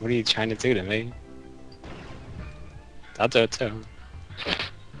 What are you trying to do to me? I'll do it too.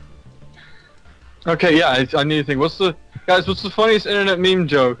 Okay, yeah, I need to think. What's the funniest internet meme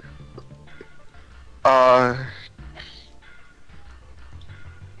joke?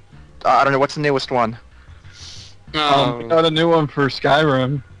 I don't know, what's the newest one? We got a new one for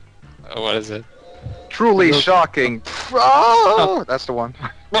Skyrim. What is it? Truly shocking. Oh, that's the one.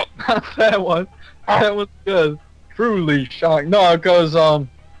 That one. That was good. Truly shocking. No, because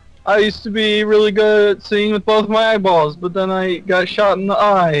I used to be really good at seeing with both my eyeballs, but then I got shot in the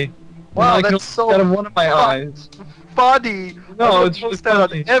eye. Wow, And I that's so out of one of my eyes. funny. No, I'm it's gonna really post that on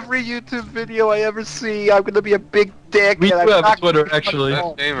funny. every YouTube video I ever see. I'm gonna be a big dick. We and do I'm have a not gonna Twitter, be funny actually. at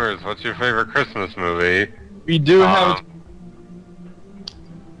all. Death Gamers, what's your favorite Christmas movie? We do have.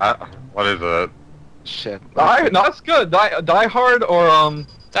 What is it? Shit. No, that's good. Die Hard or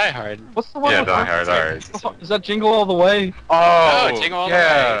Die Hard. what's the one? Yeah, with Die Hard, alright. Is that Jingle All the Way? Oh, Jingle All the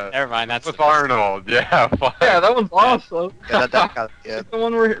yeah. Way. Never mind, that's With the best. Arnold, yeah. Fuck. Yeah, that one's awesome. Yeah, that got yeah. It's the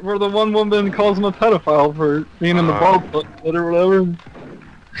one where the one woman calls him a pedophile for being in the ball pit or whatever.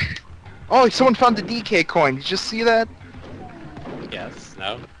 Oh, someone found the DK coin. Did you just see that? Yes,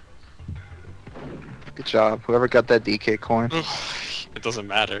 no. Good job. Whoever got that DK coin. It doesn't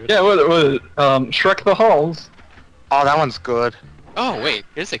matter. Yeah, what Shrek the Halls. Oh, that one's good. Oh, wait,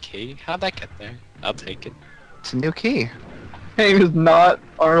 here's a key. How'd that get there? I'll take it. It's a new key. Name is not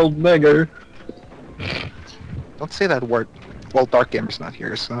Arnold Megger. Don't say that word. Well, Dark Gamer's not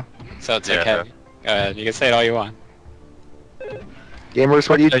here, so. So it's Yeah. okay. Go ahead, you can say it all you want. Gamers,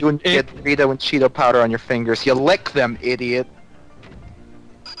 what do you do when you Okay. get Dorito and Cheeto powder on your fingers? You lick them, idiot.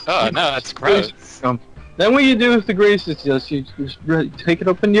 Oh, no, that's gross. Then what you do with the grease is you just take it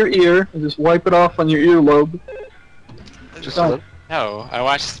up in your ear and just wipe it off on your earlobe. Just Don't. a little. No, I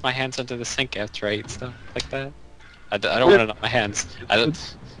wash my hands under the sink after I eat stuff like that. I don't want it on my hands. I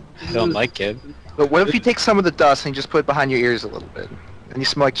don't like it. But what if you take some of the dust and you just put it behind your ears a little bit? And you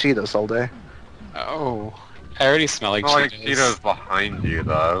smell like Cheetos all day. Oh, I already smell like It's not like Cheetos. Cheetos behind you,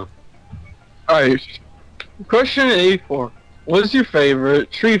 though. Alright. Question 84. What is your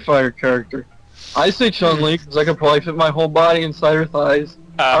favorite Street Fighter character? I say Chun-Li because I could probably fit my whole body inside her thighs.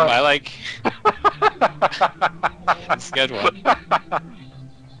 I like... That's a good one.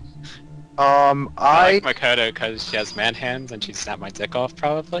 I I like Makoto because she has man hands and she snapped my dick off,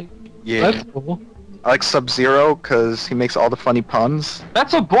 probably. yeah, That's cool. I like Sub-Zero because he makes all the funny puns.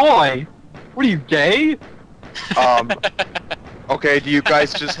 That's a boy! What are you, gay? Okay, do you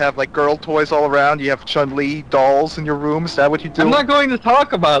guys just have like girl toys all around? You have Chun-Li dolls in your room? Is that what you do? I'm not going to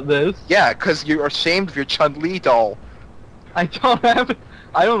talk about this. Yeah, because you're ashamed of your Chun-Li doll. I don't have...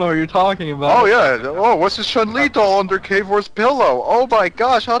 I don't know what you're talking about. Oh yeah. Oh, what's this Chun-Li doll under K4's pillow? Oh my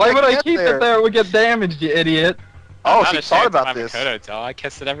gosh, how did Why would I get keep there? it there? It would get damaged, you idiot. Oh, I'm she not thought ashamed about of my this. Makoto doll. I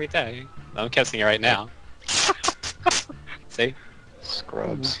kiss it every day. I'm kissing it right now. See?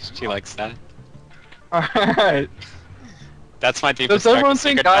 Scrubs. She likes that. Alright. That's my deepest Does everyone darkest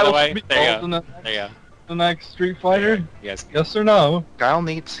think secret, by the Guile way. should be There you called go. in There you go. the next Street Fighter? You guys Yes or no? Guile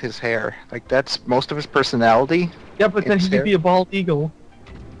needs his hair. Like, that's most of his personality. Yeah, but then It's he hair. could be a bald eagle.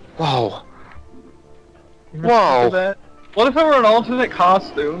 Whoa. You ever Whoa. think of that? What if it were an alternate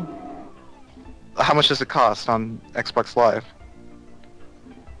costume? How much does it cost on Xbox Live?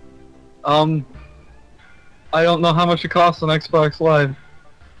 I don't know how much it costs on Xbox Live.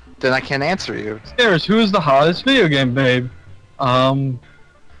 Then I can't answer you. Stairs, who is the hottest video game babe?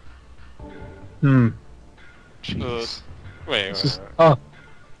 Jeez. Wait, This is, wait. oh,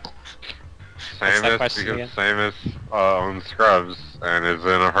 What's that Samus, question because again? Samus owns Scrubs and is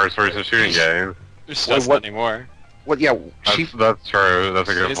in a first-person shooting game. She Wait, doesn't what- anymore. What? Yeah, she. That's true. That's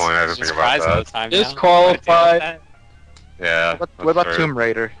a good She's- point. I didn't she's think about cries all the that. time now. Disqualified. Yeah. What that's about true. Tomb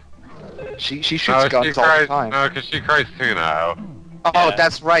Raider? She shoots No, guns all the cries. time. No, because she cries too now. Oh, Yeah.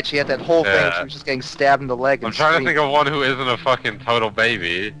 that's right. She had that whole thing. Yeah. She was just getting stabbed in the leg. I'm And trying to screamed. think of one who isn't a fucking total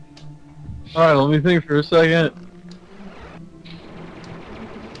baby. Alright, let me think for a second.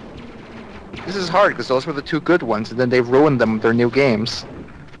 This is hard because those were the two good ones, and then they ruined them with their new games.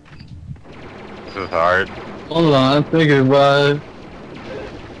 This is hard. Hold on, I'm thinking about it.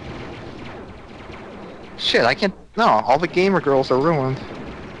 Shit, I can't. No, all the gamer girls are ruined.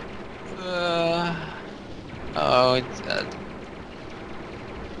 Oh, it's,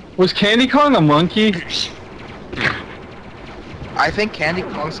 Was Candy Kong a monkey? I think Candy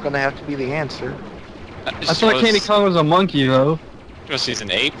Kong's gonna have to be the answer. I thought Candy Kong was a monkey, though. Well, she's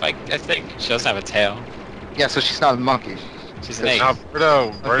an ape, I think. She doesn't have a tail. Yeah, so she's not a monkey. She's an ape. No,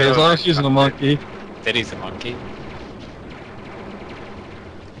 Birdo. Okay, as long as she's a monkey. Diddy's a monkey.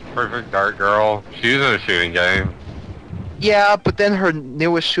 Perfect Dark Girl. She's in a shooting game. Yeah, but then her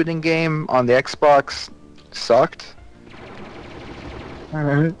newest shooting game on the Xbox sucked.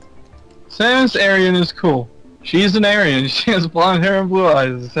 Alright. Samus Aryan is cool. She's an Aryan. She has blonde hair and blue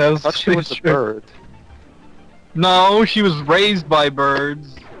eyes. I thought she was a bird. No, she was raised by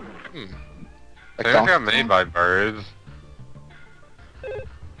birds. Like They Donkey got made Kong. by birds.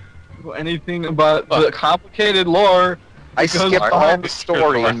 Anything about the complicated lore I Because skipped I- all the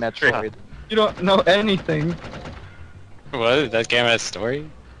story in Metroid. You don't know anything. What? That game has a story?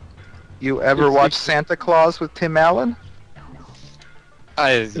 You ever It's watch like- Santa Claus with Tim Allen?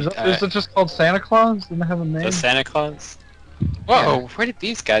 Is it just called Santa Claus? Doesn't it have a name? the Santa Claus? Whoa, where did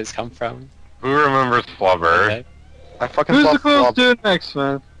these guys come from? Who remembers Flubber? Okay. I fucking Who's the love coolest Flub. dude in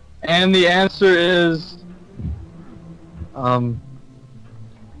X-Men? And the answer is...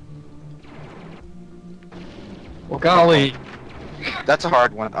 Well, golly. That's a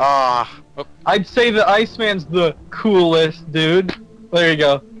hard one. Ah, I'd say the Iceman's the coolest dude. There you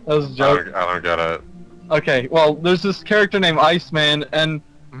go. That was a joke. I don't get it. Okay, well, there's this character named Iceman, and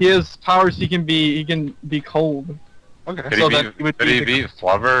he has powers. He can be cold. okay. Did So he that he would beat, did be he the- beat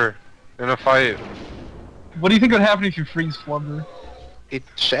Flubber in a fight? What do you think would happen if you freeze Flubber? It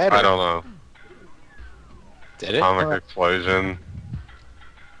shattered. I don't know. Did it? Atomic explosion.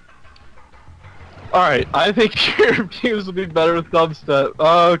 Alright, I think your views will be better with dubstep.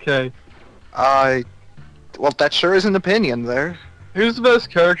 Okay. Well, that sure is an opinion there. Who's the best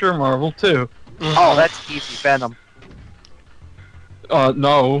character in Marvel 2? Oh, that's easy. Venom.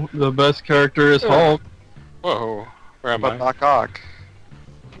 No, the best character is Hulk. Whoa, where am But I? Doc Ock.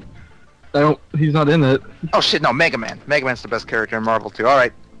 He's not in it. Oh shit, no, Mega Man. Mega Man's the best character in Marvel too.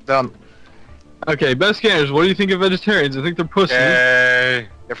 Alright, done. Okay, best gamers, what do you think of vegetarians? I think they're pussies. Yay!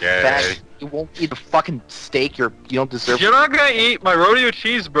 You're Yay. fat. You won't eat a fucking steak. You don't deserve. You're not gonna eat my rodeo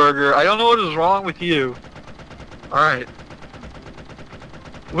cheeseburger. I don't know what is wrong with you. Alright.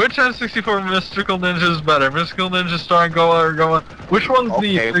 Which N64 Mystical Ninja is better? Mystical Ninja starring Goa or Goa? Which one's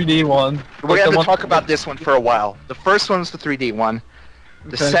Okay. the 3D one? We're gonna have The to talk about this one for a while. The first one was the 3D one.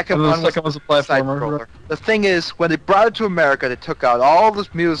 The Okay, second and one the second was was a side platformer. scroller. The thing is, when they brought it to America, they took out all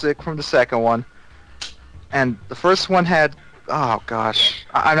this music from the second one, and the first one had. Oh gosh,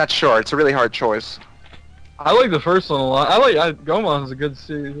 I'm not sure. It's a really hard choice. I like the first one a lot. Gomon's a good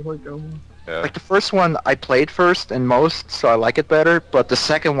series. I like Gomon. Yeah. Like the first one, I played first and most, so I like it better. But the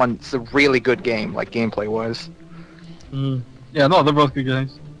second one is a really good game, like gameplay wise. Yeah, no, they're both good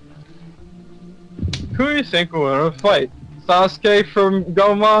games. Who do you think will win a fight? Sasuke from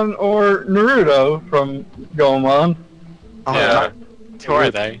Gomon or Naruto from Gomon? Oh, Yeah. Who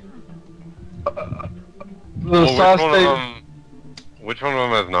are they? Which one of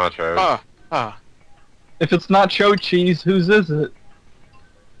them has nachos? If it's not Cho cheese, whose is it?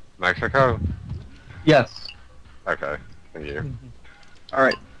 Mexico? Yes. Okay. Thank you. all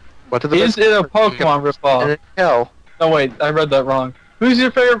right. What are the Is best? it a Pokemon ripoff? Hell. No, wait, I read that wrong. Who's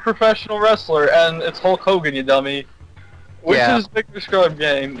your favorite professional wrestler? And it's Hulk Hogan, you dummy. Which Yeah. is Victor Scrub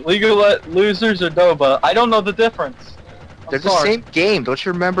game? League of Losers or Doba? I don't know the difference. They're the same game. Don't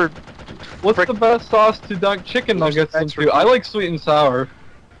you remember? What's frick- the best sauce to dunk chicken nuggets Thanks for- into? I like sweet and sour.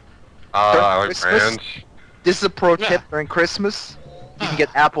 I like Christmas? ranch. This is a pro Yeah. tip during Christmas. You can get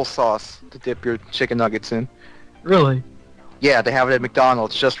applesauce to dip your chicken nuggets in. Really? Yeah, they have it at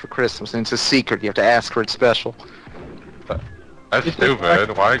McDonald's just for Christmas, and it's a secret. You have to ask for it special. That's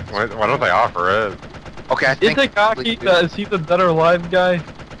stupid. Why don't they offer it? Okay, I think Itagaki, is he the Dead or Alive guy?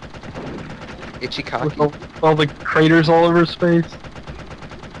 With Ichikaki. all the craters all over his face?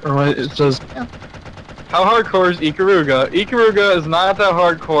 Or what it says... Yeah. How hardcore is Ikaruga? Ikaruga is not that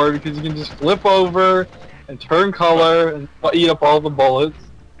hardcore because you can just flip over and turn color and eat up all the bullets.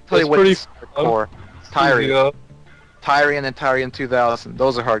 Tell you It's what, pretty is hardcore. Tyrion. Yeah, Tyrion and Tyrion 2000.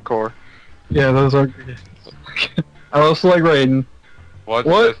 Those are hardcore. those are good. I also like Raiden. What's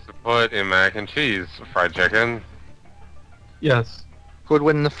What? this to put in mac and cheese? Fried chicken? Yes. Who would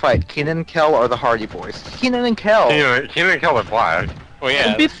win in the fight, Keenan and Kel or the Hardy Boys? Keenan and Kel. Keenan and Kel are black. Well,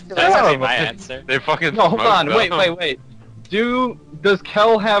 yeah, Beat that's the gonna hell be out of my him. answer. They fucking No, hold smoked on. them. Wait. Does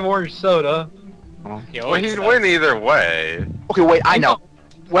Kel have orange soda? He Well, always he'd does. win either way. Okay, wait, I know.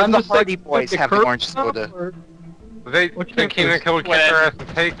 When I'm the just like, Hardy Boys the have the curve orange stuff, soda. or- They What think came Keenan and Kel would kick When- their ass and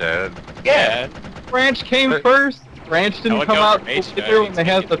take it. Yeah. Ranch came But- first. Ranch I didn't would come go out for H, later though. when they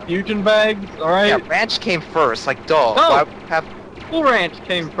had the fusion bags. All right. Yeah, Ranch came first, like duh. No. Why would we have Cool Ranch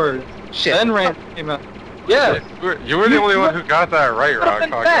came first. shit? Then Ranch came out. Yes. You were the only one who got that right, Could've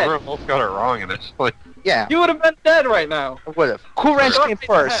been Rockcock. dead. Everyone else got it wrong initially. Yeah, You would have been dead right now. would have. Cool Ranch Shut came me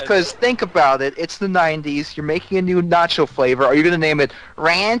first, head. because think about it, it's the 90s, you're making a new nacho flavor. Are you going to name it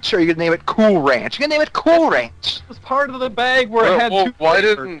Ranch or are you going to name it Cool Ranch? You're going to name it Cool Ranch. It was part of the bag where it had two why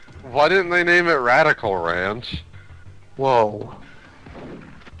flavors. didn't they name it Radical Ranch? Whoa.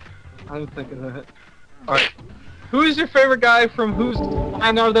 I didn't think of that. Alright. Who's your favorite guy from Whose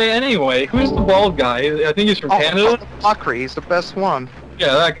Line Are They Anyway? Who's the bald guy? I think he's from Canada. Mockery, he's the best one.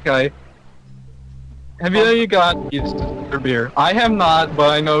 Yeah, that guy. Have you got their beer? I have not, but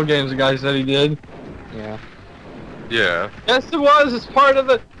I know games of guys that he did. Yeah. Yeah. Yes, it was. It's part of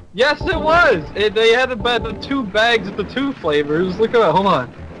the. Yes, it was. They had the 2 bags of the 2 flavors. Look at that. Hold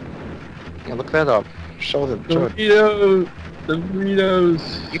on. Yeah, look that up. Show them. Show it.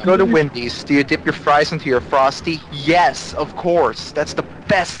 Doritos. You go to Wendy's. Do you dip your fries into your Frosty? Yes, of course. That's the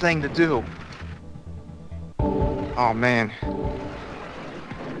best thing to do. Oh man.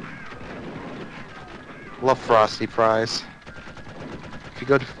 Love Frosty fries. If you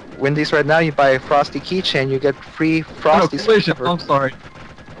go to Wendy's right now, you buy a Frosty keychain, you get free Frosty. Collisions. I'm sorry.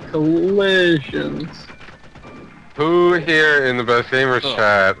 Collisions. Who here in the Best Gamers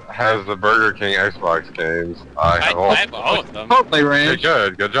chat has the Burger King Xbox games? I have all. I have all of them. Chipotle Okay, ranch.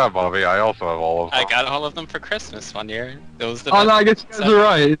 good job, Bobby. I also have all of them. I got all of them for Christmas one year. It was the Oh best. no, I guess you guys are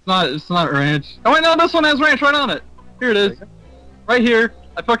right. It's not ranch. Oh wait, no, this one has ranch right on it. Here it is. Right here.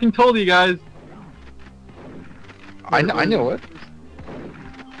 I fucking told you guys. I knew it.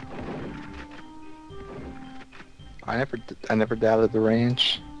 I never doubted the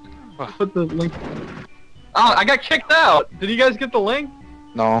range. Put the link. Oh, I got kicked out. Did you guys get the link?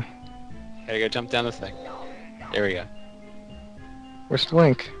 No. Gotta go jump down the thing. There we go. Where's the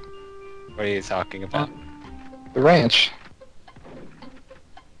link? What are you talking about? The ranch.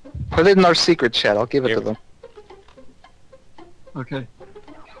 Put it in our secret chat. I'll give it to them. Okay.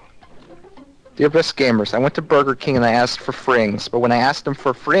 Dear Best Gamers, I went to Burger King and I asked for frings, but when I asked them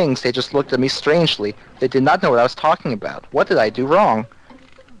for frings, they just looked at me strangely. They did not know what I was talking about. What did I do wrong?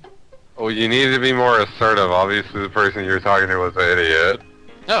 Well, you need to be more assertive. Obviously, the person you're talking to was an idiot.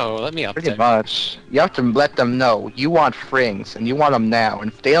 No, let me up Pretty there. much. You have to let them know you want frings, and you want them now,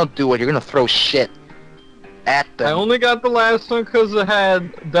 and if they don't do it, you're gonna throw shit at them. I only got the last one because it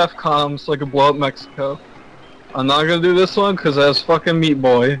had DEFCON, so I could blow up Mexico. I'm not gonna do this one because it has fucking Meat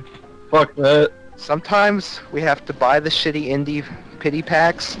Boy. Fuck that. Sometimes we have to buy the shitty indie pity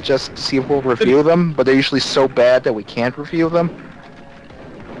packs just to see if we'll review them, but they're usually so bad that we can't review them.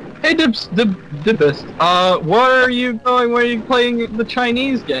 Hey Dibs, where are you going? Where are you playing the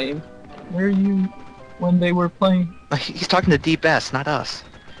Chinese game? Where are you when they were playing? He's talking to Deep S, not us.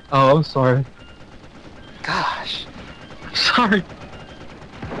 Oh, I'm sorry. Gosh. Sorry.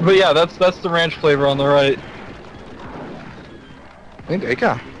 But yeah, that's the ranch flavor on the right. There you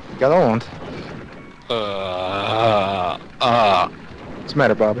go. You got owned. What's the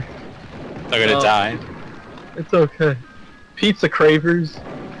matter, Bobby? They're gonna die. It's okay. Pizza Cravers.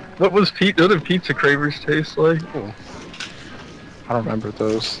 What did Pizza Cravers taste like? I don't remember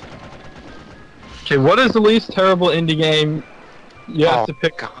those. Okay, what is the least terrible indie game you have to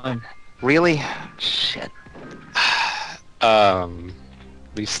pick on? Really? Shit.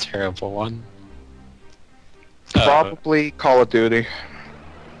 Least terrible one. Probably Call of Duty.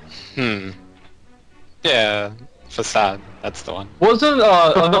 Yeah, Facade. That's the one. Wasn't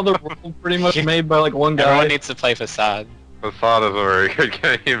another world pretty much made by like one guy? Everyone needs to play Facade. Facade is a very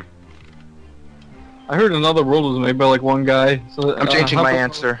good game. I heard another world was made by like one guy. So I'm changing my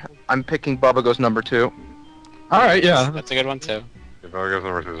answer. I'm picking Bubba Goes number 2. Alright, yeah. That's a good one too. Bubba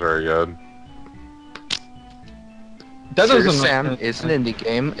Number 2 is very good. That Serious doesn't Sam is an indie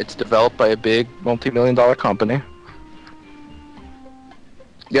game. It's developed by a big multi-million-dollar company.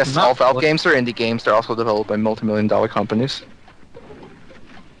 Yes, Not all Valve really. games are indie games. They're also developed by multi-million-dollar companies.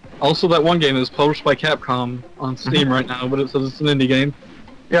 Also, that one game is published by Capcom on Steam right now, but it says it's an indie game.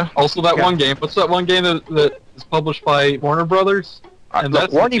 Yeah. Also, that Yeah. one game. What's that one game that is published by Warner Brothers? And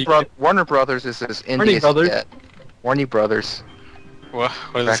Look, that's Warner Brothers is as Warner indie as Brothers. you get. Warner Brothers. What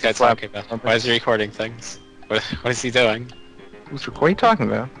is this guy talking about? Why is he recording things? What is he doing? What are you talking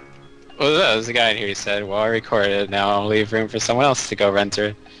about? Well, there's a guy in here who said, well, I recorded, now I'll leave room for someone else to go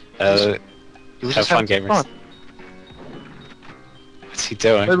renter. He was Have just fun, having gamers. What's he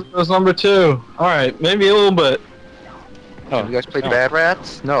doing? That was number 2. Alright, maybe a little bit. Oh, You guys played no. Bad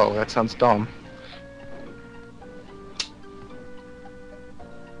Rats? No, that sounds dumb.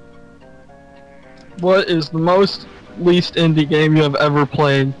 What is the least indie game you have ever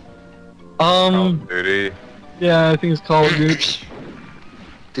played? Call of Duty. Yeah, I think it's Call of Duty.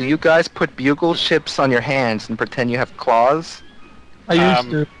 Do you guys put bugle chips on your hands and pretend you have claws? I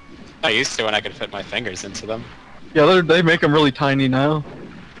used to. I used to when I could fit my fingers into them. Yeah, they make them really tiny now.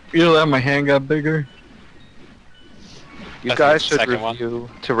 Either that or my hand got bigger. You That's guys the should second one. review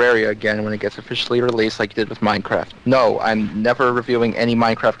Terraria again when it gets officially released like you did with Minecraft. No, I'm never reviewing any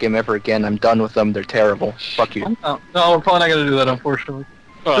Minecraft game ever again. I'm done with them. They're terrible. Fuck you. No, we're probably not gonna do that, unfortunately.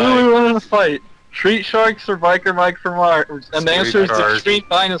 Who do Well, we want in a fight? Street Sharks or Biker Mike for Mars? And the Street answer is the Sharks. Extreme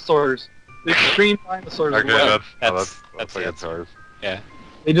Dinosaurs. The Extreme Dinosaurs. Okay, Well, that's that's the a good answer. choice. yeah.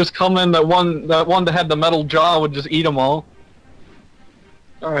 They just come in, that one that had the metal jaw would just eat them all.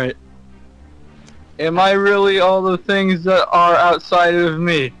 Alright. Am I really all the things that are outside of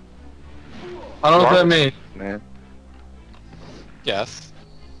me? I don't know what that means. Man. Yes.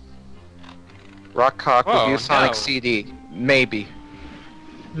 Rock Cock Whoa, review Sonic no. CD. Maybe.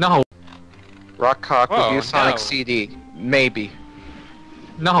 No, Rock Cock Whoa, review Sonic no. CD. Maybe.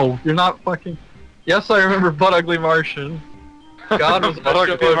 no, you're not fucking... Yes, I remember Butt Ugly Martian. God, was that Butt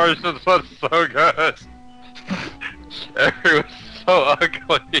show Ugly ugly. Martians was so good. Everyone's so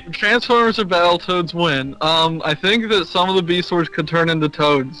ugly. Transformers or Battletoads win. I think that some of the Beast-Swords could turn into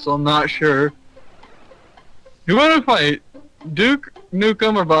Toads, so I'm not sure. You wanna fight Duke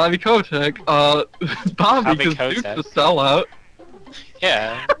Nukem or Bobby Kotick? Bobby, because Duke's Kotick. a sellout.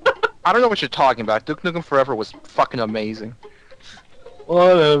 Yeah. I don't know what you're talking about. Duke Nukem Forever was fucking amazing.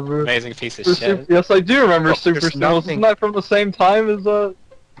 Whatever. Amazing piece of For shit. Super, yes, I do remember Oh, Super there's Singles. nothing- Isn't that from the same time as There's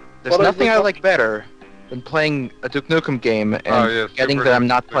What nothing is it? I like better than playing a Duke Nukem game and getting Super that I'm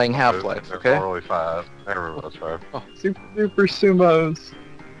not Nintendo playing is- Half-Life, they're okay? really fast. I remember that's right. Super Sumos?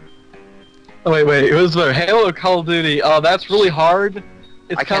 Oh wait, it was Halo or Call of Duty. Oh, that's really hard.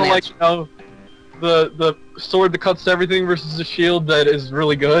 It's I kind of can't like, you know, the sword that cuts everything versus the shield that is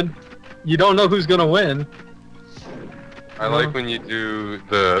really good. You don't know who's gonna win. I like when you do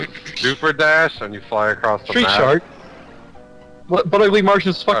the super dash and you fly across the Street map. Shark. But Ugly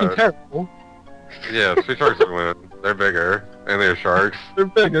Martian's fucking terrible. Yeah, Street Sharks would win. They're bigger and they're sharks. They're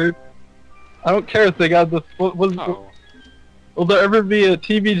bigger. I don't care if they got the... Oh. Will there ever be a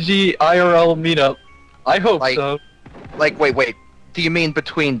TBG IRL meetup? I hope Like- so. Like, wait. Do you mean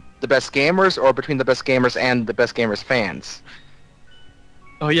between the best gamers or between the best gamers and the best gamers fans?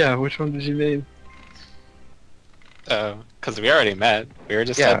 Oh yeah, which one did you mean? Because we already met. We were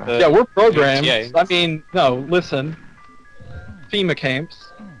just Yeah. at the... Yeah, we're programmed. Yeah. I mean, no, listen. FEMA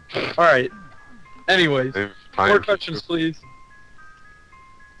camps. Alright. Anyways, They've more timed- questions, please.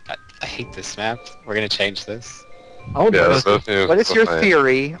 I hate this map. We're gonna change this. I want Yeah, to those news What is the your same.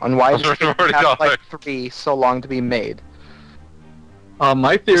 theory on why it $140. took Half-Life 3 so long to be made?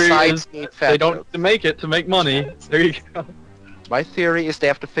 My theory Besides is the they don't fact need to make it to make money. There you go. My theory is they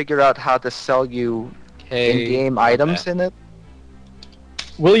have to figure out how to sell you in-game items in it.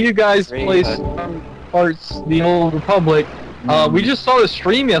 Will you guys Three, play but- some parts the Old Republic? We just saw the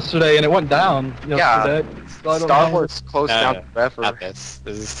stream yesterday and it went down yesterday. So I don't Star know. Wars closed No, down no, forever. Not this.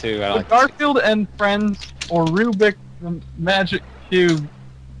 This is too... I don't Would like this. Garfield and Friends or Rubik the Magic Cube?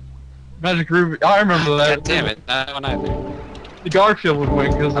 Magic Rubik. I remember that. God damn it. Not one either. The Garfield would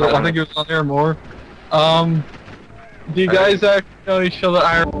win because I think it was on there more. Do you guys actually know each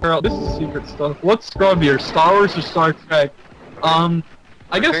other? This is secret stuff. What's scrubbier, Star Wars or Star Trek? I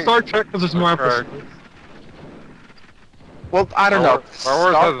guess think Star Trek because there's more Star Trek. episodes. Well, I don't know.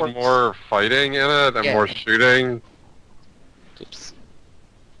 Star Wars has more fighting in it and Yeah. more shooting. Oops.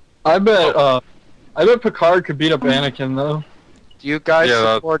 I bet Picard could beat up Anakin though. Do you guys Yeah,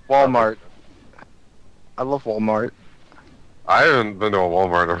 that's- support Walmart? I love Walmart. I haven't been to a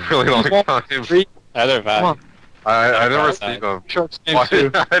Walmart in a really long time. Other Come on, vibe. I never Outside. seen them. Shark's game Why-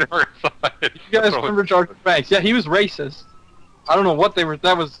 too. I never saw it. You guys remember Jar Banks? Yeah, he was racist. I don't know what they were.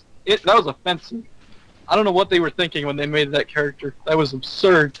 That was offensive. I don't know what they were thinking when they made that character. That was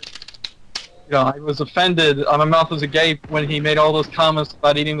absurd. You know, I was offended. My mouth was agape when he made all those comments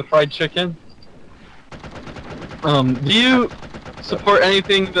about eating the fried chicken. Do you support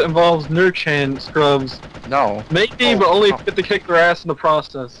anything that involves Nurchan scrubs? No. Maybe, Oh, but only no. get to kick their ass in the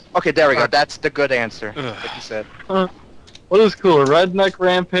process. Okay, there we go. That's the good answer. Ugh. Like you said. What is cooler, Redneck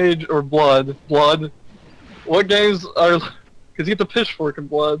Rampage or Blood? Blood. What games are... Because you get the pitchfork in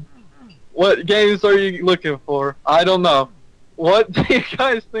Blood. What games are you looking for? I don't know. What do you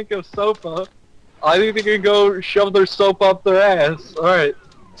guys think of SOPA? I think they can go shove their soap up their ass. Alright.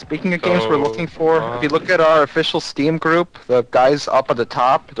 Speaking of games we're So, looking for, if you look at our official Steam group, the guys up at the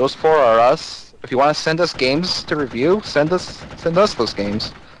top, those four are us. If you want to send us games to review, send us those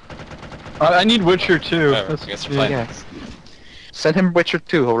games. I need Witcher 2. Whatever. I guess we're playing yeah. this. Send him Witcher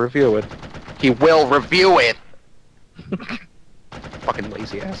 2, he'll review it. He will review it! Fucking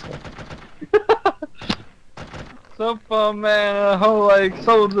lazy asshole. SOPA, man, like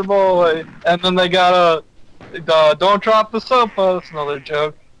Soldier Boy. And then they got don't drop the SOPA. That's another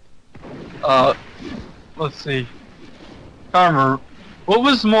joke. Let's see. Farmer, what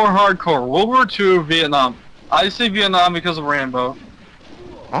was more hardcore, World War II or Vietnam? I say Vietnam because of Rambo.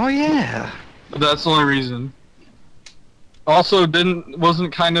 Oh yeah. That's the only reason. Also,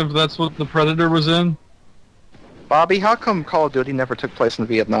 wasn't kind of that's what the Predator was in? Bobby, how come Call of Duty never took place in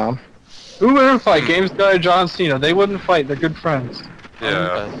Vietnam? Who would fight? Games guy John Cena. They wouldn't fight. They're good friends.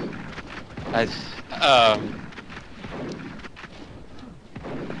 Yeah. I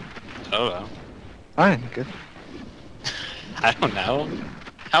don't know. Fine, good. I don't know.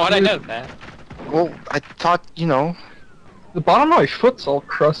 How would I know that? Well, I thought, you know... The bottom of my foot's all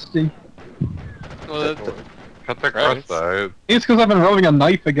crusty. Well, Cut the Gross. crust out. It's because I've been rubbing a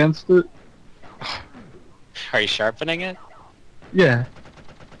knife against it. are you sharpening it? Yeah.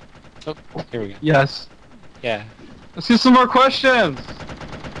 Oh, here we go. Yes. Yeah. Let's get some more questions.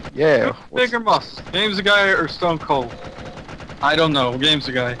 Yeah. Who's bigger muscle? Game's a guy or Stone Cold? I don't know. Game's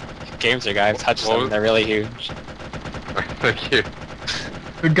a guy. Games are guys. Touch Well- them. They're really huge. Thank you.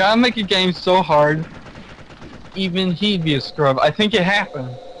 The guy make a game so hard, even he'd be a scrub. I think it happened.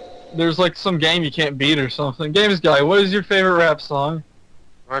 There's like some game you can't beat or something. Games guy, what is your favorite rap song?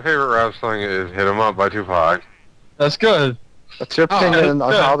 My favorite rap song is Hit 'Em Up by Tupac. That's good. What's your Oh, opinion that's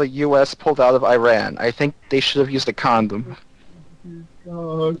on good. how the U.S. pulled out of Iran? I think they should have used a condom.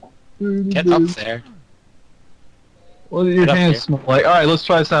 Get up there. What do your Get up hands here. smell like? Alright, let's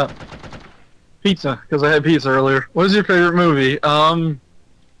try this out. Pizza, because I had pizza earlier. What is your favorite movie? Oh,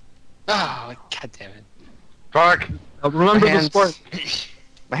 god damn it. Fuck! Remember My the hands- sport.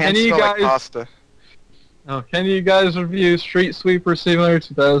 My hands Any smell like guys- pasta. Oh, can you guys review Street Sweeper Simulator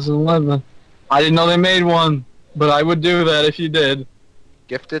 2011? I didn't know they made one, but I would do that if you did.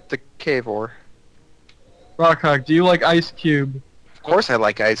 Gift it to Cavor. Rockhawk, do you like Ice Cube? Of course I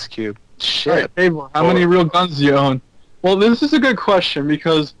like Ice Cube. Shit. Alright, Cable, how many real guns do you own? Well, this is a good question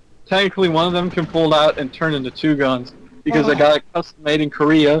because technically one of them can pull out and turn into 2 guns because I got it custom made in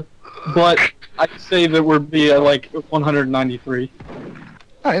Korea, but I'd say that would be like 193.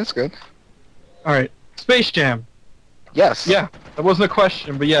 Alright, that's good. Alright, Space Jam. Yes. Yeah, that wasn't a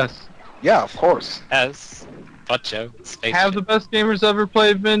question, but yes. Yeah, of course. As Butcho. Space Have the best gamers ever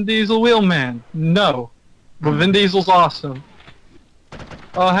played Vin Diesel Wheelman? No. But Vin Diesel's awesome.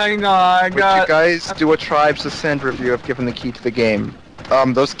 Oh, hang on, I Would you got... guys do a Tribes Ascend review of Given the Key to the Game?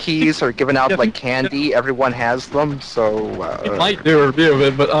 Those keys are given out Yeah, like candy. Everyone has them, so... We might do a review of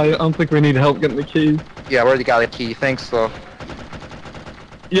it, but I don't think we need help getting the keys. yeah, we already got a key. Thanks, though.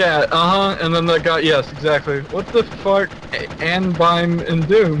 Yeah, and then that guy, yes, exactly. What the fuck? Anbime and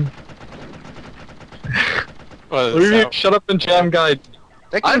Doom. Well, Review, so, shut up and jam guide.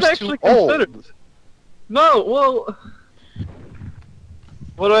 That I've game's actually too old. considered. No, well...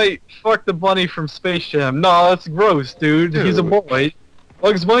 Would I fuck the bunny from Space Jam? No, that's gross, dude. He's a Dude. boy.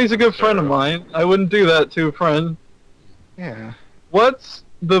 Bugs Bunny's a good friend of mine. I wouldn't do that to a friend. Yeah. What's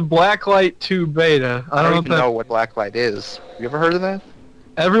the Blacklight 2 beta? I don't know even if that... know what Blacklight is. You ever heard of that?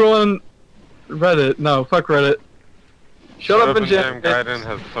 Everyone... Reddit. No, fuck Reddit. Shut up and jam guide. Gaiden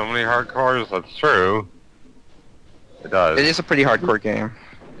has so many hardcores, that's true. It does. It is a pretty hardcore game.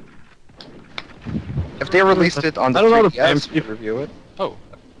 If they released it on the I don't know the 3DS, game. we'd review it. oh,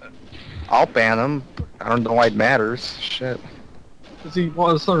 I'll ban them. I don't know why it matters. Shit. Does he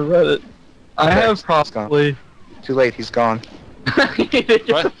want us on Reddit? I Okay, have it's gone. probably... Too late, he's gone.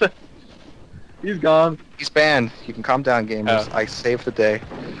 What? He's gone. He's banned. You can calm down, gamers. Oh. I saved the day.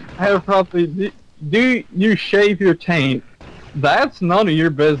 I have probably... Do you shave your taint? That's none of your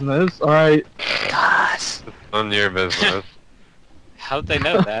business, alright? Does. None of your business. how'd they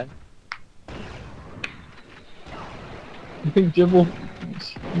know that? You think Jibble,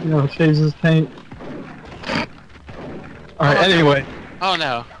 shaves his taint? Alright, anyway. Oh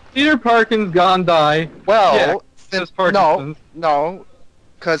no. Peter Parkins gone die. Well, Yeah, says Parkinson's. no,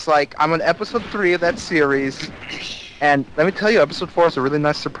 because like I'm on episode 3 of that series, and let me tell you, episode 4 is a really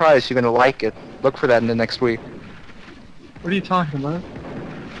nice surprise. You're gonna like it. Look for that in the next week. What are you talking about?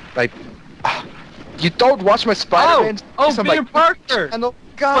 Like, you don't watch my Spider-Man? Oh, series? I'm Peter like, Parker! channel?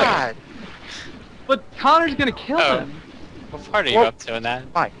 God. But Connor's gonna kill Oh. him. What part are you Well- up to in that?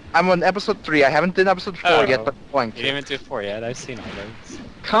 Fine. I'm on episode 3. I haven't done episode 4 Oh. yet, but I'm going You didn't even to. do 4 yet. I've seen all those.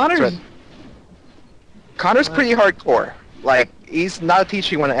 Connor's... That's Connor's pretty hardcore. Like, he's not a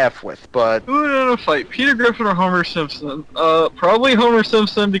teacher you want to F with, but Who would in a fight? Peter Griffin or Homer Simpson? Probably Homer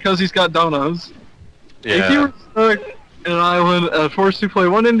Simpson because he's got donuts. If you Yeah. were stuck in an island forced to play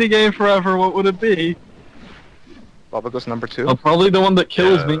one indie game forever, what would it be? Bubba goes number 2. Probably the one that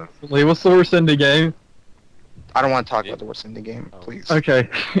kills me Yeah. instantly. What's the worst indie game? I don't want to talk about the worst indie game, please. Okay.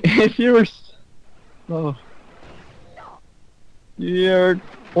 If you were... Oh. You're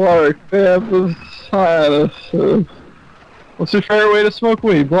Clark, what's your favorite way to smoke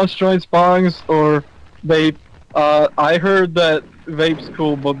weed? Blunts, joints, bongs, or vape? I heard that vape's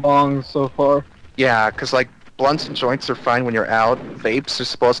cool, but bongs so far. Yeah, because like blunts and joints are fine when you're out. Vapes are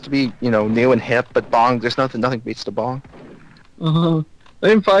supposed to be, new and hip, but bong, there's nothing beats the bong.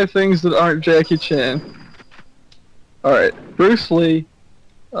 Name 5 things that aren't Jackie Chan. Alright, Bruce Lee,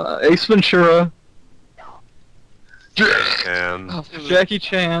 Ace Ventura, And Oh, Jackie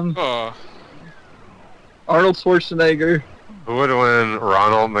Chan, oh. Arnold Schwarzenegger. Who would win,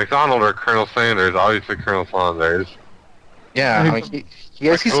 Ronald McDonald or Colonel Sanders? Obviously Colonel Sanders. Yeah, I mean,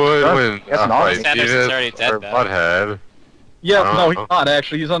 he's Who would win he has a an fight, army. Sanders is Beavis already dead, or though. Butthead? Yeah, I no, don't he's not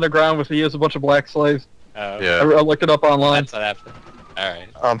actually. He's underground with he has a bunch of black slaves. Oh, Yeah. I looked it up online. that's what happened.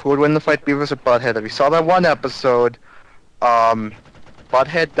 Alright. Who would win the fight, Beavis or Butthead? If you saw that one episode,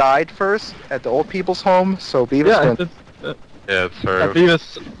 Butthead died first at the old people's home, so Beavis Yeah, wins. Yeah, it's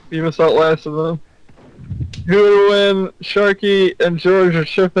true. Beavis outlasted them. Who would win, Sharky and George or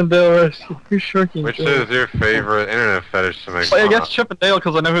Chip and Dale Rescue? Who's Sharky and Which George? is your favorite internet fetish to make Well, I fun guess of? Chip and Dale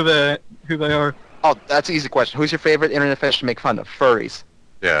because I know who they are. Oh, that's an easy question. Who's your favorite internet fish to make fun of? Furries.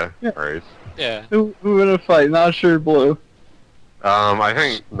 Yeah, Yeah. right. Yeah. Who would in a fight? Not sure, Blue. I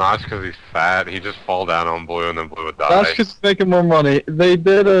think Notch because he's fat. He just fall down on Blue and then Blue would die. That's because he's making more money. They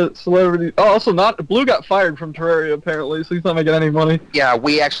did a celebrity. Oh, also not Blue got fired from Terraria apparently, so he's not making any money. Yeah,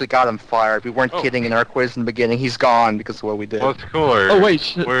 we actually got him fired. We weren't Oh. kidding in our quiz in the beginning. He's gone because of what we did. What's cooler? Oh wait,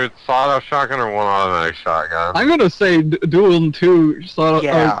 shit. Weird sawed-off shotgun or one automatic shotgun? I'm gonna say Duel 2.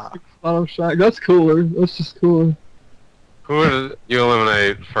 Yeah. Shot. That's cooler. That's just cooler. Who would you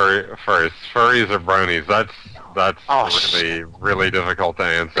eliminate first? Furries or bronies? That's Oh, really difficult to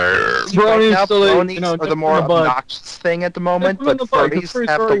answer. See, right Bronies now, still, bronies you know, are the nip more in the bud. obnoxious thing at the moment, Nip in but the bud, 'cause furries furries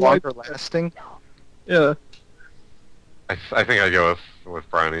have the already like longer that. lasting. Yeah. I think I'd go with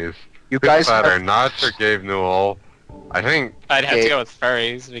bronies. You Who's guys better, have, Notch or Gabe Newell? I think I'd have Okay. to go with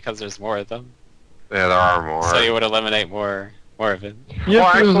furries because there's more of them. yeah, there are more. So you would eliminate more of it. Well,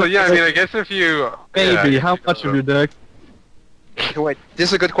 actually, yeah. I mean, I guess if you Maybe. yeah, How much of your deck? wait, this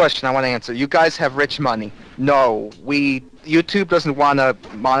is a good question I want to answer. You guys have rich money. No, YouTube doesn't want to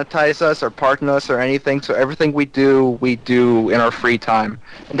monetize us or partner us or anything, so everything we do in our free time.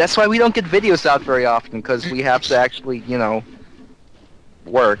 And that's why we don't get videos out very often, because we have to actually,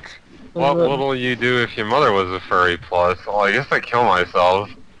 work. What will you do if your mother was a furry plus? Well, I guess I'd kill myself.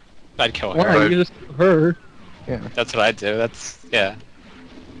 I'd kill her. Why? You just her. That's what I'd do. Yeah.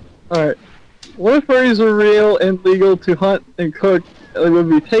 Alright. What if furries were real and legal to hunt and cook? It would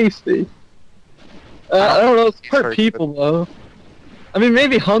be tasty. I don't know, it's part very people though. I mean,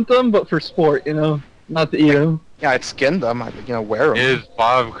 maybe hunt them, but for sport, not to eat them. Yeah, I'd skin them. I'd, wear them. Is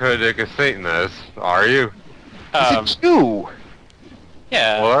Bob Kotick a Satanist? Are you? Is it you?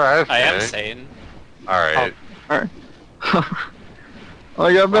 Yeah. Well, I am okay. Satan. Alright.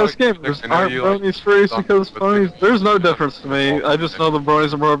 I got best Well, gamers. I know Aren't you like bronies furries stuff because with bronies? the- There's no difference to me. I just know the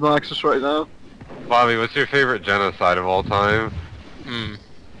bronies are more obnoxious right now. Bobby, what's your favorite genocide of all time?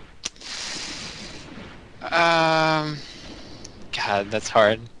 God, that's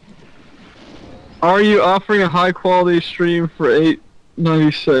hard. Are you offering a high quality stream for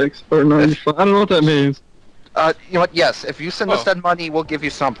 $8.96 or 95? I don't know what that means. You know what? Yes, if you send us Oh. that money, we'll give you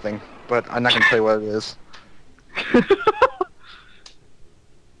something. But I'm not gonna tell you what it is.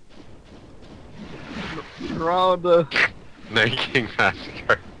 Round, Night King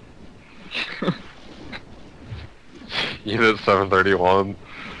Massacre. Unit 731.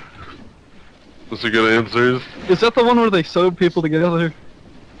 Those are good answers. is that the one where they sewed people together?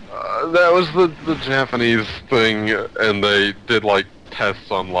 That was the Japanese thing, and they did like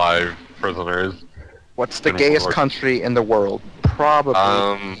tests on live prisoners. What's the In gayest World War country in the world?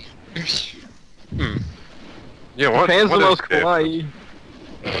 Probably. Yeah, what? Japan's the what is most gay? kawaii.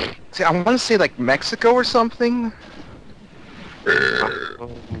 See, I want to say like Mexico or something.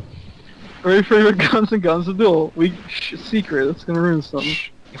 Ready for your guns and guns to duel. Secret, it's gonna ruin something.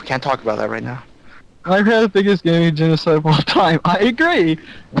 We can't talk about that right now. I've had the biggest gaming genocide of all time. I agree.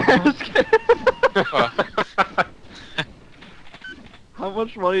 How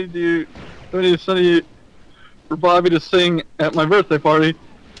much money do I need to send you for Bobby to sing at my birthday party?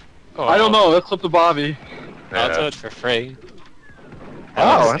 Oh, I don't know. That's up to Bobby. I'll do it for free.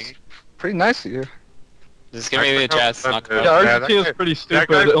 Oh, that's pretty nice of you. Just give me the address. and I'll come Yeah, over. Argentina's pretty that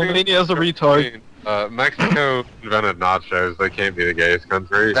guy stupid. Romania's a retard. Mexico invented nachos. They can't be the gayest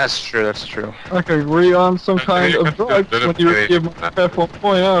country. That's true. That's true. Okay, were you on some kind of drugs when you were given F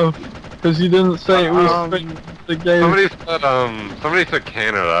 1.0? Because you didn't say it was the gay. Somebody said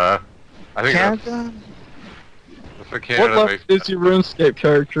Canada. I think Canada. that's the What Canada level makes is your RuneScape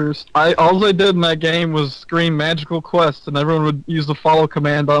characters? All I did in that game was scream magical quest, and everyone would use the follow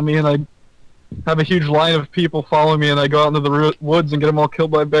command on me, and I'd have a huge line of people follow me, and I go out into the woods and get them all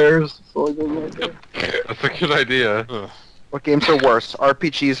killed by bears. So I did like that. That's a good idea. What games are worse,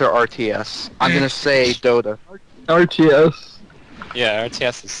 RPGs or RTS? I'm gonna say Dota. RTS. Yeah,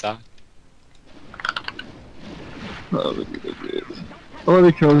 RTS is suck. Oh, the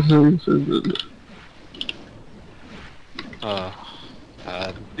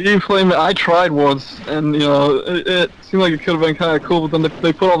God. You flame it. I tried once, and you know, it seemed like it could have been kind of cool, but then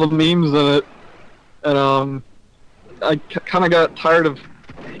they put all the memes in it, and I kind of got tired of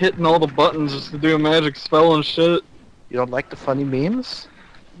hitting all the buttons just to do a magic spell and shit. You don't like the funny memes?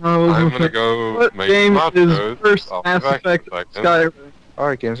 I'm gonna go What make game nachos. is first I'll be Mass back in a Effect second. Skyrim?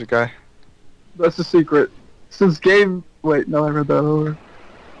 Alright, games guy. That's the secret. Since game... Wait, no, I read that over.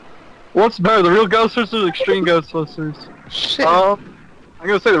 What's better, the real Ghostbusters or the Extreme Ghostbusters? Shit. I'm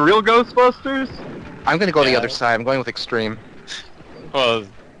gonna say the real Ghostbusters? I'm gonna go the Yeah. other side. I'm going with Extreme. Well,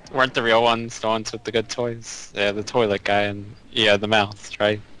 weren't the real ones the ones with the good toys? Yeah, the toilet guy and the mouth,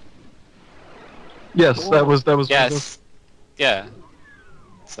 right? Yes, that was Yes. Yeah.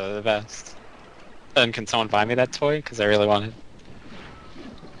 So the best. Then can someone buy me that toy? Because I really want it.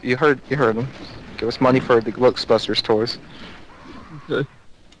 You heard him. Give us money for the Ghostbusters toys. Okay.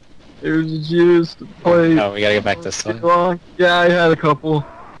 It was used to play... Oh, we gotta get back this way. Yeah, I had a couple.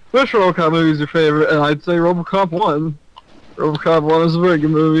 Which RoboCop movie is your favorite? And I'd say RoboCop 1. RoboCop 1 is a very good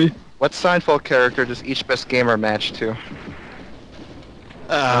movie. What Seinfeld character does each best gamer match to?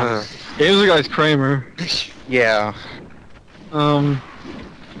 Games the guy's Kramer. Yeah.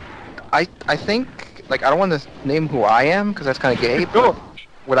 I I think, like, I don't want to name who I am, because that's kind of gay, Go. but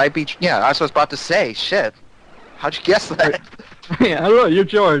would I be... Yeah, that's what I was about to say. Shit. How'd you guess that? Yeah, I don't know, you're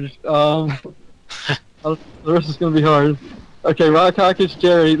George. The rest is gonna be hard. Okay, Rock Hawkish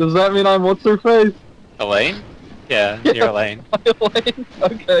Jerry. Does that mean I'm what's her face? Elaine? Yeah, Yeah. you're Elaine. Elaine?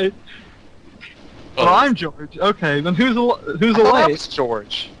 Okay. Well, I'm George. Okay, then who's I thought that Elaine? was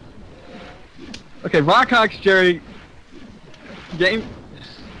George. Okay, Rock Hawkish Jerry. Game.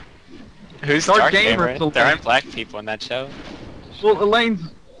 Who's Dark Dark Gamer Gamer? is Elaine. There aren't black people in that show. Well, Elaine.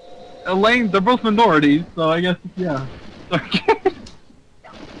 They're both minorities, so I guess yeah.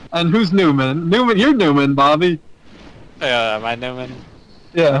 And who's Newman? Newman, you're Newman, Bobby. Am I Newman?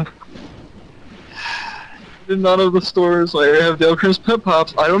 Yeah. In none of the stores where have Dale Crim's Pip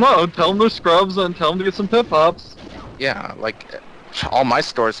Pops. I don't know. Tell them they're scrubs and tell them to get some Pip Pops. Yeah, like, all my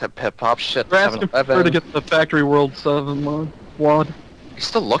stores have Pip Pop. Shit, We're asking her 7-Eleven. to get the Factory World 7 wad. You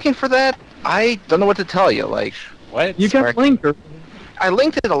still looking for that? I don't know what to tell you. Like, What? You got Linker. I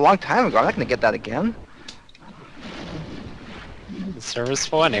linked it a long time ago. I'm not gonna get that again. It's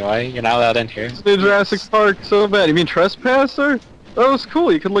serviceable anyway. You're not allowed in here. The Jurassic Park so bad. You mean Trespasser? That was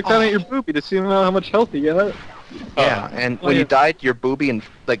cool. You could look down at your boobie to see how much health you got. Yeah, and when you died, your boobie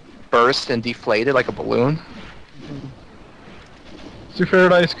like burst and deflated like a balloon. What's your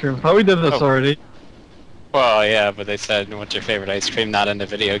favorite ice cream? Thought we did this Oh. already. Well, yeah, but they said, what's your favorite ice cream? Not in the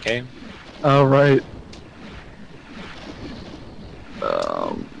video game. Oh, right.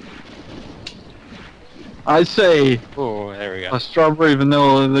 I say Ooh, there we go. a strawberry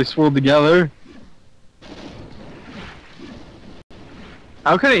vanilla they swirled together.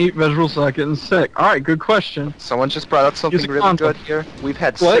 How can I eat vegetables without getting sick? Alright, good question. Someone just brought up something Use a really condom. good here. We've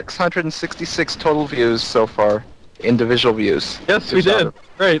had What? 666 total views so far, individual views. Yes, Good we job. did.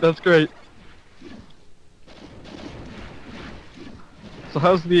 Great, that's great. So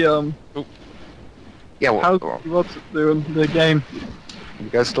how's the, Yeah, how's, well, what's it doing, the game? you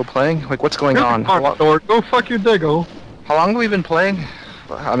guys still playing? Like, what's going on? How long, Go fuck your diggle. how long have we been playing?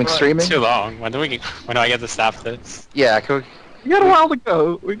 I mean, streaming? Too long. When do I get to stop this? Yeah, could We got a while to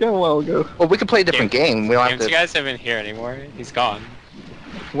go. well, we could play a different game. We don't have James, to... you guys haven't here anymore. He's gone.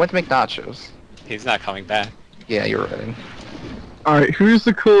 We went to make nachos. He's not coming back. Yeah, you're right. Alright, who's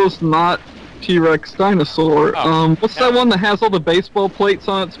the coolest not T-Rex dinosaur? Oh, What's yeah. that one that has all the baseball plates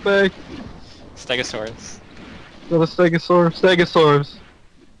on its back? Stegosaurus. Is that a Stegosaur? Stegosaurus.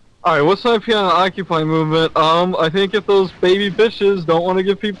 Alright, what's up here on the Occupy movement? I think if those baby bitches don't want to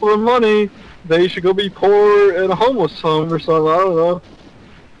give people their money, they should go be poor in a homeless home or something, I don't know.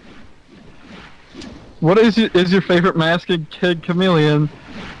 What is your favorite masked kid chameleon?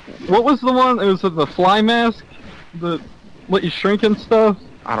 What was the one? It was the fly mask? The let you shrink and stuff?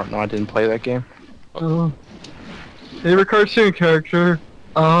 I don't know, I didn't play that game. Favorite cartoon character?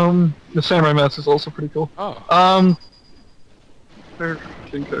 The Samurai Mask is also pretty cool. Oh. Favorite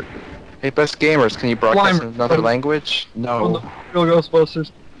cartoon character? Hey, best gamers, can you broadcast Slimer. in another language? No. Real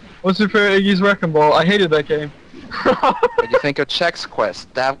Ghostbusters. What's your favorite Iggy's Wrecking Ball? I hated that game. What do you think of Chex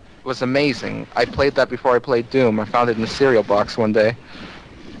Quest? That was amazing. I played that before I played Doom. I found it in a cereal box one day.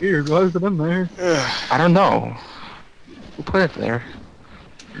 Weird, why is it in there? I don't know. Who put it there?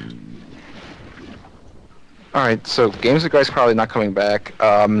 Alright, so Games of Guy's probably not coming back.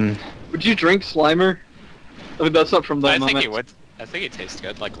 Would you drink Slimer? I mean, that's not from I them. think he would. I think he tastes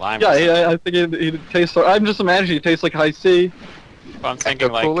good, like lime. Yeah, yeah, I think it tastes. I'm just imagining it tastes like high C. Well, I'm thinking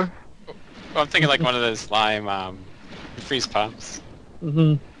Ecto Cooler? one of those lime freeze pops.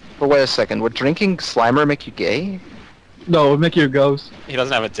 Mm-hmm. But wait a second, would drinking Slimer make you gay? No, it would make you a ghost. He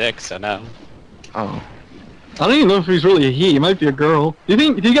doesn't have a dick, so no. Oh. I don't even know if he's really a he. He might be a girl. Do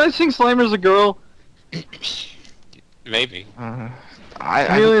you guys think Slimer's a girl? Maybe.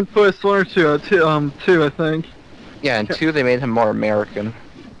 Alien Twist 1 or 2? 2, I think. Yeah, in 2 they made him more American.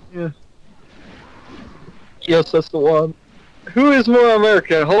 Yeah. Yes, that's the one. Who is more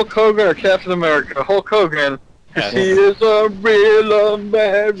American, Hulk Hogan or Captain America? Hulk Hogan. Yes. He is a real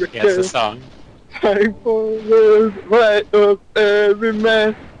American. Yeah, it's the song. Fight for the right of every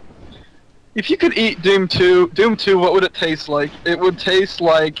man. If you could eat Doom 2, what would it taste like? It would taste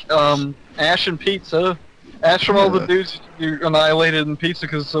like Ash and pizza. Ash from all the dudes you annihilated in pizza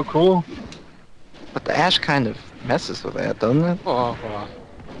because it's so cool. But the Ash kind of messes with that, doesn't it? Oh.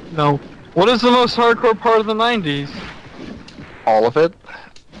 No. What is the most hardcore part of the 90s? All of it?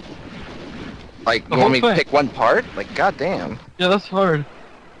 Like, The you want me whole to thing. pick one part? Like, goddamn. Yeah, that's hard.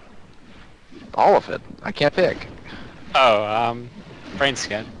 All of it. I can't pick. Oh, brain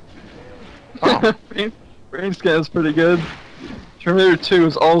scan. Oh. Brain Scan is pretty good. Terminator 2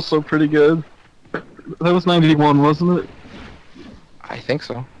 is also pretty good. That was 91, wasn't it? I think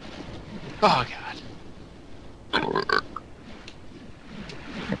so. Oh god.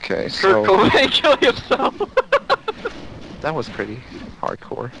 Okay, Kurt so Cobain kill himself. that was pretty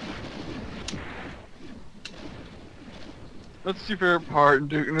hardcore. What's your favorite part in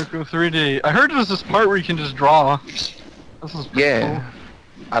Duke Nukem 3D? I heard there's this part where you can just draw. This is pretty Yeah.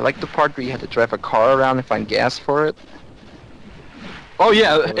 I like the part where you had to drive a car around and find gas for it. cool. Oh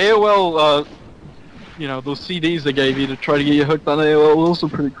yeah, AOL, you know, those CDs they gave you to try to get you hooked on AOL, those are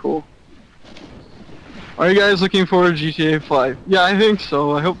pretty cool. Are you guys looking forward to GTA 5? Yeah, I think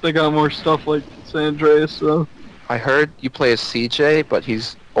so. I hope they got more stuff like San Andreas, so. I heard you play as CJ, but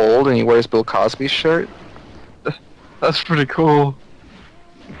he's old and he wears Bill Cosby's shirt. That's pretty cool.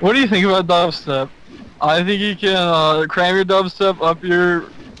 What do you think about dubstep? I think you can cram your dubstep up your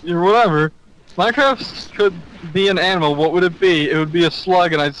whatever. Minecraft could be an animal. What would it be? It would be a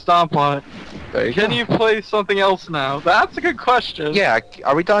slug, and I'd stomp on it. There you Can go. you play something else now? That's a good question. Yeah,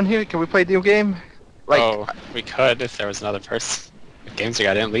 are we done here? Can we play a new game? Like, Oh, we could if there was another person. If Games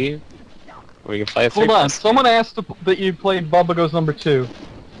Guy didn't leave, we could play a Hold on. 3-person. Someone asked that you played Bubba Goes Number 2.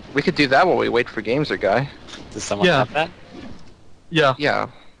 we could do that while we wait for Games Guy. Does someone Yeah. have that? Yeah. Yeah.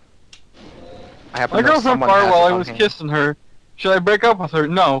 I happen My to know girlfriend someone farted has while it I on was hand. kissing her. Should I break up with her?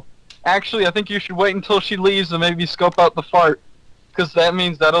 No. Actually, I think you should wait until she leaves and maybe scope out the fart. Because that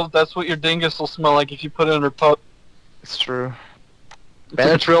means that's what your dingus will smell like if you put it in her pup. It's true.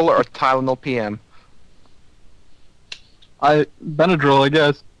 Benadryl or Tylenol PM? Benadryl, I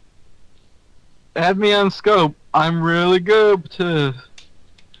guess. Add me on scope. I'm really good to...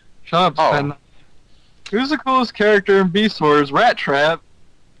 Shut up, Oh. Sven. Who's the coolest character in Beast Wars? Rat Trap.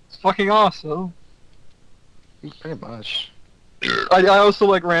 It's fucking awesome. Pretty much. I also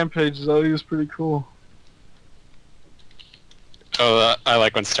like Rampage, though. He was pretty cool. Oh, I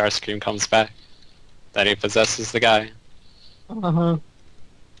like when Starscream comes back. That he possesses the guy. Uh-huh.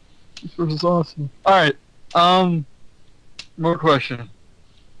 This was awesome. Alright, more question.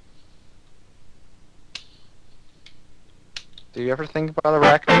 Do you ever think about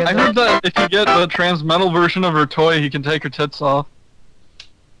Arachne? I heard that if you get the transmetal version of her toy, he can take her tits off.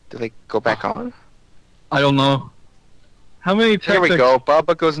 Do they go back on? I don't know. How many tactics? Here we go.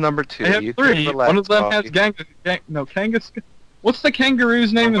 Bubba Goes Number 2. I have You 3. can One of them relax, has Coffee. Kangas. What's the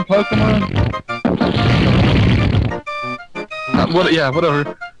kangaroo's name in Pokemon?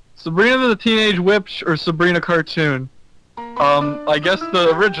 Whatever. Sabrina the Teenage Witch or Sabrina cartoon? I guess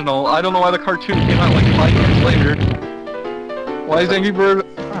the original. I don't know why the cartoon came out like 5 years later. Why is Angry Bird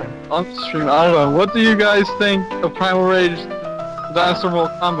on the stream? I don't know. What do you guys think of Primal Rage Dinosaur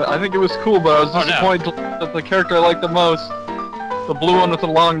World Combat? I think it was cool, but I was Oh, no. disappointed that the character I liked the most, the blue one with the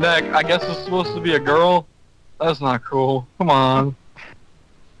long neck, I guess it's supposed to be a girl? That's not cool. Come on.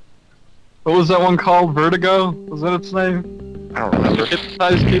 What was that one called? Vertigo? Was that its name? I don't remember.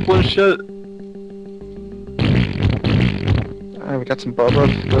 Hypnotize people and shit? Alright, we got some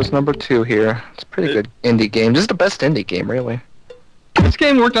Bubba Goes Number 2 here. It's a pretty good indie game. This is the best indie game, really. This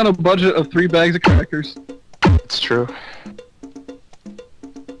game worked on a budget of 3 bags of crackers. It's true.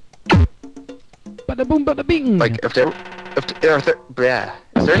 Bada boom, bada bing. Like, is there an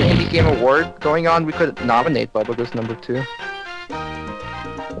indie game award going on? We could nominate Bubba Goes Number 2.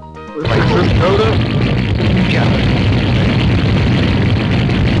 Like Chris Coda? Yeah.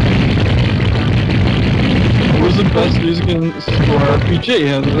 What was the best music in for RPG?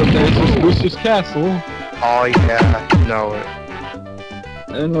 And the was Booster's Castle. Oh yeah. No.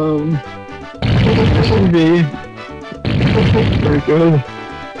 And TV. Very good.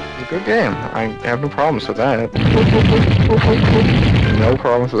 It's a good game. I have no problems with that. No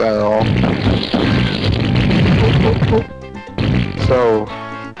problems with that at all. So,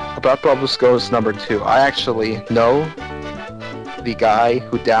 about Bubbles Goes number 2, I actually know the guy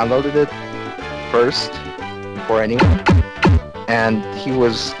who downloaded it first, before anyone, and he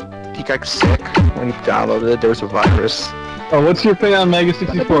got sick when he downloaded it. There was a virus. Oh, what's your opinion on Mega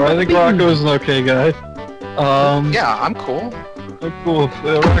 64? I think Rocco's an okay guy. Yeah, I'm cool. Oh, cool.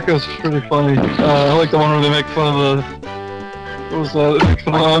 Yeah, Rocco's pretty funny. I like the one where they make fun of the... What was that? They make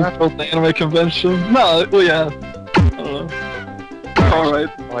fun of the anime convention? No, well, yeah. I don't know. Alright.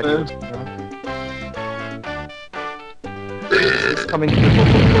 I like it. It's coming,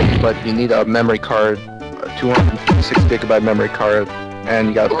 but you need a memory card, a 256 gigabyte memory card, and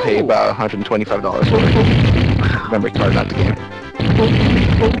you gotta pay about $125 for it. Memory card, not the game.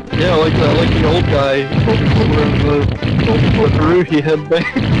 Yeah, like the old guy wearing the Haruhi headband.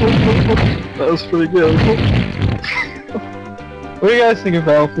 That was pretty good. What do you guys think of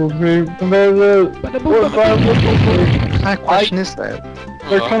Battlefield 3 compared to what Battlefield 3? What kind of question is that?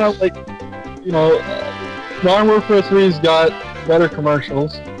 They're kind of like, you know, Modern Warfare 3's got better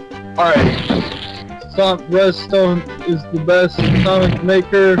commercials. Alright. Redstone is the best comic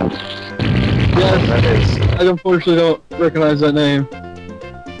maker. Yes, That is. I unfortunately don't recognize that name.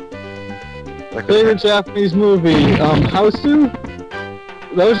 Like Favorite Japanese movie? Hausu?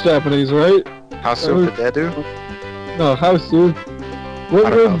 That was Japanese, right? House of the Deadu? No, Hausu. I What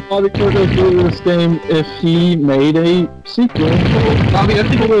don't would Bobby Kotick do to this game if he made a sequel? I mean, I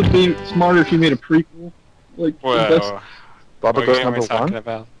think it would be smarter if he made a prequel. Like, that's Whoa. Bubba What Goes game are we number talking 1?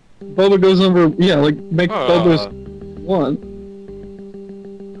 about? Bubba Goes number, yeah, like, make Bubba's 1.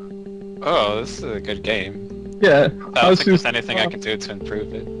 Oh, this is a good game. Yeah, I don't think there's anything I can do to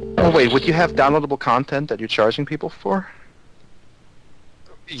improve it. Oh wait, would you have downloadable content that you're charging people for?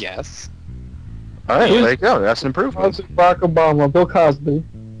 Yes. Alright, well, there you go. That's an improvement. How's Barack Obama, Bill Cosby.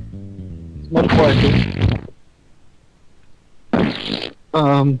 It's much like it.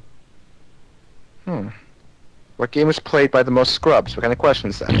 What game is played by the most scrubs? What kind of question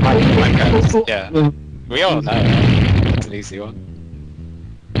is that? Minecraft. Yeah. We all know. It's an easy one.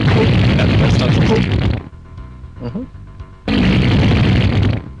 That's the best option.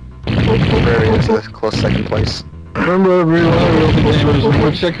 Barbarian is a close second place. Remember, real gamers,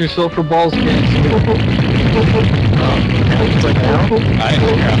 remember, check yourself for balls cancer. Right now,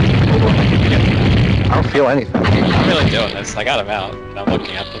 I don't feel anything. I'm really doing this. I got them out. And I'm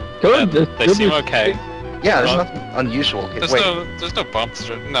looking at them. Good. And they seem okay. Yeah, there's Well, nothing unusual. There's Wait, there's no bumps.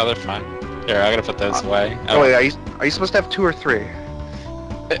 No, they're fine. Here, I gotta put those away. oh, wait, are you supposed to have 2 or 3?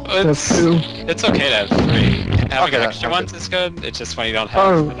 It's okay to have 3. Having Okay, extra okay. ones is good. It's just when you don't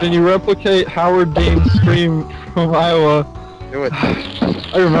have. Oh, can you replicate Howard Dean's scream from Iowa? Do it.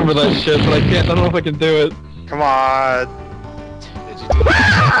 I remember that shit, but I don't know if I can do it. Come on. Did you do it?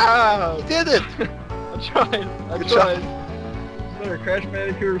 Ah, you did it! I tried. Good job. Is there a Crash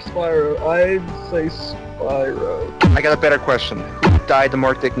Bandicoot or Spyro? I'd say Spyro. I got a better question. Who died a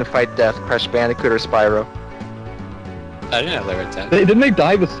more dignified death, Crash Bandicoot or Spyro? I didn't know they were dead. Didn't they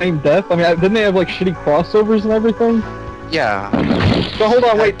die the same death? I mean, didn't they have like shitty crossovers and everything? Yeah. So hold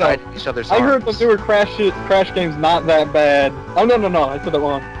on, wait, Died though. in each other's I heard the arms. newer Crash game's not that bad. Oh, no, I said that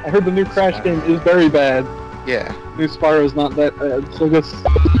wrong. I heard the new Crash game is very bad. Yeah. New Spyro's not that bad, so I guess...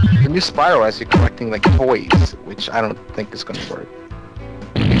 The new Spyro has you collecting like toys, which I don't think is gonna work.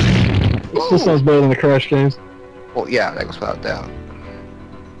 It still sounds better than the Crash games. Well, yeah, that goes without doubt.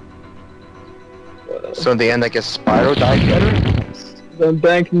 So in the end, I guess Spyro died better? Then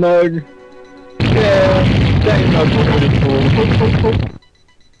Bank Nug. Yeah, Bank Nug's pretty cool.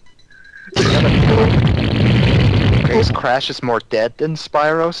 Okay, is Crash is more dead than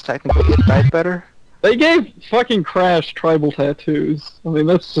Spyro's? Technically, it died better? They gave fucking Crash tribal tattoos. I mean,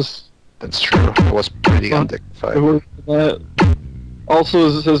 that's just... That's true. It was pretty undignified. it worked for that. Also,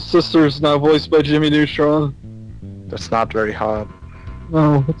 his sister's now voiced by Jimmy Neutron. That's not very hot.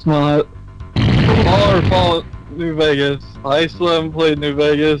 No, it's not. All are Fallout New Vegas. I still haven't played New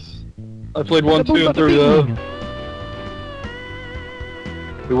Vegas. I played 1, 2, and 3 though.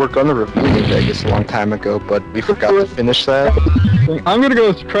 We were gonna review New Vegas a long time ago, but we forgot to finish that. I'm gonna go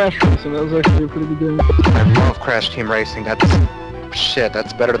with Crash Racing. That was actually a pretty good game. I love Crash Team Racing. That's shit.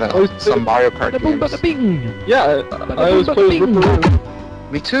 That's better than some Mario Kart Bada boom, games. bada bing. Yeah, I always play with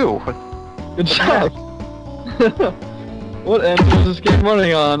Ripperoo. Me too. Good job. What engine is this game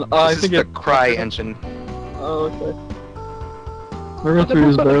running on? I This is think the it. Cry engine. Oh, okay. River 3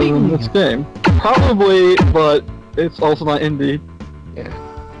 is better than this game. Probably, but it's also not indie. Yeah.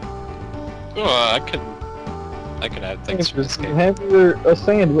 Oh, I could I could have things for Just a escape. hamburger, a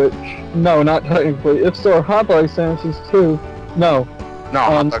sandwich. No, not technically. If so, are hot dog sandwiches too? No. No,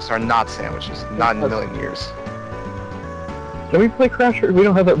 hot dogs are not sandwiches. Not in a million years. Can we play Crash? We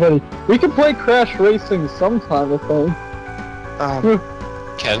don't have that ready. We can play Crash Racing sometime, I think.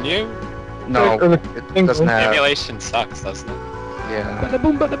 Can you? No, Or the it doesn't have. Emulation sucks, doesn't it? Yeah. Bada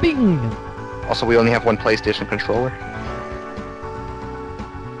boom, bada bing. Also, we only have one PlayStation controller.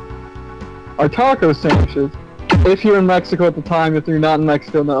 Are taco sandwiches? If you're in Mexico at the time, if you're not in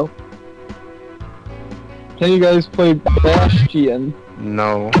Mexico, no. Can you guys play Bastion?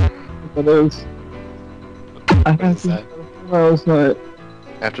 No. For those. I What is that? No, it's not.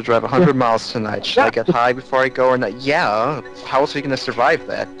 I have to drive 100 miles tonight. Should I get high before I go or not? Yeah. How else are you gonna survive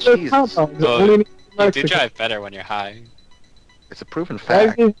that? There's hot Jesus. dogs. Well, What do you need in You do Mexico? drive better when you're high. It's a proven Why is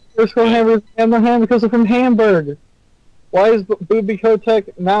fact. the first one hamburger in my hand because I'm from Hamburg? Why is Booby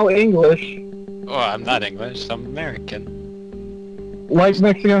Kotek now English? Oh, I'm not English, I'm American. Like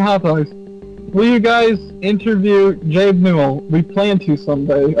Mexican hot dogs. Will you guys interview Jabe Newell? We plan to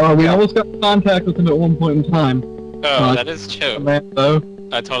someday. We Yeah. almost got in contact with him at one point in time. Oh, that is true. Amanda.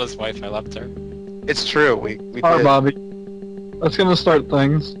 I told his wife I loved her. It's true. We Alright, did. Bobby. That's gonna start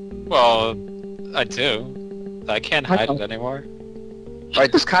things. Well, I do. I can't hide it anymore.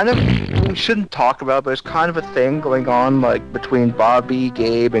 Alright, there's kind of, we shouldn't talk about, but there's kind of a thing going on, like, between Bobby,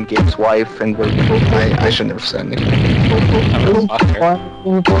 Gabe, and Gabe's wife, and I shouldn't have said anything. I'm a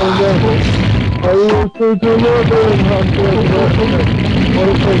fucker.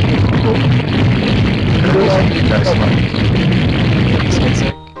 You guys like- So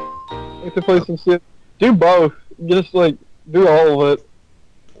sick. Like to play some shit. Do both. Just like do all of it.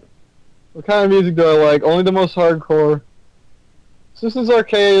 What kind of music do I like? Only the most hardcore. Simpsons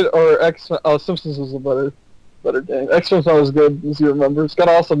Arcade or X? Simpsons was a better game. X-Men's not as good as you remember. It's got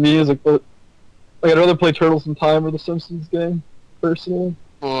awesome music, but like, I'd rather play Turtles in Time or the Simpsons game, personally.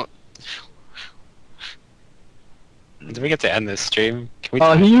 Well, do we get to end this stream? Can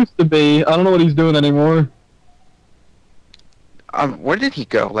we? He used to be. I don't know what he's doing anymore. Where did he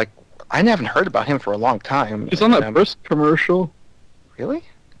go? Like, I haven't heard about him for a long time. He's on that first commercial. Really?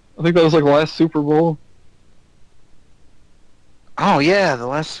 I think that was like last Super Bowl. Oh yeah, the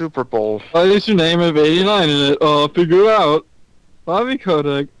last Super Bowl. Why is your name of 89 in it? Figure out. Bobby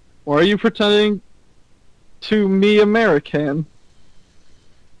Kotick, why are you pretending to me American?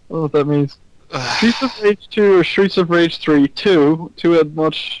 I don't know what that means. Streets of Rage 2 or Streets of Rage 3? 2. 2 had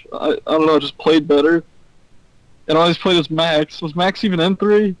much, I don't know, just played better. And I always played as Max. Was Max even in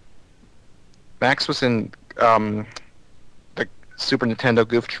 3? Max was in the Super Nintendo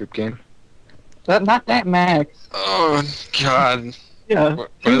Goof Troop game. Not that Max. Oh God. Yeah.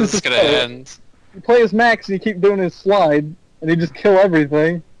 When is this gonna end? You play as Max and you keep doing his slide, and you just kill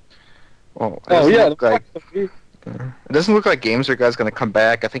everything. Well, it Oh doesn't yeah, look like, it doesn't look like Games Guy's gonna come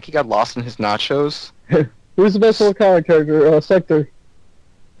back. I think he got lost in his nachos. Who's the best little comic character? Sector.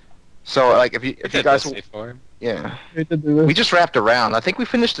 So like, if you Did guys, this before. yeah, We did do this. we just wrapped around. I think we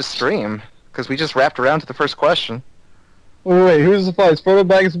finished the stream because we just wrapped around to the first question. Wait, who's the fights? Frodo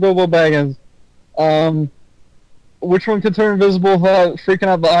Baggins, Bilbo Baggins. Which one can turn invisible without freaking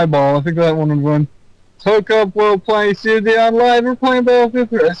out the eyeball? I think that one would win. Hook up, we'll play COD online. We're playing Battlefield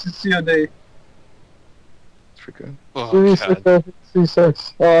 3. SCOD. It's pretty good. Oh, 3v6, God.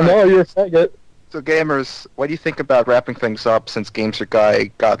 C6. No, you're a faggot. So gamers, what do you think about wrapping things up since Games Guy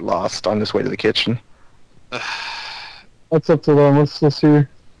got lost on his way to the kitchen? That's up to them. Let's hear.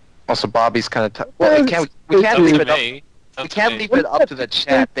 Also, Bobby's kind of Well, we can't leave it up. Me. We can't leave it up to the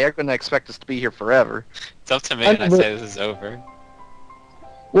chat. They're going to expect us to be here forever. It's up to me, and I say this is over.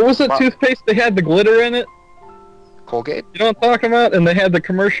 What was that Wow. toothpaste? They had the glitter in it. Colgate? You know what I'm talking about? And they had the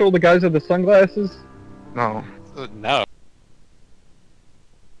commercial. The guys had the sunglasses. No. No.